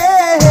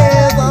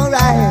wave,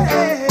 alright,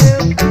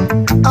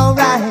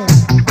 alright.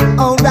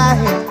 Alright,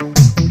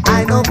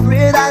 I no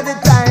afraid of the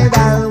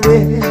tidal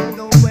wave.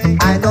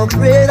 I no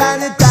afraid of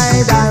the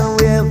tidal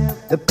wave.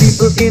 The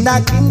people in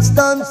a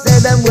Kingston say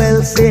them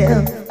well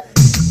safe.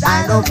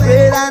 I no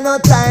afraid of no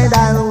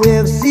tidal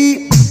wave.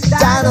 See,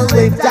 tidal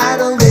wave,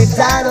 tidal wave,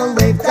 tidal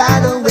wave,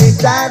 tidal wave,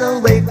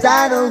 tidal wave,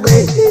 tidal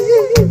wave,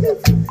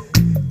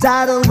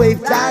 tidal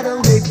wave,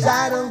 tidal wave,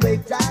 tidal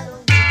wave, tidal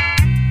wave.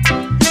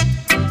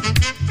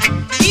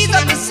 He's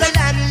a Mr.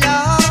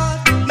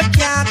 Landlord, me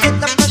can't get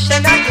the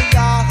pressure out your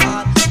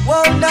yard.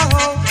 Whoa, no,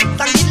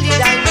 thank you,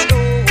 I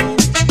know.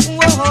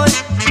 Whoa,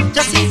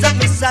 just he's a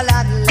Mr.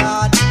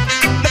 Landlord,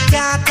 me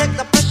can't get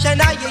the pressure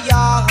out your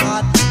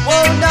yard.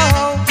 Whoa, no,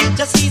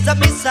 just he's a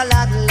Mr.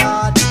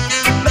 Landlord,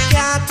 me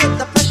can't get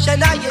the pressure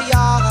out your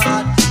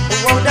yard.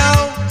 Whoa, no,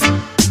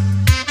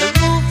 the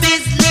roof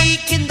is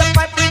leaking, the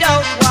pipe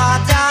without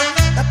water.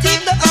 That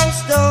in the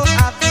house don't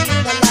have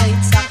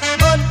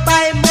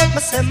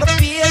say me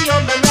pay you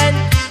my rent,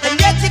 and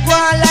yet you go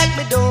on like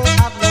me don't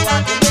have no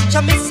argument.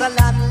 You miss a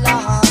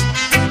landlord.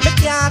 Me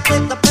can't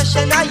take the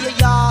pressure out your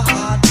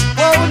yard.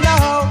 Oh no,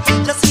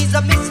 just he's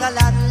a miss a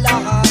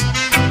landlord.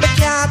 Me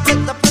can't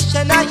take the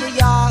pressure out your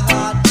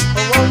yard.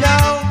 Oh no,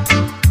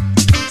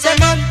 say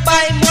month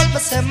by month me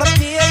say me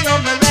pay you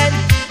my rent,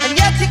 and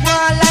yet you go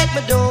on like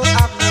me don't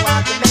have no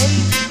argument.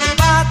 The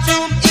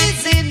bathroom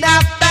is in a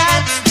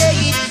bad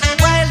state,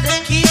 while the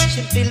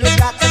kitchen filled with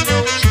rotten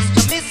roaches.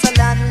 You miss a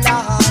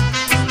landlord.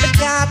 Me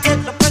can't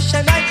take the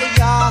pressure out your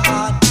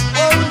yard.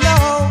 Oh no,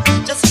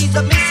 just he's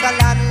a miss a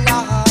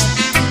landlord.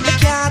 Me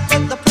can't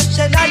take the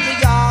pressure out your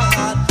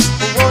yard.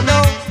 Oh no,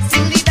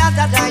 silly that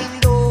I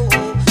know.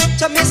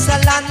 You miss a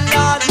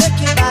landlord,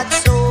 make it bad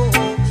so.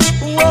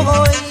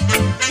 Oh,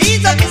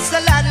 he's a miss a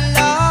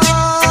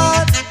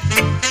landlord.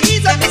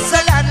 He's a miss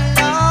a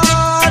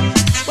landlord.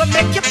 What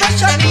make your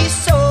pressure be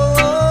so?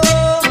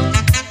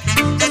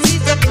 Cause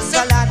he's a miss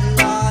a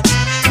landlord.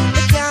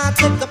 You can't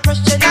take the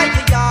pressure out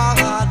your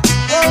yard.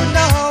 Oh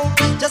no,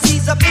 just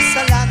he's a miss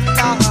a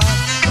landlord.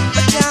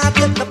 You can't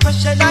take the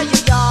pressure out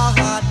your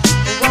yard.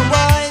 Oh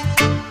boy,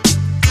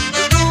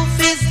 the roof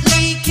is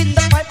leaking,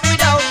 the pipe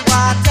without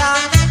water.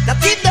 That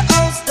in the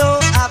house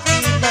don't have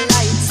even the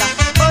lights.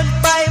 Month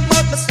by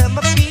month, me say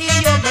me pay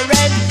you my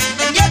rent,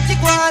 and yet you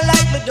go on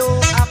like me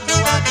don't have no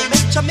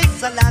argument. You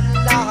miss a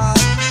landlord.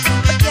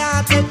 Me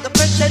can't take the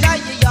pressure out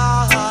your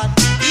yard.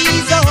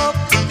 Ease up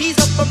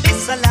for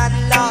miss a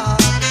landlord.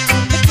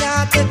 Me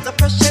can't take the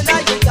pressure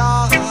out your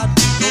yard.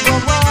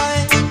 Oh boy,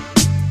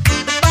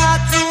 the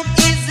bathroom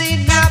is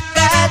in a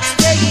bad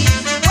state,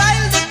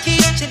 while the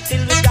kitchen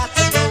filled with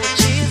rotten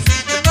roaches.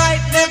 The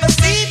pipe never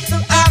seems to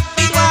have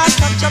been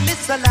washed. You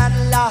miss a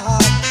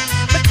landlord.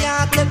 Me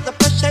can't take the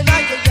pressure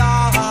out your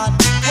yard.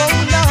 Oh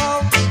no,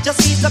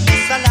 just he's a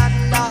miss a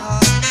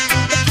landlord.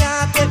 Me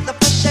can't take the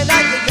pressure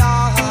out your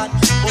yard.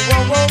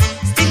 Oh,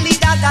 still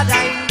that I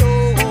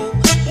know.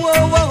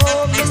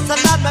 Whoa, miss a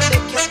landlord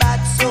make you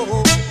bad so.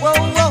 Whoa,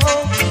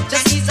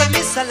 just he's a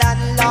miss a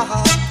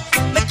landlord.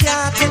 Me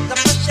can't take the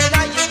pressure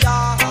out your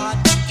yard.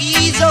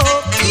 Ease up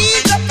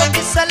for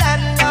miss a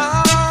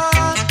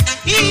landlord.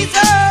 Ease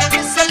up,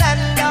 miss a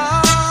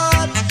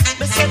landlord.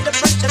 Me said the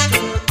pressure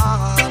too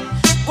hard.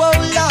 Whoa,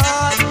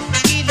 Lord,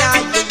 in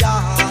your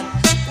yard.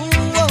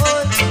 Whoa,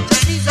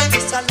 just he's a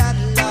miss a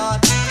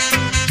landlord.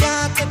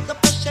 Can't take the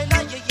pressure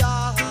out your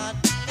yard.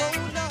 Oh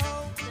no.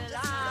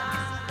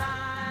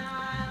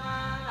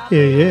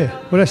 Yeah.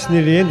 Well, that's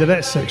near the end of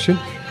that section.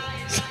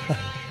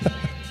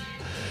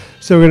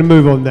 So we're going to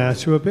move on now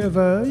to a bit of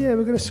a,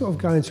 we're going to sort of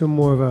go into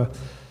more of a,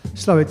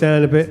 slow it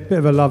down a bit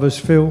of a lover's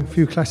feel, a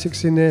few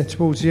classics in there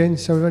towards the end.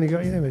 So we've only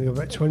got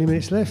about 20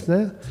 minutes left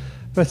now.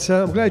 But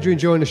I'm glad you're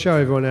enjoying the show,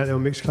 everyone out there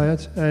on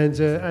Mixcloud. And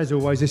as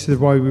always, this is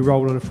the way we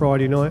roll on a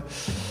Friday night.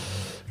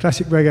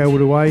 Classic reggae all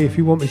the way. If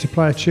you want me to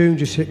play a tune,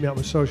 just hit me up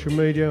on social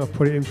media. I'll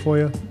put it in for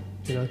you.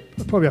 You know,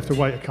 I'll probably have to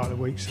wait a couple of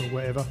weeks or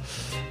whatever.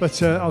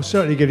 But I'll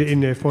certainly get it in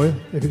there for you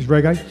if it's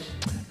reggae.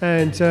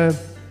 And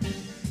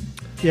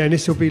and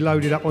this will be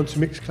loaded up onto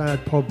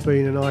Mixcloud,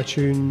 Podbean and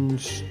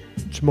iTunes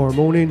tomorrow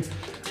morning.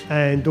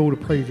 And all the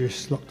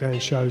previous lockdown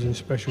shows and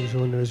specials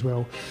are on there as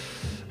well.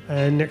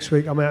 And next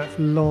week I'm out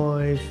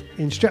live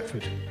in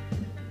Stratford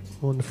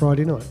on the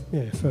Friday night.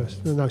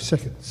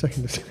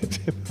 Second of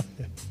September.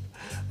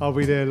 I'll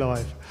be there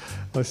live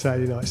on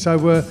Saturday night. So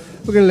we're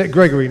going to let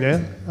Gregory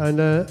now, and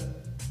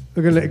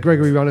we're going to let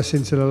Gregory run us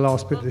into the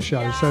last bit of the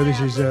show. So this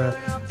is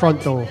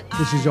Front Door.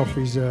 This is off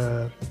his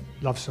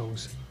love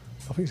songs.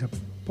 I think it's a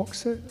box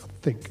set,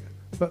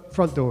 but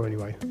Front Door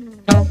anyway.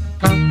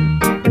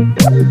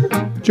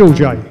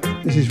 George A,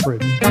 this is for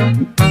him.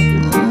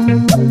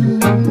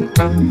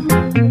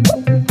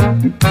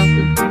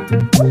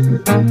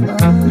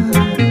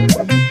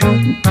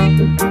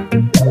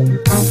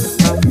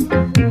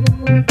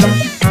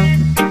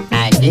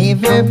 I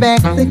gave her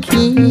back the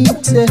key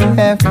to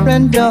her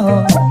front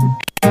door,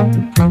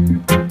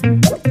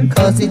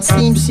 'cause it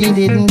seems she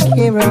didn't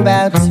care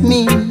about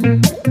me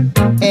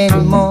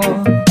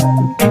anymore.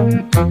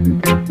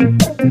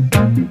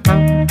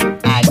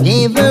 I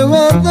gave her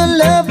all the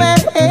love I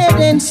had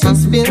and she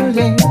spilled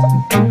it,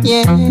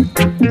 yeah.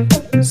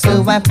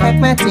 So I packed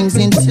my things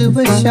into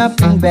a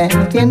shopping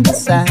bag and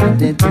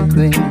decided to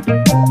quit.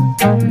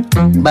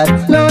 But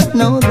Lord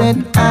knows that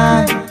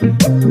I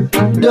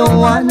don't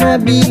wanna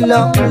be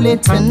lonely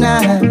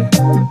tonight.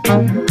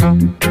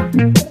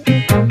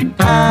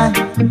 I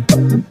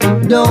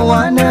don't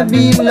wanna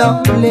be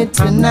lonely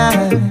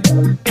tonight.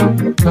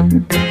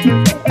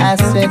 I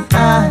said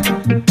I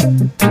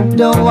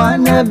don't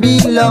wanna be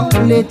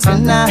lonely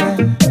tonight.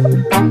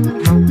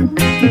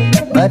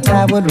 But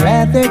I would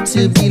rather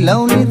to be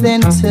lonely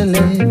than to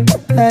live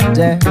a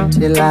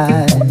dirty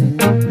life.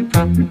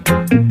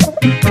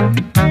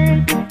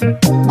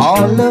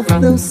 All of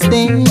those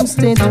things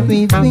that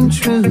we've been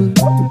through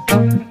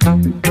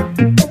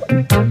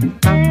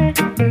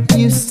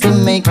used to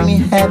make me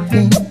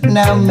happy,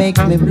 now make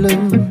me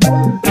blue.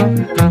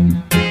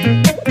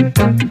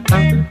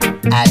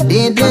 I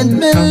didn't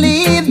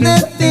believe the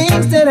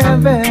things that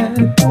I've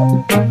heard,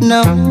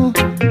 No,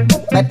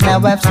 but now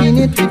I've seen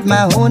it with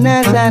my own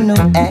eyes. I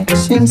know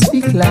actions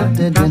speak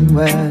louder than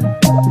words.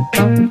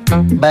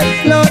 But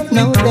Lord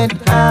know that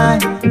I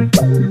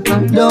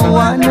don't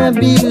wanna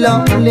be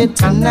lonely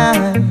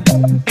tonight.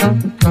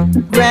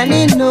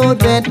 Granny know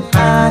that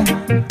I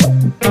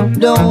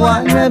don't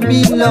wanna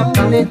be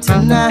lonely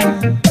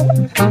tonight.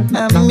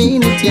 I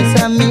mean it,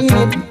 yes I mean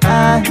it.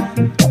 I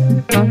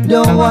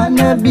don't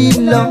wanna be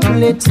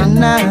lonely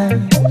tonight.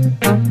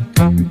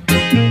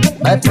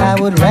 But I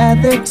would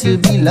rather to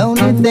be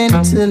lonely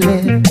than to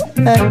live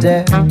a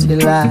dirty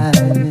life.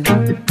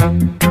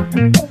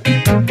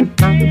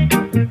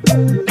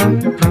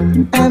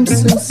 I'm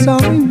so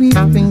sorry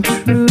we've been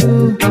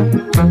true.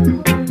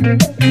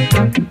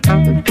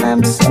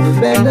 I'm so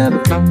fed up,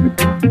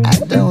 I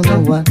don't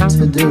know what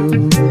to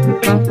do.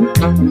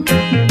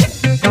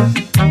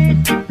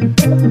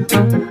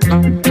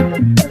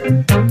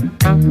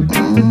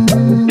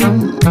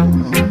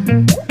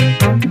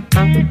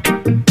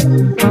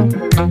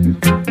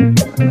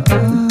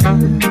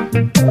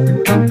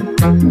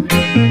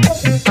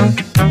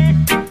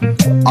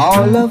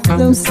 All of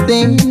those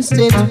things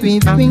that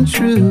we've been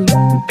through,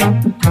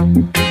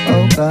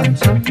 oh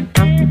gosh,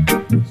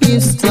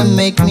 used to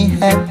make me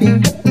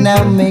happy,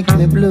 now make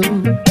me blue.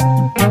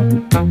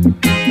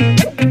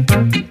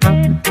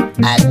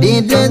 I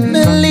didn't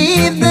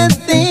believe the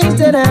things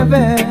that I've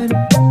heard,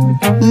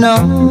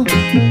 no,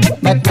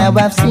 but now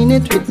I've seen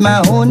it with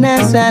my own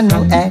eyes. I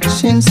know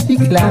actions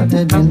speak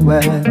louder than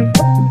words.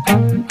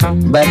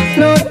 But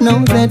Lord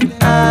know that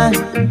I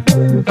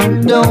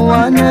don't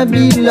wanna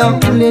be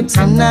lonely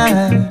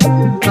tonight.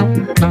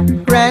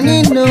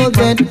 Granny know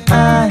that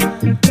I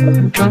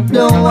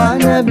don't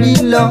wanna be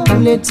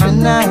lonely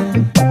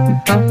tonight.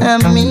 I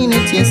mean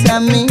it, yes I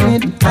mean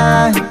it.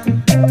 I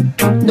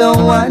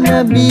don't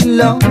wanna be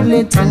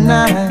lonely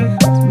tonight.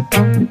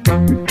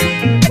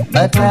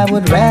 But I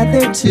would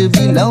rather to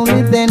be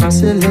lonely than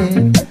to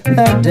live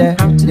a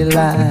dirty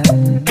life.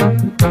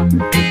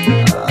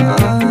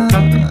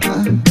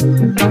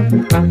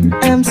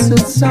 I'm so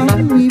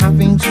sorry we've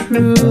been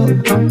true.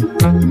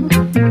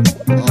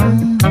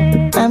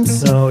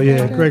 Oh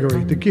yeah,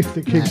 Gregory, the gift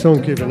that keeps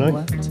on giving,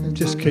 eh?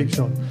 Just keeps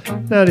on.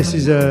 Now this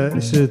is a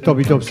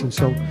Dobby Dobson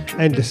song.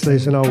 Endlessly,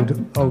 it's an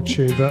old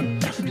tune, but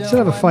it's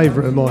another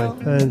favourite of mine.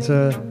 And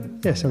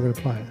yes, I'm going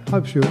to play it.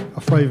 Hope it's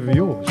a favourite of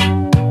yours.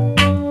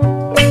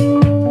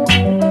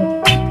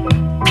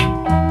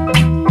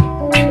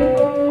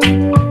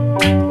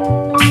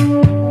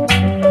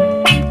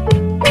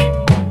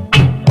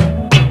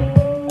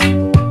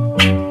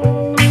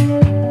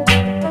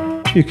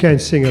 You can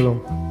sing along,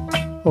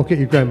 or get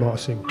your grandma to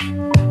sing.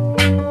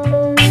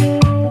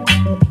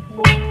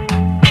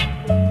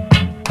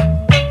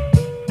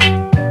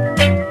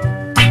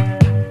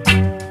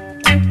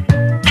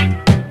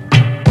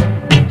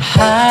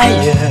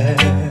 Higher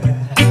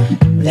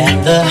than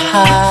the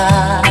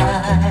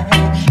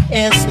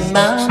highest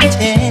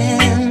mountain,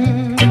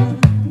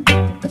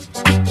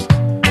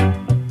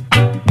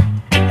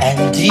 and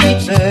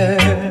deeper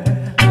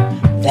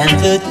than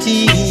the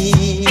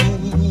deepest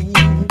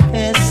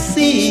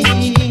sea.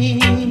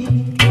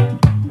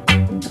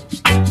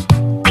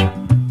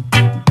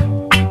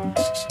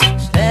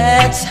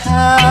 That's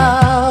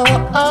how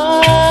I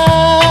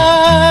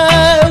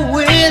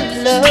will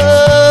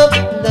love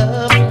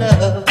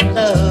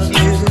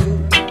you.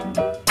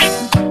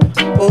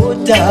 Oh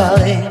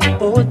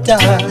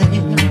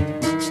darling,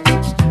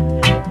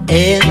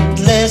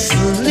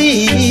 endlessly.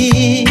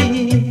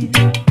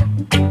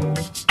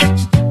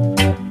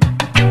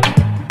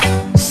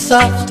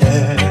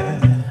 Softer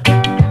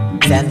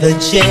than the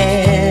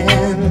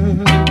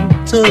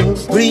gentle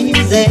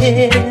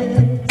breezes,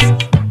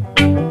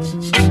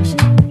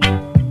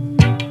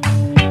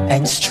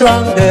 and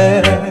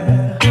stronger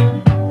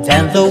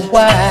than the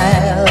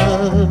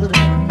wild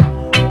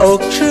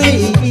oak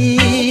tree.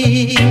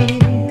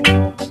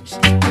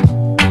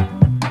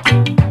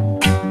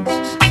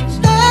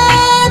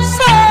 That's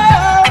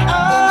how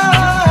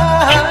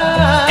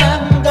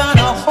I'm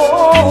gonna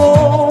hold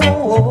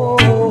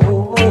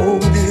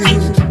you.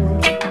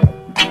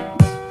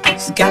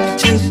 It's got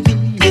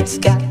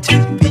to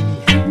be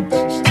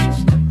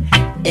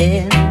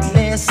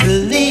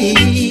endlessly.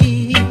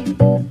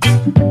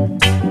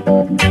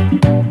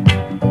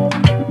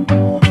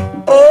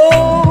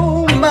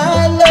 Oh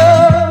my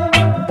love,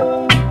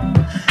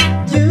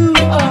 you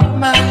are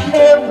my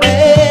heaven.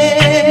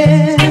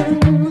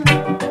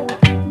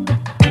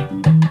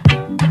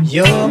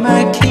 You're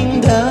my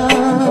kingdom.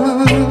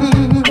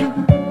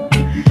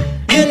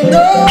 You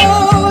know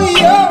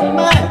you're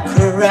my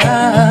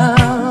crown.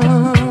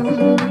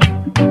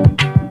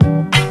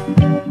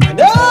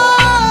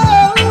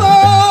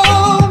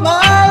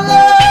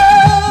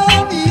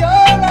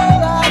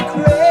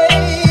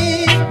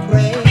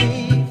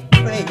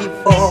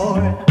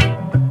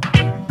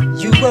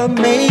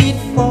 Made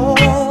for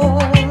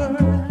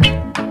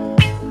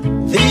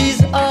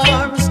these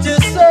arms to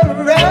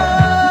surround,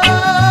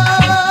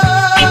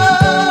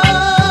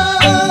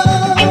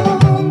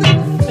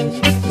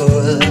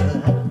 faithful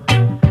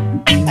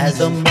as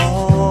a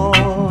morning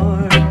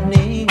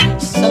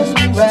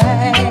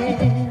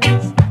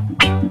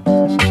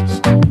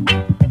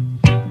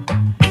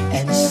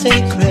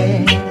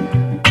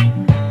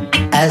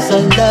as a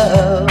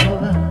love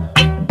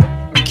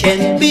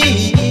can be.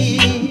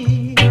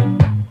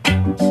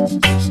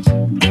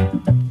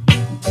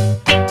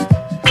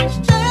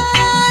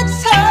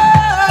 That's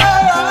how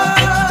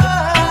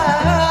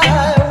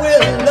I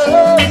will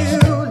love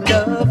you,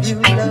 love you,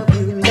 love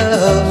you,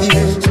 love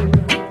you.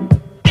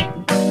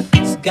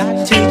 It's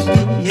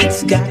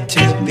got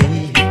to be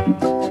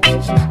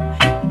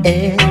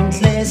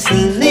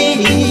endlessly.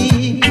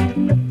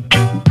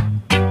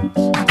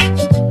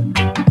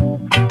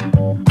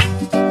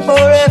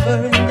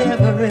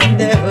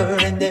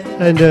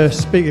 And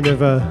speaking of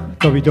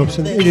Bobby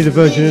Dobson, he did a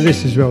version of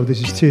this as well.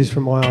 This is Tears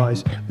From My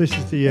Eyes. This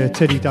is the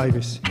Teddy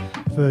Davis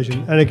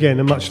version. And again,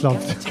 a much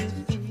loved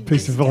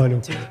piece of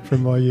vinyl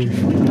from my youth.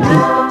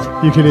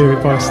 You can hear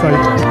it by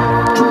stage.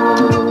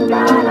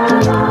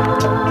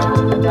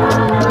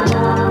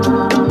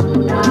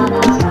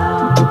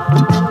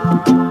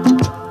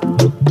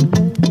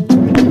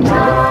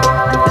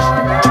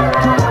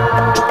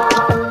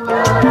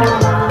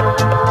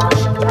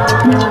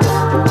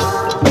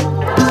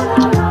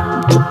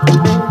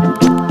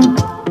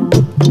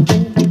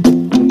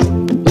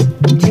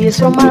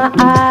 So my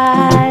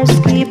eyes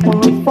keep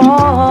on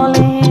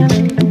falling,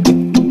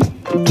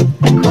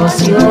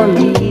 'cause you're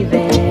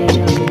leaving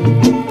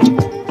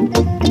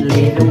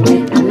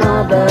with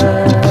another.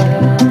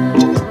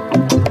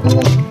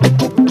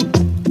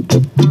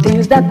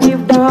 Things that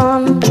we've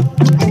done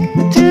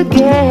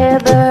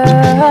together,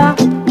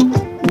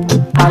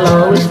 I'll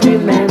always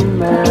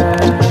remember,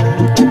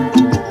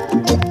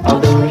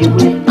 although you're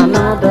with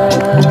another,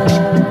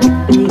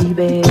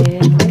 baby.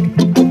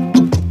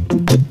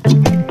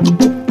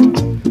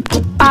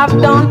 I've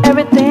done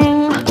everything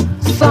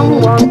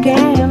someone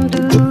can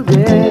do,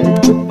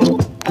 girl.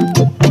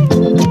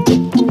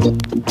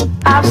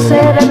 I've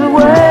said every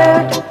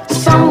word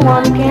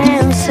someone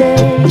can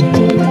say.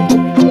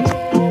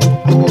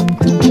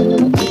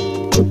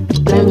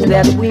 Plans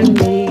that we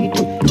made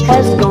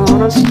has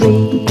gone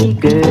astray,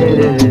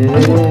 girl.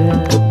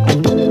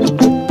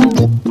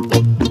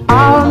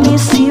 I'll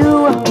miss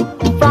you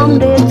from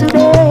day to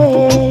day.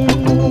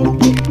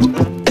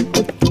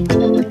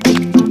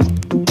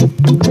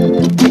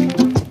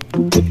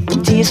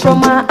 From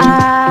my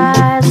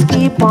eyes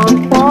keep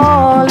on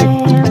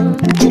falling,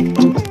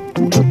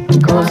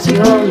 'cause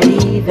you're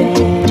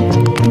leaving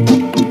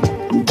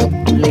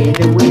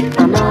with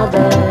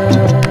another.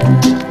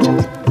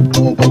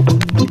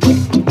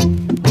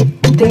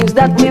 Things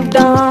that we've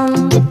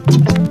done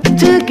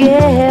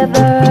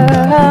together,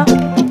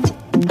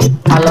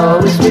 I'll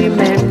always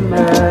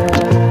remember,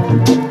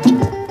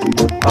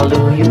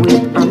 although you're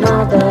with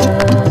another,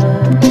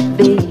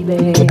 baby.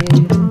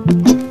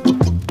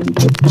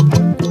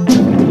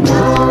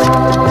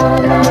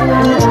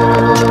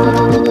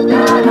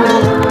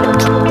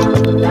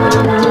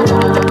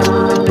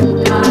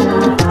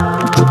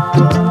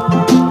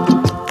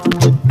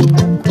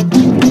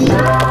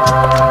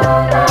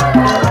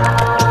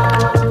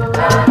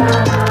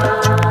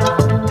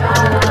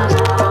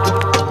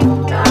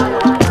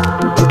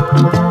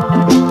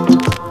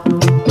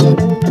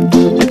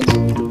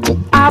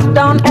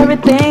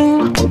 Everything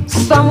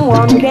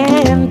someone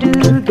can do,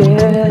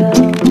 girl.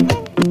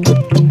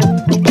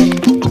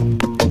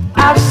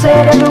 I've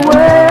said every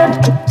word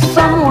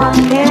someone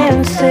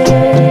can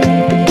say.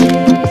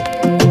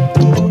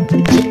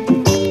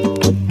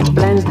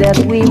 Plans that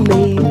we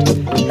made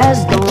has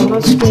gone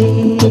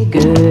astray,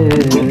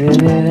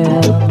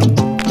 girl.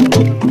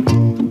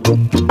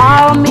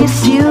 I'll miss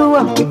you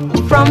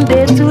from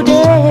day to day.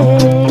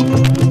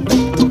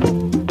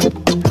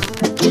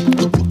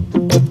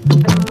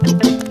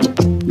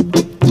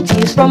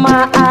 From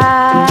my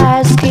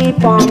eyes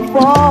keep on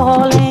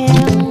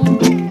falling,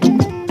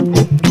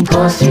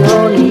 'cause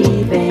you're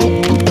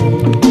leaving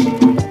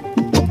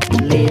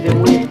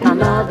with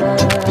another.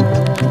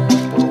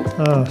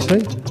 Ah,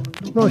 see?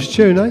 Nice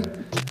tune, eh?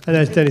 And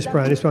there's Dennis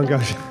Brown. This one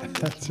goes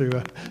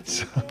to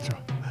Sandra.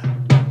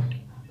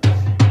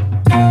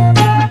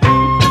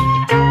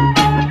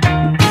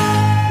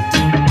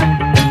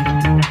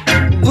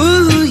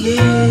 Ooh,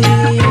 yeah.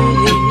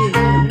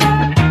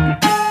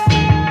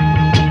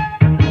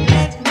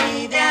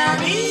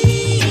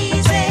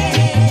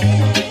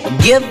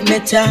 Give me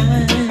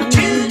time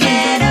to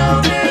get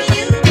over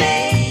you,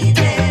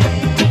 baby.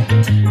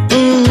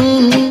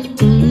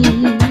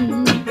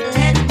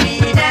 Let me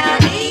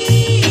down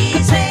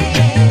easy.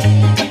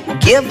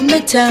 Give me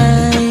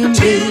time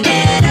to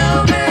get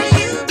over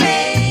you,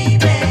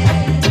 baby.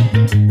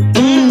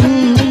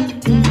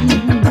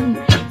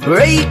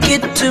 Break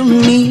it to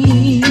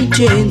me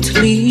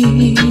gently.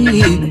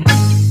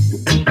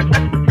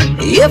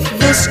 If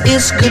this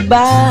is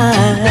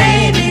goodbye,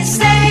 baby,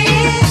 say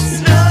it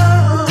slow.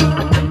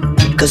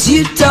 'Cause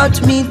you taught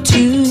me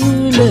to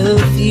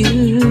love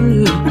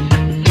you.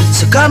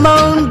 So come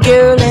on,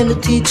 girl, and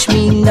teach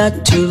me not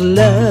to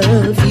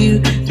love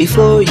you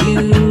before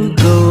you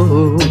go.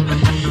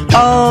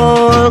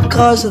 All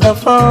 'cause of the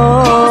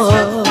fall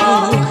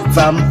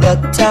from the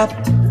top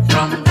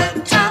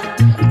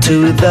to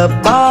the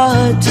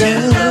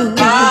bottom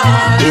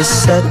is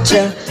such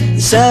a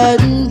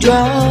sudden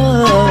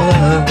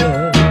drop.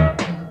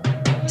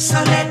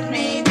 So let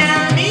me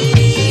down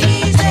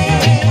easy.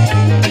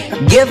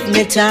 Give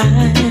me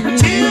time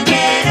to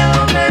get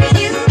over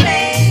you,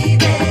 baby.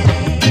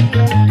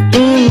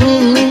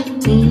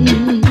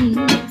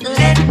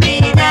 Let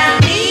me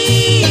down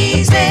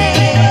easy.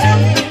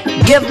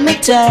 Give me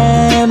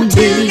time, to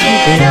baby.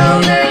 get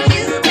over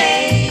you,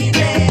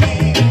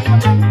 baby.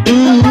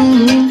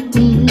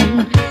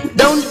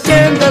 Don't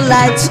turn the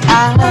lights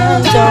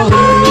out on me.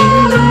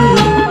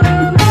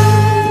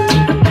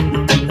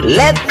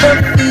 Let the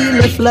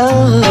feeling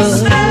flow.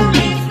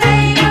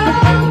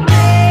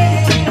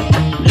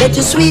 Let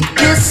your sweet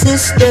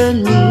kisses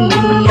turn me on,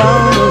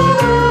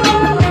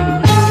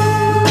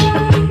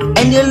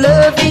 and your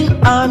loving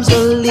arms a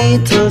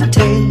little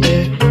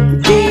tender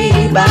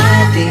day by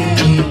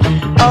day.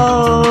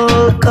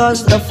 Oh,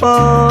 'cause the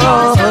fall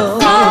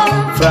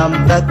from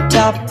the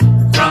top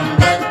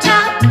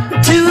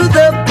to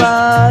the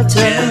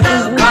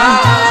bottom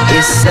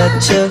is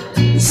such a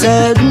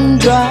sudden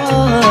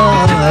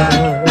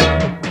drop.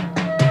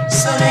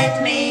 So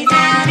let me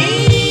down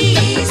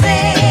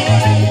easy.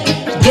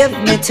 Give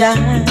me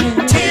time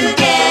to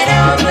get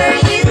over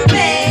you,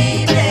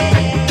 baby.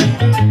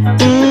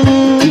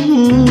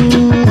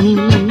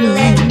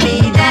 Let me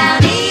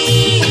down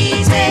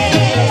easy.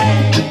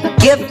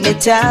 Give me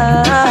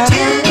time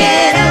to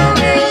get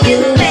over you,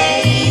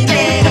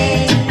 baby.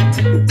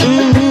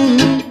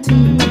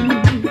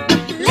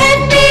 Let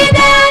me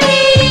down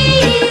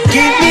easy.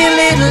 Give me a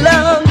little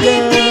longer.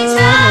 Give me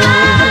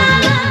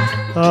time.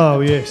 Oh,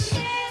 yes.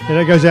 Yeah,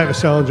 that goes out to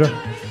Sandra,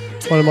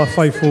 one of my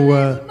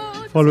faithful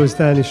followers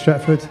down in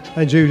Stratford,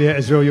 and Juliet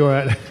as well. You're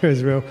out there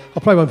as well.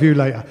 I'll play one for you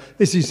later.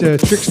 This is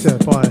Trickster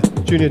by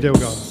Junior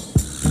Delgado.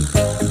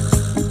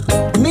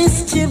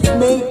 Mischief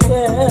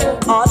maker,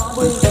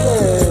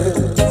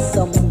 heartbreaker,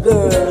 some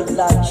girls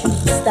that she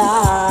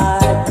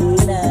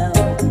started now.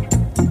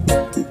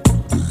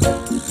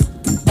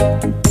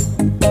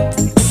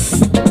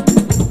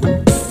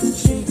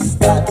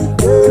 Trickster, the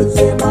girls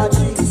in my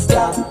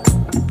trickster.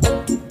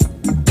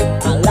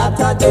 A lot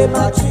of them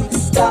are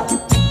trickster.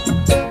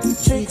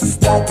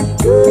 Trickster, the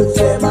girls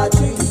them a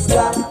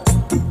trickster.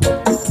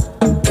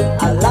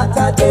 A lot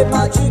of them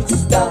a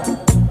trickster.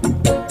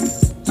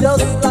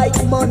 Just like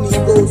money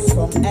goes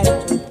from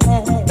hand to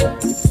hand,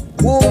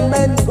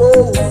 woman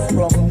goes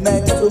from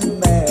man to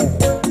man.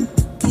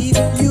 If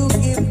you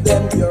give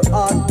them your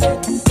heart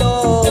and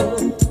soul,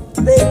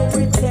 they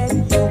pretend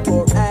you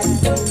were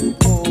acting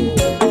cool.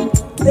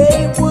 They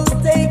will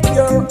take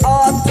your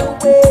heart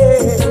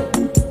away.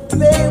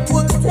 They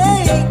will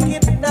take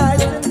it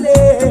night and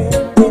day.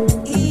 And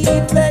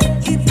even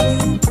if you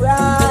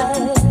cry,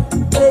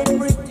 they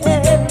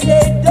pretend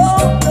they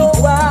don't know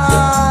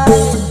why.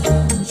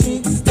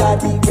 Trickster,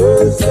 the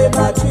girls, them a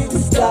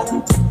trickster.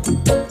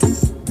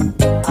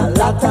 A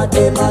lot of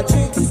them a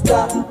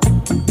trickster.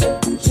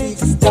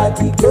 Trickster,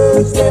 the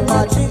girls, them a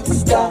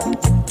trickster.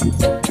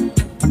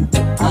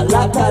 A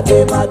lot of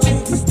them a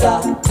trickster.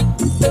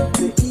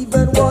 They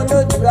even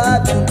wanna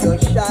drive in your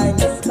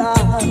shiny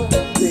star.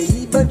 They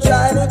even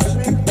try to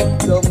trick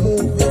the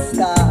movie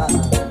star.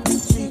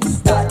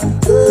 Trickster, the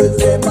girls,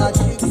 them a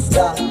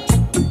trickster.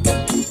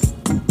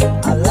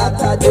 A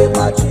lot of them a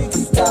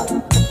trickster.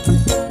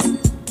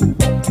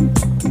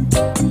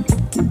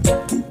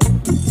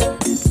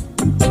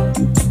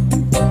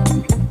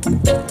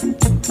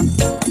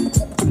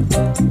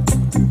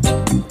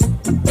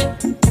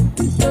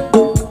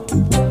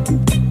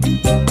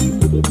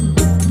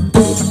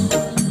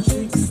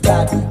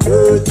 Trickster, the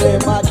girls,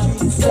 them a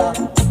trickster.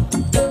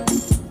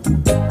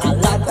 A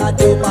lot of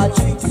them a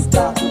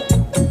trickster.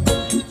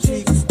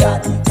 Trickster,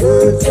 the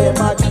girls,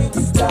 them a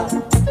trickster.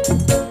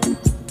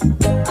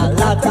 A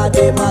lot of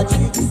them a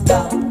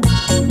trickster.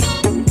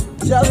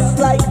 Just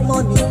like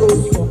money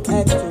goes from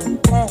hand to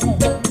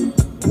hand,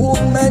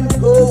 woman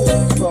goes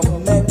from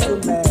man to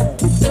man.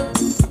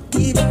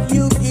 If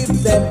you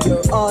give them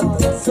your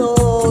heart and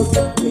soul,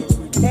 they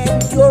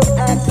pretend you're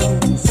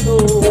acting so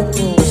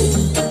good.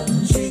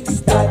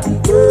 Trickster, the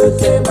girls,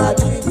 them a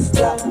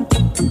trickster.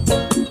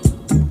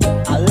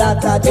 A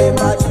lot of them a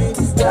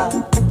trickster.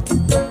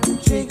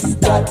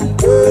 Trickster, the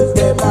girls,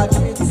 them a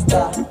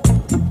trickster.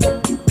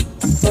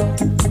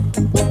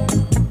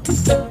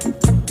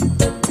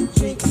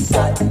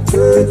 Trickster, the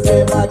girls,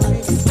 them a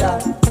trickster.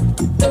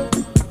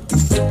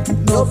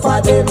 No for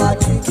them a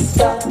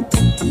trickster.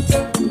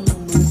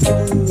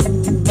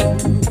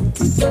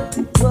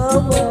 Whoa,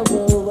 whoa,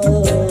 whoa, whoa.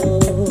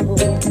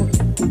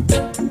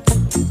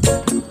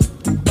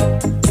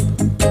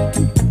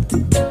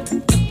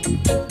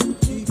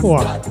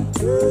 Wow.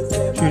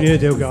 Junior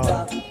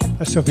Delgado.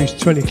 That's off his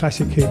 20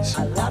 classic hits.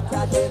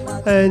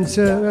 And we've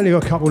only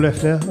got a couple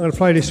left now. I'm going to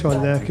play this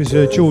one now because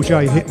George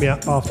A hit me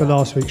up after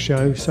last week's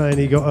show saying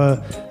he got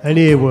an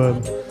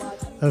earworm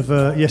of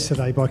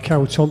Yesterday by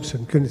Carol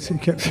Thompson. He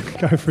kept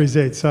going through his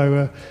head.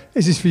 So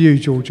this is for you,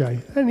 George A.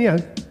 And you know,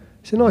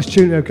 it's a nice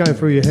tune there going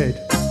through your head.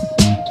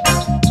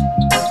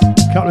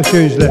 A couple of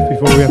tunes left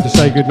before we have to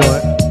say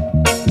goodnight.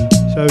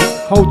 So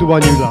hold the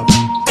one you love.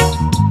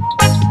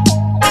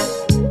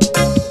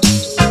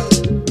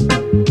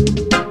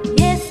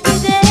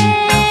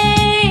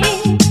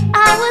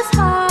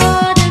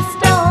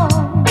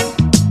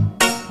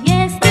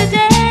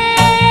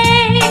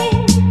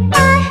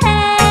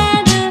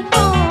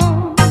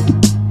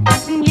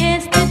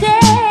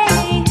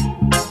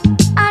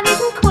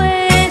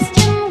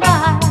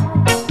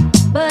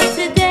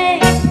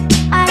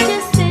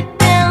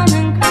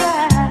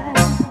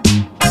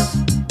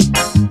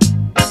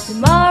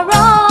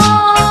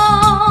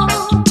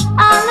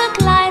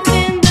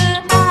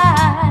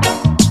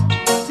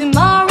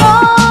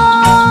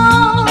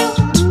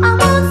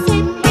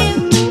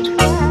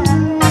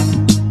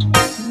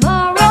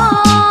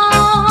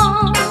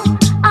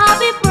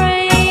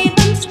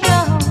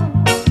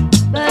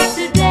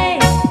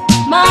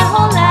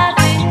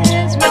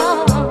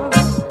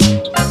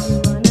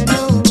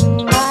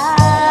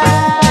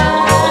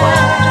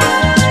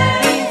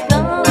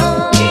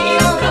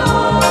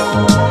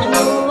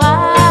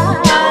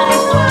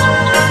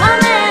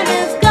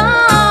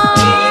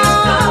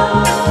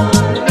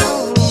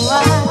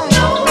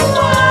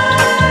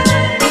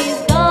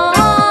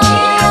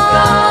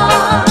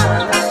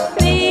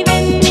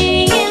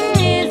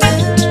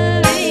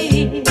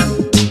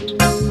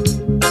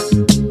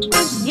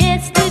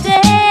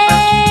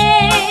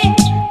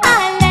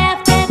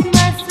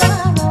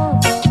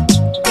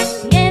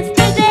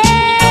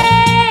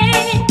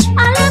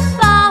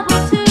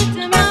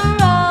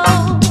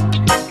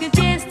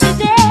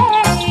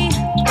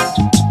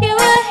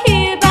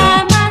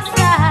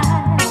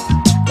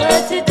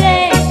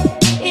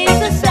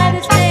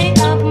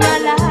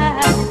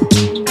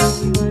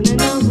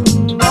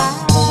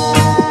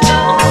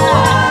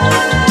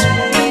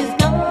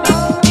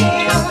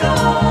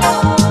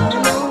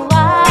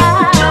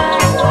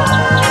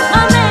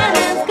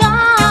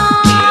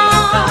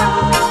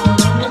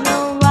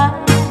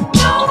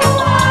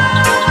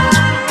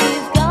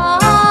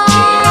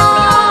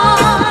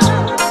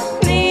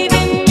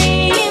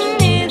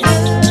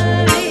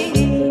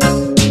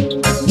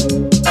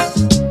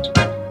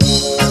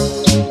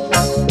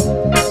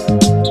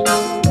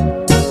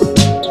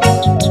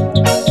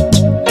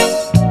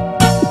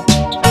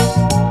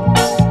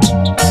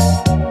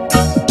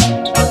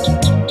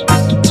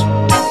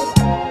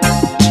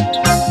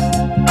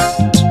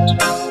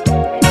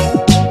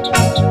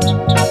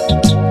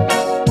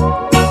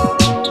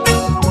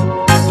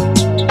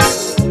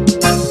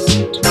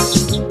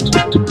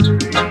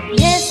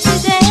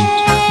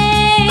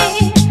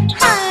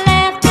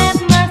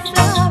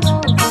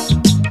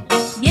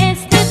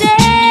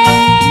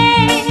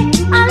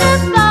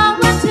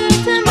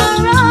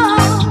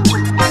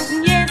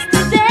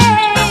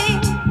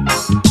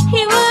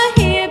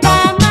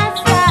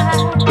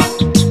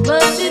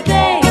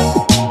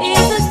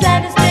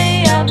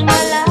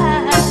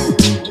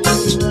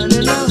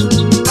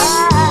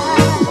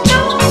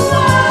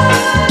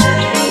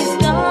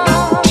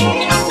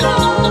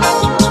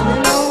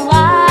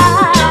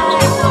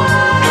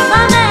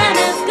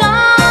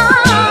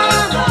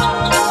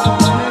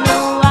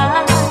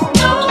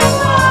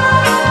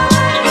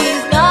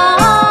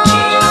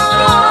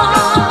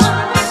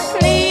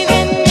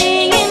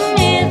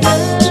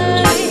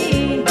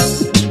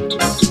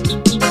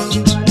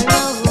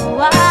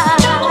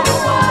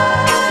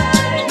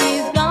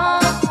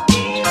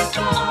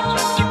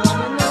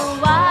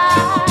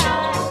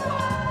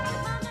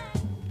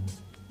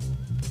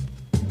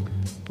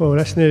 Well,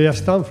 that's nearly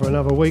us done for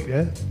another week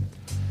there.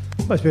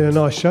 Well, it's been a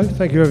nice show.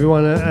 Thank you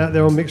everyone out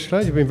there on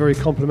Mixcloud. You've been very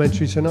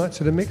complimentary tonight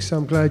to the mix.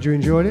 I'm glad you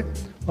enjoyed it.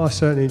 I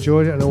certainly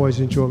enjoyed it and I always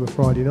enjoy my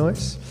Friday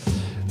nights.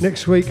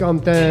 Next week I'm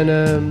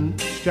down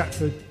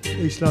Stratford,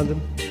 East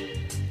London.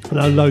 I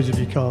know loads of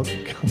you can't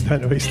come down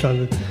to East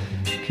London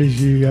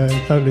because you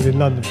don't live in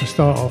London for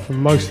start off, and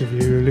most of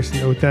you who listen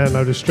or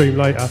download or stream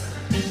later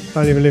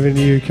don't even live in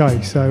the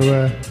UK. So,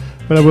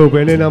 but I will be.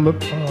 And then I'm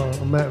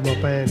out of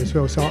my band as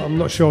well, so I'm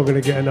not sure I'm going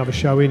to get another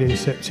show in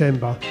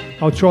September.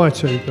 I'll try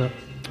to, but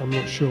I'm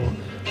not sure.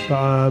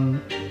 But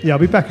yeah, I'll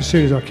be back as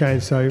soon as I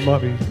can, so it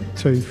might be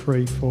 2,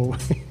 3, 4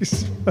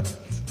 weeks.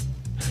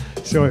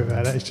 Sorry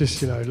about that, it's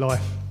just, you know,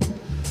 life.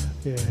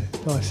 Yeah,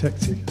 nice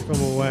hectic. If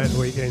I'm away at the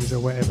weekends or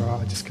whatever,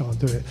 I just can't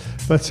do it.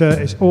 But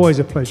it's always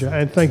a pleasure,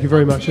 and thank you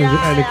very much.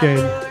 And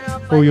again,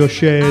 all your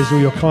shares, all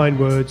your kind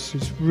words,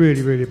 it's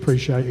really, really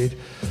appreciated.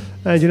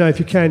 And you know, if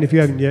you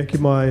haven't yet,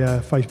 give my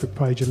Facebook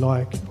page a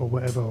like or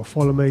whatever, or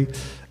follow me.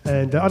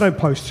 And I don't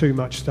post too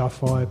much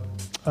stuff. I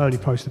only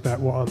post about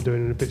what I'm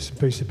doing and bits and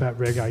pieces about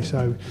reggae.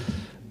 So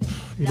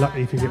you're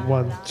lucky if you get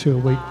 1, 2 a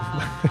week,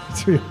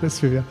 to be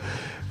honest with you.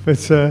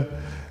 But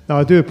no,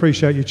 I do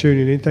appreciate you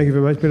tuning in. Thank you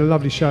very much. It's been a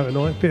lovely show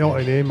tonight. A bit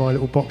hot in here, my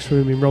little box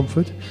room in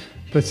Romford.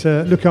 But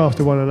look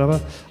after one another.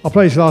 I'll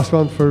play this last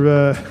one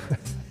for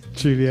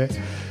Juliet.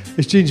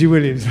 It's Gingy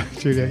Williams,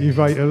 Juliet. You've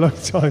waited a long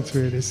time to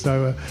hear this.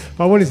 So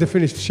but I wanted to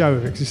finish the show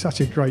with it because it's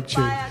such a great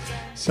tune.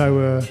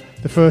 So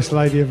the First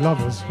Lady of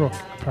Lovers rock,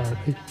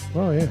 apparently.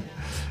 Oh, yeah.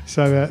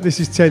 So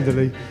this is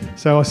Tenderly.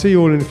 So I'll see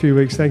you all in a few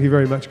weeks. Thank you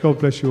very much. God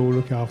bless you all.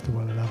 Look after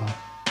one another.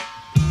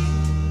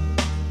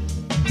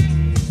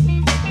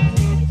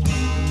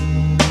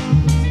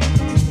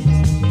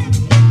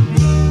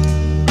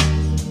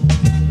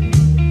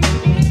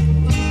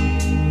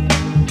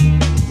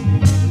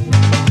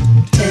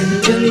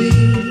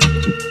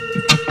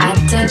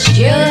 Touched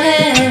your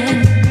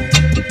hand,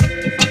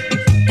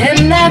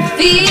 and I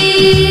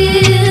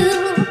feel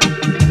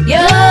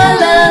your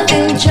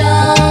loving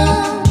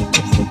charms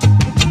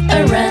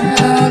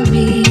around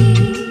me.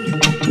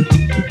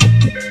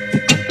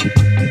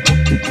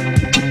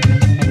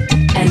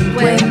 And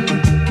when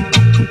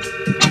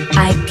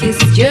I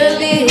kissed your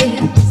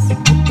lips,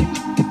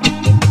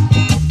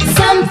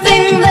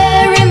 something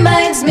there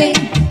reminds me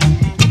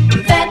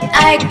that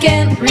I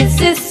can't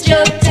resist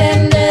your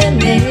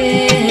tenderness.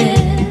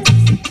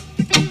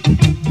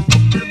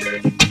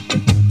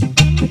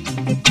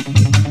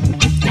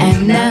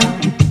 Now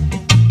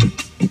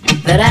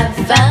that I've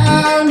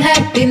found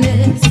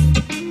happiness,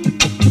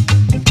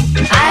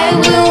 I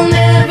will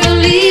never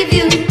leave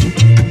you,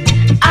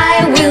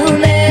 I will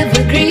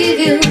never grieve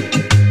you,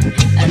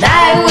 and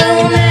I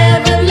will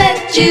never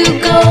let you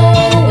go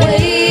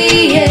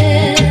away,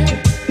 yeah,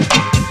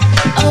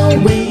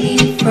 away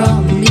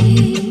from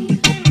me.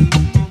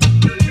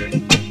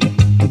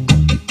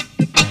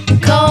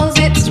 'Cause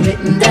it's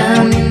written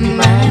down in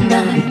my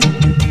mind,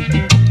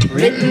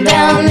 written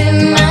down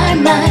in my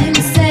mind,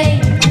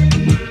 saying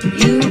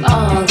you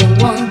are the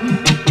one,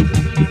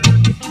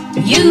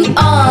 you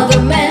are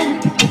the man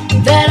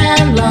that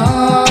I'm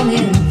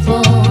longing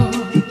for.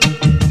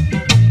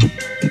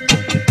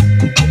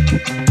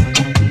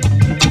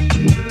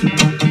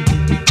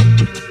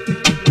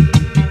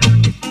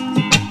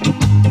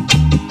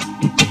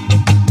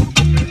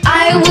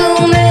 I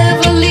will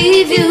never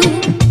leave you,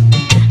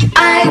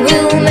 I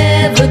will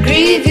never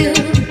grieve you,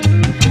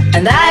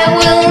 and I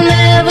will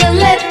never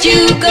let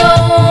you go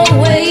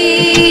away,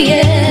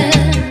 yeah,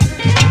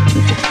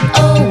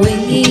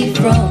 away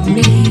from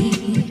me.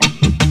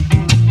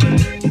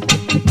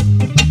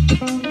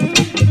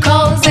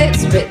 'Cause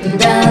it's written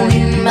down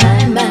in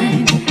my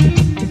mind,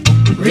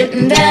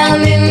 written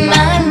down in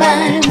my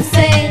mind,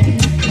 saying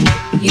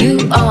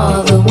you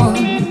are the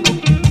one,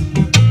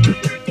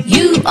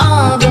 you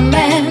are the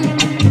man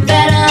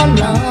that I'm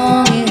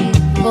longing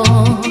for.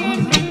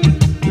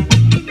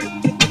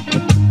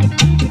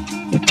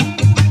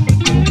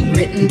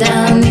 Written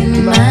down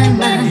in my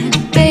mind,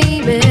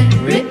 baby,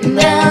 written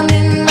down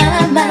in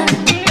my mind,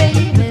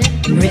 baby,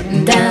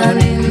 written down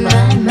in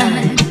my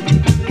mind,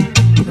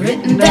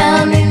 written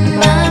down in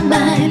my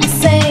mind,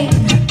 saying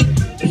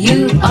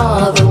you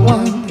are the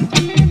one,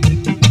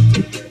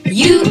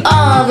 you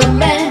are the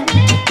man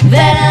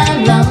that I'm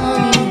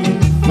longing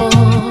for.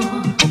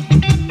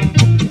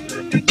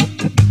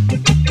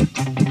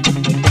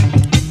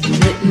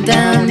 Written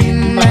down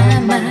in my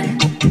mind,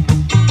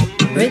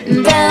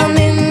 written down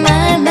in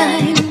my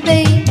mind,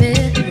 baby,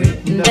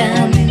 written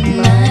down in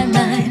my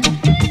mind,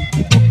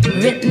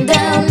 written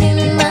down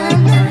in my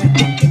mind.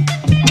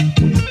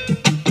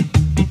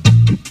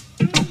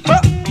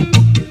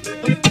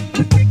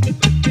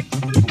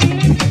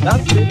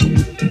 That's it.